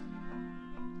he's just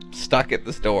stuck at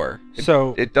this door.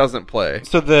 It doesn't play.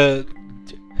 So the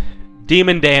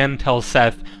Demon Dan tells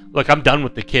Seth, "Look, I'm done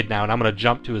with the kid now, and I'm going to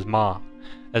jump to his mom,"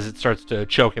 as it starts to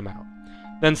choke him out.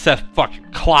 Then Seth fucking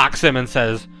clocks him and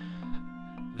says,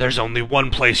 "There's only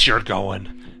one place you're going."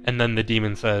 And then the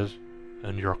demon says,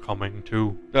 "And you're coming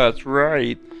too." That's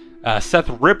right. Seth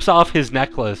rips off his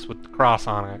necklace with the cross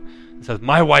on it and says,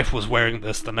 "My wife was wearing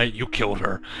this the night you killed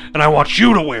her, and I want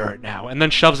you to wear it now." And then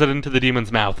shoves it into the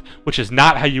demon's mouth, which is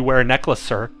not how you wear a necklace,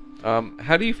 sir.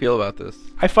 How do you feel about this?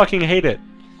 I fucking hate it.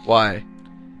 Why?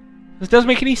 This doesn't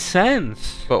make any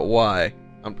sense. But why?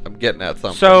 I'm getting at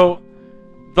something. So,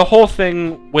 the whole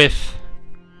thing with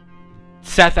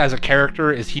Seth as a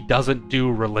character is he doesn't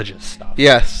do religious stuff.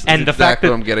 Yes, and the exactly fact that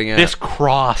what I'm getting at. This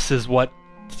cross is what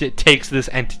takes this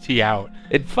entity out.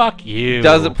 Fuck you.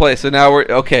 Doesn't play. So now we're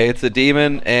okay. It's a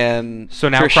demon, and so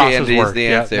now Christianity crosses is the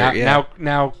work. answer.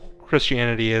 Now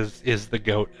Christianity is the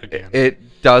goat again. It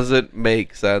doesn't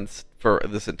make sense for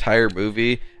this entire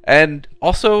movie, and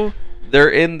also they're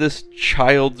in this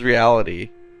child's reality.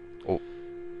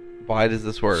 Why does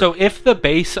this work? So if the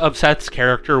base of Seth's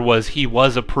character was he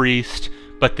was a priest,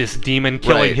 but this demon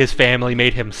killing his family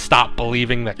made him stop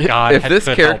believing that God if this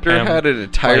could character help him, had an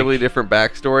entirely different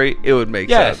backstory, it would make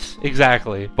sense. Yes,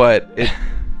 exactly. But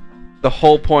the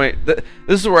whole point...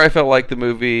 This is where I felt like the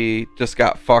movie just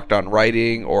got fucked on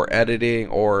writing or editing,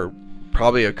 or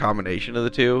probably a combination of the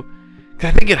two. 'Cause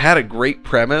I think it had a great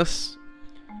premise,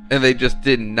 and they just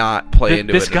did not play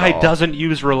into it This guy at all. doesn't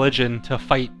use religion to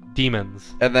fight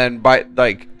demons. And then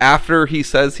after he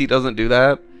says he doesn't do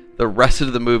that, the rest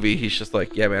of the movie he's just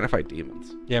like, "Yeah, man, I fight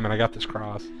demons." Yeah, man, I got this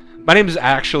cross. My name is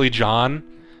actually John.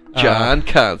 John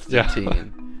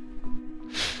Constantine.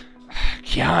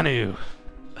 Keanu.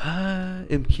 I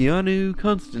am Keanu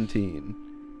Constantine.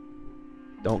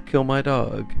 Don't kill my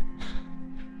dog.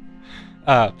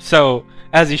 So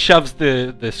as he shoves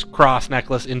this cross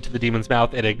necklace into the demon's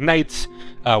mouth, it ignites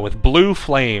with blue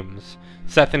flames.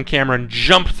 Seth and Cameron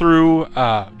jump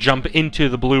into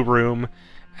the blue room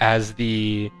as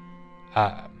the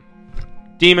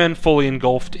demon, fully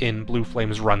engulfed in blue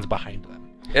flames, runs behind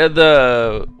them.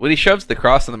 Yeah, when he shoves the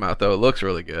cross in the mouth, though, it looks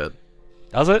really good.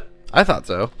 Does it? I thought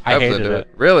so. I was hated into it.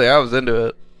 Really, I was into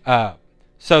it.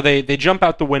 So they jump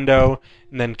out the window,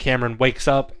 and then Cameron wakes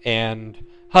up and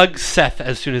hugs Seth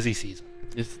as soon as he sees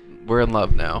him. We're in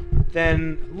love now.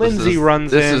 Then Lindsay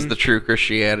runs in. This is the true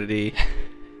Christianity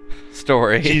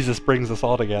story. Jesus brings us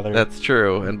all together. That's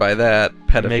true, and by that,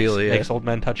 pedophilia. Makes old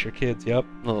men touch your kids, yep.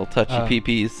 Little touchy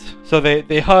peepees. So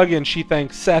they hug, and she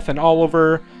thanks Seth and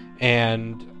Oliver,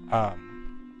 and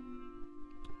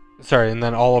and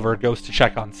then Oliver goes to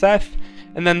check on Seth,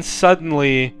 and then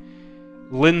suddenly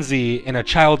Lindsay, in a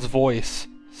child's voice,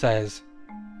 says,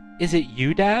 "Is it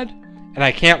you, Dad?" And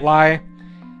I can't lie,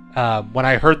 when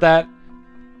I heard that,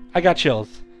 I got chills.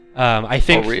 I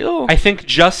think, for real? I think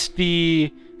just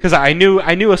because I knew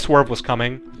a swerve was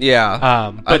coming.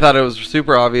 Yeah. But I thought it was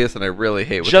super obvious, and I really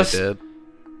hate what they did.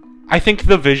 I think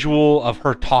the visual of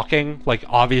her talking, like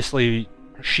obviously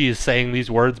she is saying these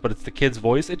words, but it's the kid's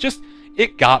voice.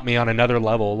 It got me on another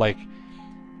level. Like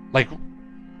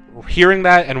hearing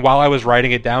that, and while I was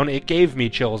writing it down, it gave me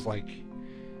chills. Like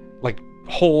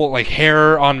whole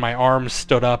hair on my arms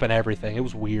stood up and everything. It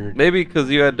was weird. Maybe because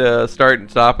you had to start and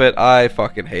stop it. I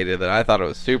fucking hated it. I thought it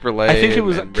was super lame. I think it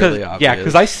was really obvious.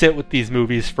 because I sit with these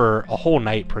movies for a whole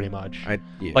night pretty much.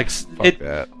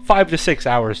 That. 5 to 6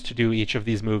 hours to do each of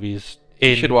these movies.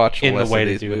 You should watch in less the way of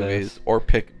to these do movies this. or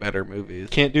pick better movies.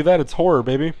 Can't do that. It's horror,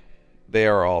 baby. They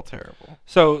are all terrible.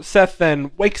 So Seth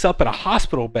then wakes up in a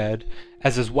hospital bed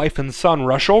as his wife and son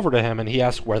rush over to him, and he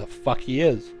asks where the fuck he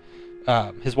is.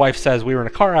 His wife says, "We were in a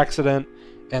car accident,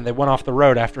 and they went off the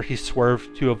road after he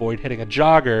swerved to avoid hitting a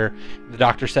jogger. The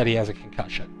doctor said he has a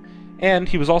concussion. And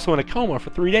he was also in a coma for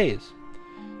 3 days."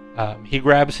 He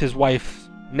grabs his wife's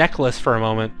necklace for a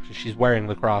moment, because she's wearing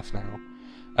the cross now,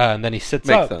 and then he sits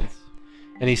up. Makes sense.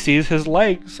 And he sees his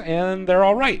legs, and they're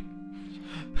all right.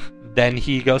 Then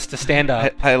he goes to stand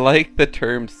up. I like the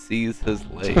term "sees his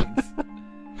legs."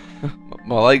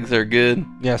 My legs are good.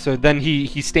 Yeah, so then he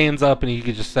stands up and he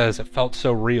just says, "It felt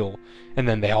so real." And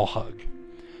then they all hug.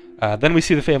 Then we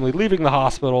see the family leaving the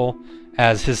hospital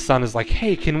as his son is like,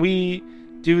 "Hey, can we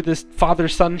do this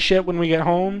father-son shit when we get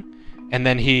home?" And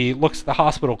then he looks at the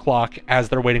hospital clock as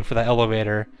they're waiting for the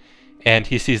elevator, and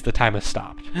he sees the time has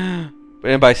stopped.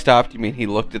 And by stopped, you mean he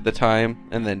looked at the time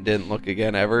and then didn't look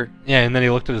again ever? Yeah, and then he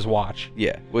looked at his watch.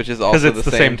 Yeah, which is also it's the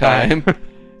same time.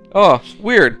 Oh,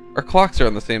 weird. Our clocks are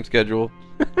on the same schedule.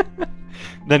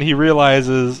 Then he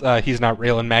realizes he's not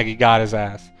real and Maggie got his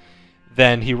ass.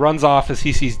 Then he runs off as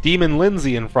he sees Demon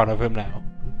Lindsay in front of him now.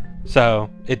 So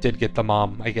it did get the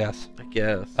mom, I guess. I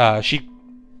guess. She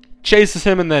chases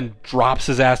him and then drops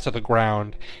his ass to the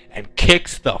ground and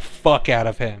kicks the fuck out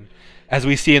of him. As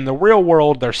we see in the real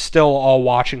world, they're still all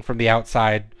watching from the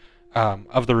outside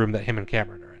of the room that him and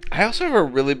Cameron are in. I also have a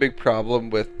really big problem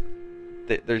with...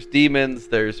 There's demons,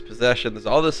 there's possession, there's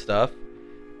all this stuff,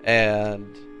 and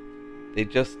they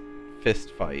just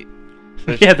fist fight.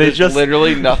 There's just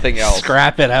literally nothing else.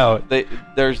 Scrap it out.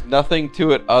 There's nothing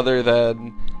to it other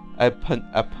than I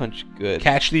punch good.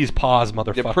 Catch these paws,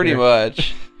 motherfucker. Yeah, pretty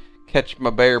much. Catch my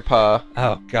bear paw.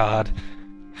 Oh God.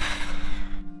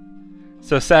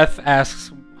 So Seth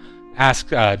asks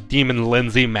Demon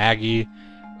Lindsay, Maggie,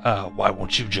 "Why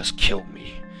won't you just kill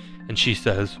me?" And she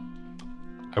says,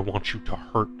 "I want you to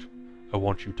hurt. I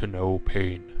want you to know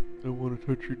pain. I want to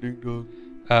touch your ding dong."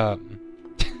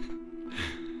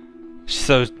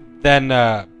 So then,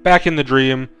 back in the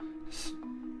dream,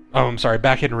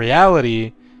 back in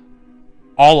reality,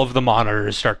 all of the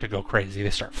monitors start to go crazy. They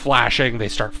start flashing. They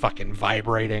start fucking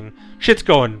vibrating. Shit's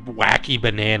going wacky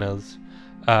bananas.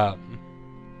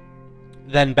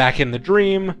 Then back in the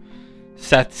dream,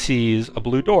 Seth sees a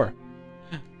blue door.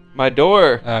 My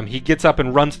door. He gets up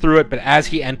and runs through it, but as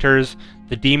he enters,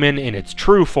 the demon in its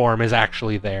true form is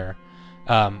actually there.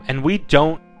 And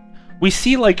we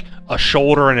see like a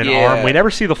shoulder and an arm. We never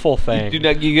see the full thing. You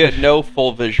get no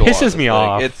full visual. Pisses me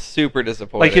off. It's super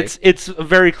disappointing. Like it's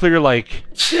very clear. Like,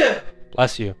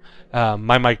 bless you.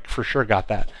 My mic for sure got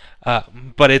that.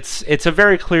 But it's a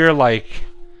very clear, like,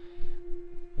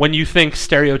 when you think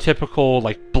stereotypical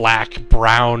like black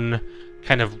brown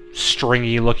kind of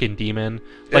stringy looking demon.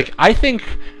 Like, I think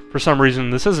for some reason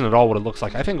this isn't at all what it looks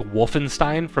like. I think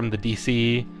Wolfenstein from the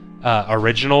DC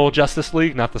original Justice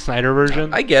League, not the Snyder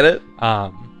version. I get it.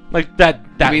 Like that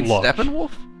you mean look.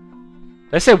 Steppenwolf?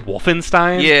 Did I say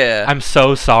Wolfenstein? Yeah. I'm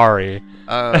so sorry.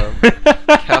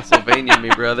 Castlevania, me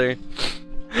brother.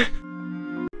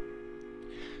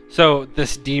 So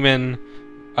this demon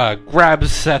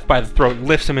grabs Seth by the throat and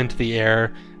lifts him into the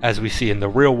air. As we see in the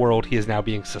real world, he is now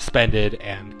being suspended,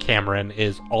 and Cameron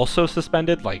is also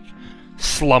suspended, like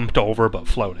slumped over but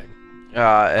floating.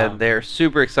 And they're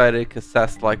super excited because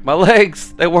Seth's like, my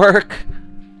legs, they work.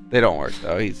 They don't work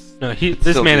though.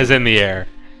 This man is in the air.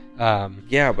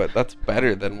 Yeah, but that's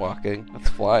better than walking. That's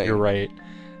flying. You're right.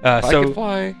 I can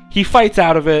fly. He fights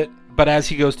out of it, but as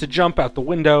he goes to jump out the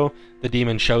window, the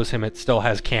demon shows him it still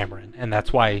has Cameron, and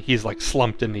that's why he's like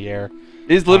slumped in the air.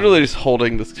 He's literally just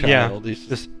holding this child. Yeah, He's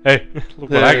just hey,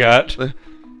 look what I got.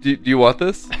 Do you want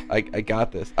this? I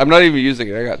got this. I'm not even using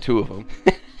it. I got 2 of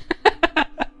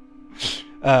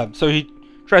them. So he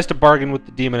tries to bargain with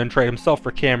the demon and trade himself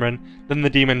for Cameron. Then the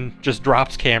demon just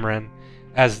drops Cameron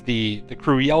as the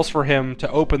crew yells for him to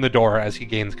open the door as he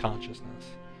gains consciousness.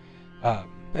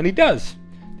 And he does.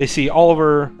 They see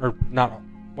Oliver, or not,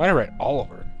 why did I write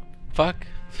Oliver? Fuck.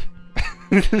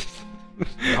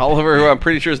 Oliver, who I'm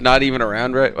pretty sure is not even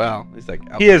around, right? Well, he's like...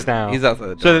 He is now. He's outside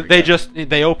the door. So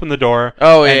they open the door.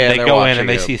 Oh, yeah, and they go in and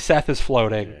they him. see Seth is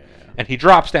floating. Yeah. And he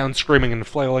drops down screaming and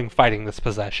flailing, fighting this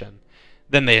possession.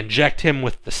 Then they inject him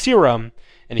with the serum,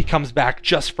 and he comes back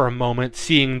just for a moment,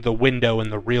 seeing the window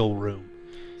in the real room.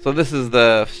 So this is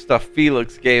the stuff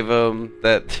Felix gave him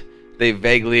that they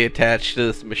vaguely attached to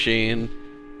this machine,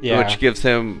 which gives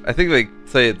him, I think they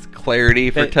say it's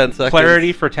clarity for 10 seconds.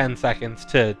 Clarity for 10 seconds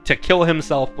to kill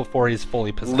himself before he's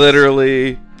fully possessed.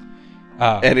 Literally.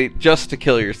 And just to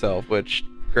kill yourself, which,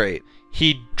 great.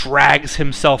 He drags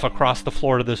himself across the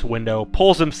floor to this window,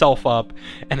 pulls himself up,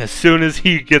 and as soon as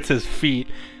he gets his feet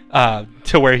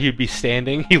to where he'd be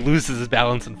standing, he loses his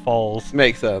balance and falls.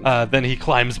 Makes sense. Then he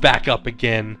climbs back up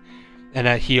again, and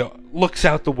he looks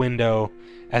out the window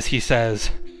as he says,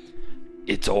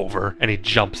 "It's over," and he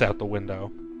jumps out the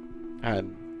window.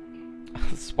 And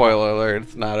spoiler alert,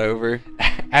 it's not over.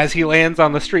 As he lands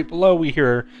on the street below, we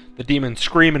hear the demon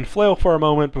scream and flail for a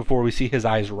moment before we see his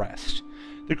eyes rest.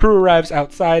 The crew arrives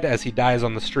outside as he dies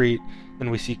on the street. Then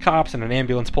we see cops and an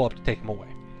ambulance pull up to take him away.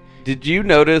 Did you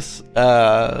notice,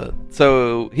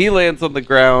 so he lands on the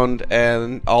ground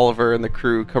and Oliver and the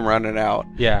crew come running out.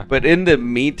 Yeah. But in the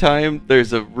meantime,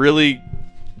 there's a really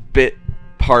bit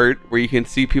part where you can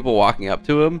see people walking up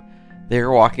to him.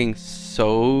 They're walking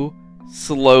so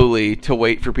slowly to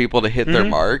wait for people to hit their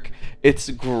mark. It's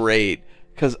great.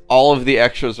 Because all of the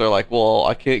extras are like, well,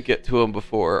 I can't get to him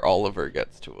before Oliver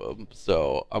gets to him.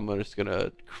 So I'm just going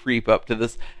to creep up to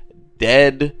this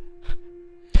dead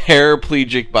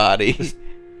paraplegic body.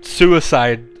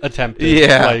 Suicide attempt.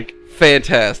 Yeah. Like,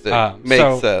 fantastic.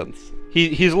 Makes sense.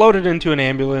 He's loaded into an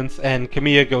ambulance, and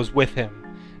Camilla goes with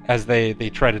him as they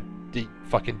try to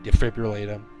fucking defibrillate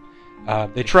him.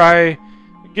 They try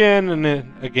again and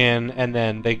then again, and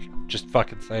then they just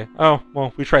fucking say, "Oh,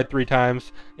 well, we tried 3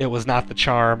 times. It was not the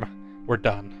charm. We're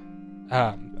done."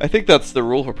 I think that's the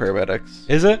rule for paramedics.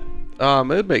 Is it?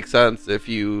 It makes sense if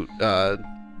you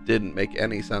didn't make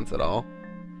any sense at all.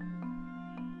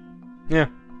 Yeah,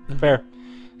 fair.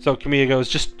 So Camilla goes,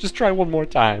 just try one more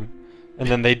time. And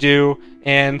then they do,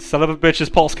 and son of a bitch, his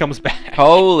pulse comes back.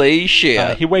 Holy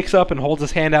shit. He wakes up and holds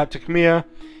his hand out to Camilla,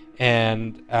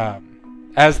 and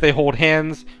as they hold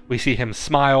hands, we see him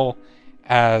smile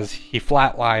as he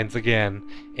flatlines again,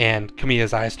 and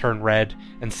Camilla's eyes turn red,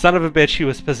 and son of a bitch, he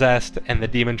was possessed, and the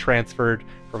demon transferred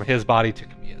from his body to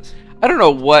Camilla's. I don't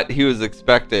know what he was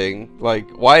expecting. Like,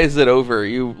 why is it over?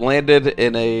 You landed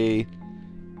in a...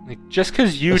 Like, just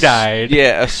because you died...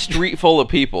 Yeah, a street full of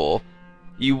people.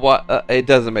 It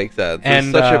doesn't make sense. And,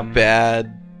 it's such a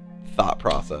bad thought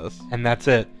process. And that's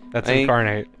it. That's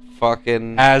Incarnate.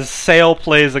 Fucking... As Sale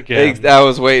plays again. I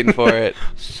was waiting for it.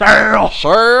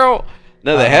 Sale!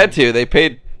 No, they had to. They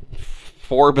paid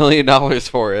 $4 billion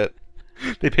for it.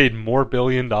 They paid more $1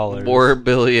 billion. More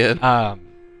billion.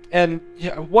 And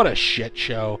yeah, what a shit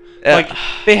show. Like,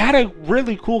 they had a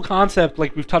really cool concept,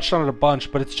 like we've touched on it a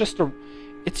bunch, but it's just a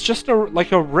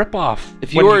like a ripoff.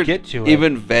 If you get to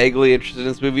even vaguely interested in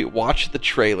this movie, watch the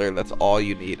trailer. That's all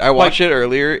you need. I watched it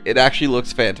earlier. It actually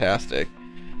looks fantastic.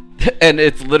 And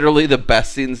it's literally the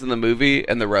best scenes in the movie,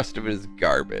 and the rest of it is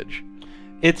garbage.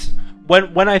 It's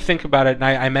when I think about it, and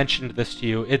I mentioned this to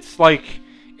you, it's like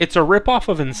it's a ripoff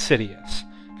of Insidious,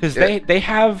 because they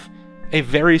have a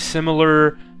very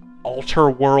similar alter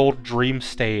world dream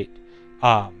state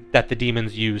that the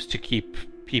demons use to keep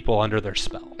people under their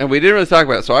spell. And we didn't really talk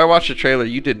about it, so I watched the trailer.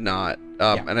 You did not,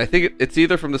 and I think it's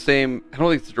either from the same. I don't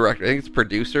think it's the director. I think it's the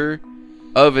producer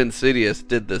of Insidious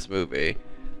did this movie.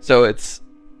 So it's.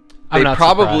 they not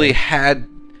probably surprised. had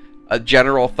a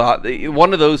general thought.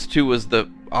 One of those two was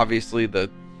obviously the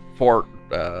four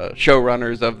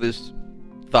showrunners of this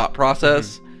thought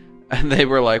process, and they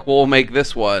were like, well, we'll make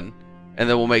this one, and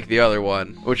then we'll make the other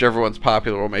one. Whichever one's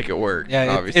popular will make it work.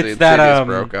 Yeah, obviously, it's that Insidious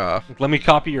broke off. Let me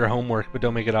copy your homework, but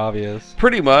don't make it obvious.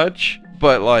 Pretty much,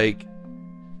 but like,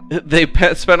 they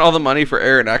spent all the money for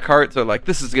Aaron Eckhart, so like,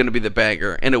 this is going to be the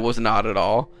banger, and it was not at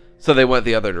all. So they went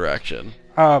the other direction.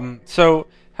 So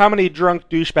how many drunk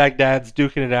douchebag dads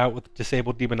duking it out with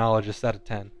disabled demonologists out of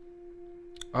 10?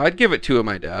 I'd give it 2 of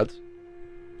my dads.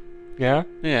 Yeah?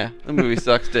 Yeah, the movie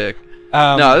sucks dick.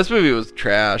 No, this movie was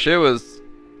trash. It was...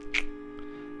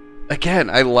 Again,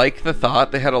 I like the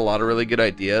thought. They had a lot of really good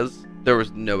ideas. There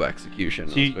was no execution.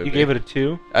 So you gave it a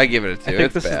 2? I gave it a 2. I think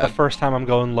it's this bad. is the first time I'm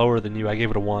going lower than you. I gave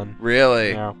it a 1.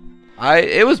 Really? Yeah.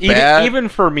 It was bad. Even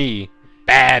for me,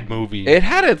 bad movie. It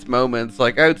had its moments.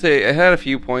 Like, I would say it had a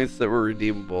few points that were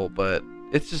redeemable, but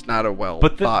it's just not a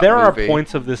But thought there are movie.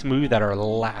 points of this movie that are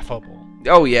laughable.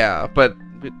 Oh, yeah, but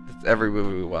it's every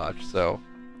movie we watch, so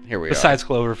here we Besides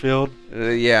Cloverfield.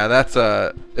 are. Yeah, that's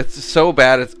it's so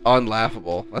bad it's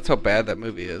unlaughable. That's how bad that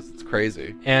movie is. It's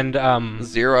crazy. And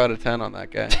 0 out of 10 on that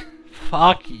guy.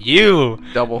 fuck you.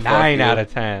 Double fuck 9 you. out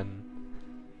of 10.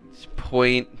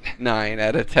 0.9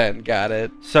 out of 10. Got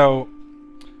it. So,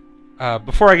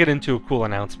 before I get into a cool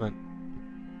announcement,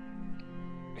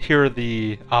 here are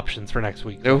the options for next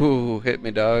week. Ooh, hit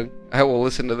me, dog. I will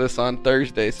listen to this on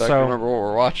Thursday so I can remember what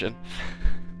we're watching.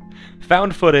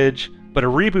 Found footage, but a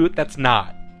reboot that's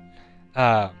not.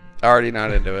 Already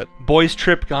not into it. Boys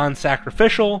Trip Gone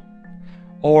Sacrificial,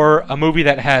 or a movie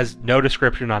that has no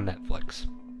description on Netflix.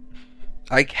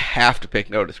 I have to pick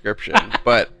no description,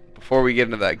 but before we get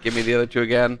into that, give me the other two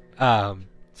again.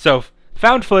 So,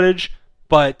 found footage,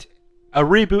 but a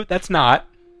reboot that's not,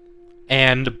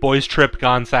 and Boys Trip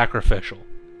Gone Sacrificial.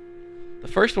 The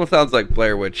first one sounds like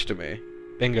Blair Witch to me.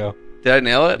 Bingo. Did I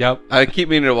nail it? Yep. I keep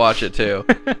meaning to watch it too.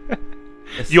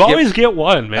 You always get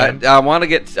one, man. I want to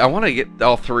get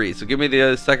all three. So give me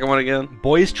the second one again.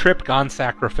 Boys Trip Gone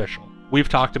Sacrificial. We've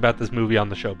talked about this movie on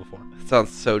the show before. It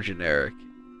sounds so generic.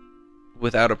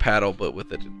 Without a paddle, but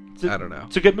with it. I don't know.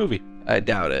 It's a good movie. I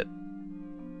doubt it.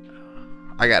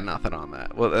 I got nothing on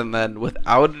that. Well, and then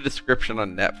without a description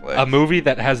on Netflix. A movie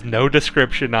that has no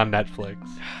description on Netflix.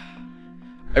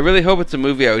 I really hope it's a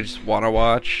movie I would just want to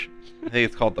watch. I think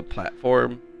it's called The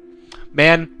Platform.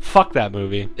 Man, fuck that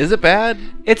movie. Is it bad?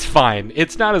 It's fine.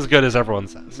 It's not as good as everyone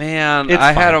says. Man, It's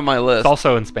I had fine. on my list. It's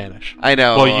also in Spanish. I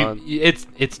know. Well,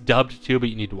 it's dubbed too, but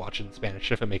you need to watch it in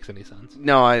Spanish if it makes any sense.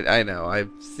 No, I know.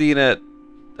 I've seen it.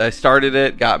 I started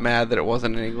it, got mad that it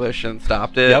wasn't in English, and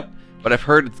stopped it. Yep. But I've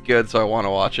heard it's good, so I want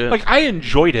to watch it. Like, I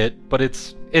enjoyed it, but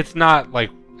it's not like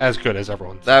as good as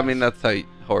everyone says. I mean, that's how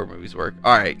horror movies work.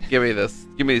 All right, give me this.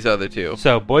 Give me these other two.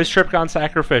 So, Boys Trip Gone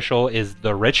Sacrificial is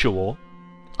The Ritual.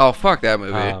 Oh, fuck that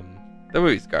movie. Um, That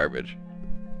movie's garbage.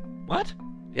 What?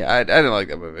 Yeah, I didn't like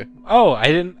that movie. Oh, I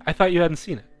didn't. I thought you hadn't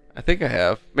seen it. I think I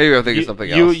have. Maybe I'm thinking something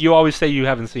You else. you always say you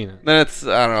haven't seen it. Then it's,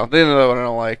 I don't know. The other one I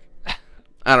don't like.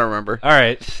 I don't remember. All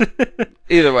right.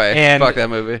 Either way, And fuck that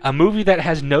movie. A movie that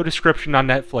has no description on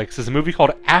Netflix is a movie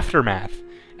called Aftermath,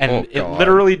 and Oh, it God.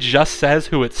 literally just says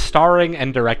who it's starring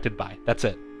and directed by. That's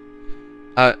it.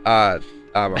 I'm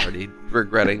already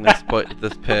regretting this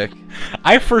pick.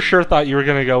 I for sure thought you were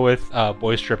gonna go with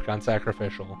Boys Trip Gone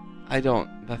Sacrificial.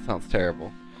 That sounds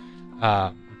terrible.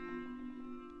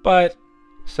 But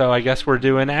so I guess we're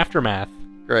doing Aftermath,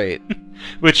 Great.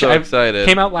 which So I've excited.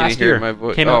 came out Can you last hear year. my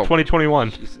voice? Came out Oh.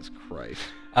 2021. Jesus Christ.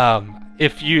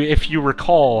 If you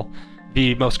recall,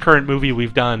 the most current movie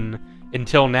we've done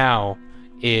until now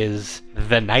is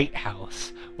The Night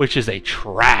House, which is a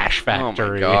trash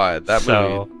factory. Oh my god, that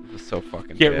So, movie was so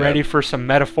fucking get bad. ready for some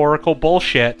metaphorical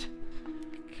bullshit.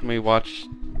 Can we watch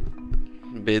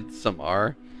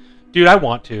Midsommar? Dude, I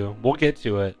want to. We'll get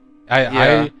to it.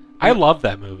 I love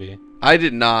that movie. I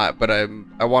did not, but I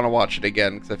want to watch it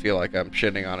again because I feel like I'm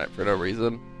shitting on it for no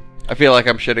reason. I feel like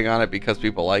I'm shitting on it because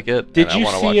people like it. Did and you I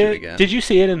want to see watch it? again. Did you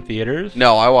see it in theaters?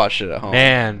 No, I watched it at home.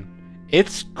 Man,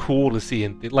 it's cool to see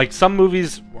in like some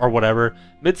movies or whatever.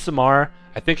 Midsommar,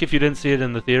 I think if you didn't see it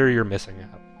in the theater, you're missing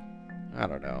out. I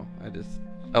don't know.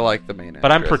 I like the main.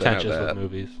 But I'm actress, I know pretentious with that.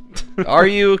 movies. Are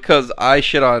you? Because I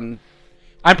shit on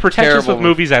I'm pretentious terrible with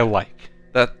movies I like.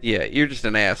 that. Yeah, you're just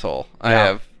an asshole.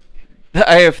 Yeah.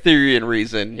 I have theory and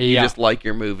reason. You Yeah. just like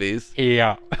your movies.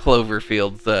 Yeah.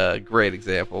 Cloverfield's a great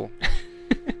example.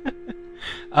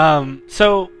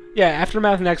 So yeah,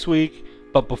 Aftermath next week.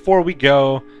 But before we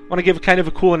go, I want to give kind of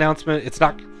a cool announcement. It's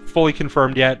not fully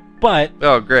confirmed yet, but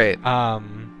Oh, great. I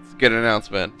good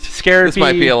announcement. Scarapy, This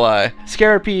might be a lie.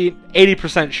 Scarapy,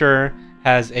 80% sure,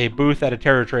 has a booth at a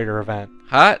Terror Trader event.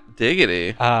 Hot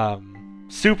diggity.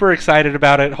 Super excited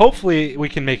about it. Hopefully we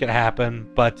can make it happen,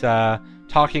 but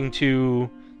talking to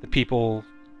the people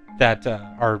that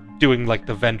are doing like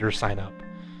the vendor sign up,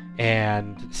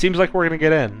 and seems like we're gonna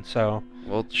get in. So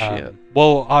Well, shit.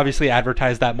 we'll obviously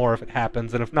advertise that more if it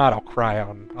happens, and if not, I'll cry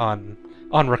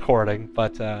on recording.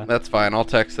 But That's fine. I'll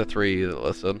text the 3 that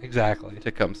listen exactly.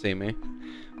 to come see me.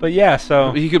 But yeah,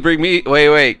 so You could bring me.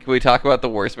 Wait. Can we talk about the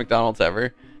worst McDonald's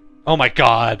ever? oh my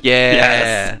god, Yeah.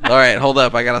 yes. All right, hold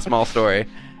up. I got a small story.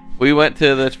 We went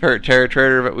to the Terror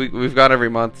Trader. But we've gone every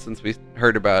month since we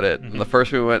heard about it. Mhm. And the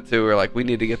first we went to, we were like, we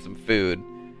need to get some food.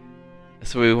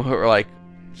 So we were like,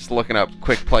 just looking up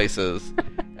quick places,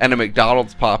 and a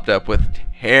McDonald's popped up with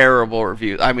terrible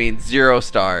reviews. I mean, 0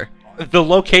 star. The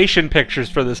location pictures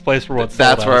for this place were what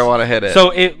That's sold where I us. want to hit it. So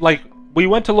it like we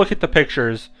went to look at the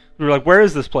pictures. We were like, "Where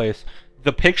is this place?"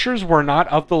 The pictures were not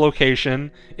of the location.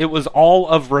 It was all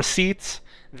of receipts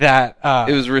that.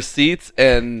 It was receipts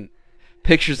and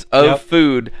pictures of Yep.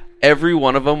 food. Every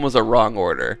one of them was a wrong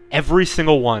order. every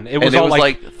single one. It was And it all was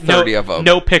like 30 of them.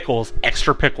 No pickles,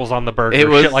 extra pickles on the burger, It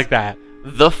was- shit like that.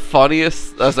 The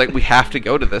funniest. I was like, we have to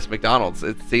go to this McDonald's.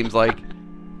 It seems like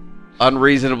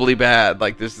unreasonably bad.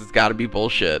 Like, this has got to be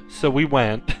bullshit. So we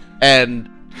went. And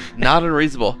not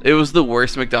unreasonable. It was the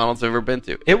worst McDonald's I've ever been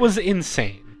to. It was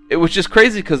insane. It was just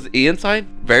crazy because the inside,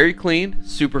 very clean,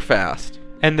 super fast.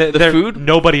 And The there, food?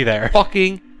 nobody there.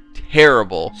 Fucking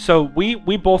terrible. So we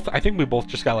both, I think we both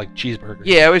just got like cheeseburgers.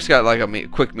 Yeah, we just got like a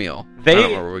quick meal. I They- don't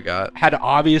remember what we got. Had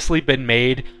obviously been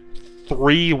made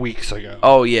 3 weeks ago.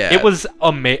 Oh, yeah. It was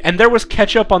amazing. And there was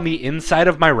ketchup on the inside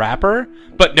of my wrapper,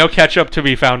 but no ketchup to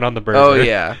be found on the burger. Oh,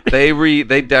 yeah.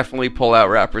 They definitely pull out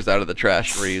wrappers out of the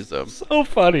trash and reuse them. So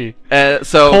funny.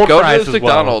 So Cold go to fries this as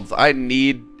well. McDonald's. I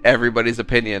need everybody's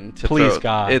opinion to Please, throw.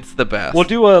 God. It's the best. We'll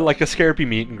do a Scarapy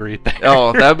meet and greet there.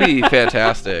 Oh, that'd be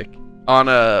fantastic. On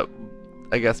a,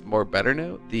 I guess, more better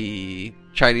note, the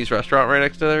Chinese restaurant right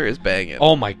next to there is banging.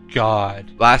 Oh my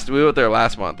god. We went there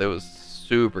last month. It was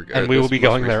super good. And we will This be most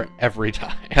going there recent- every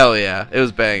time. Hell yeah, it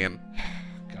was banging.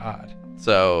 God.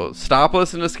 So stop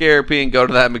listening to Scarapy and go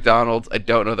to that McDonald's. I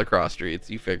don't know the cross streets.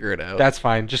 You figure it out. That's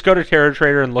fine. Just go to Terror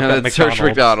Trader and look and at then McDonald's. search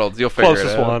McDonald's. You'll figure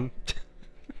Closest it out. one.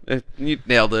 You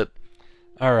nailed it.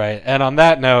 All right. And on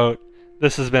that note,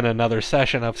 this has been another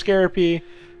session of Scarapy,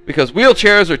 Because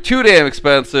wheelchairs are too damn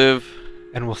expensive.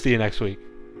 and we'll see you next week.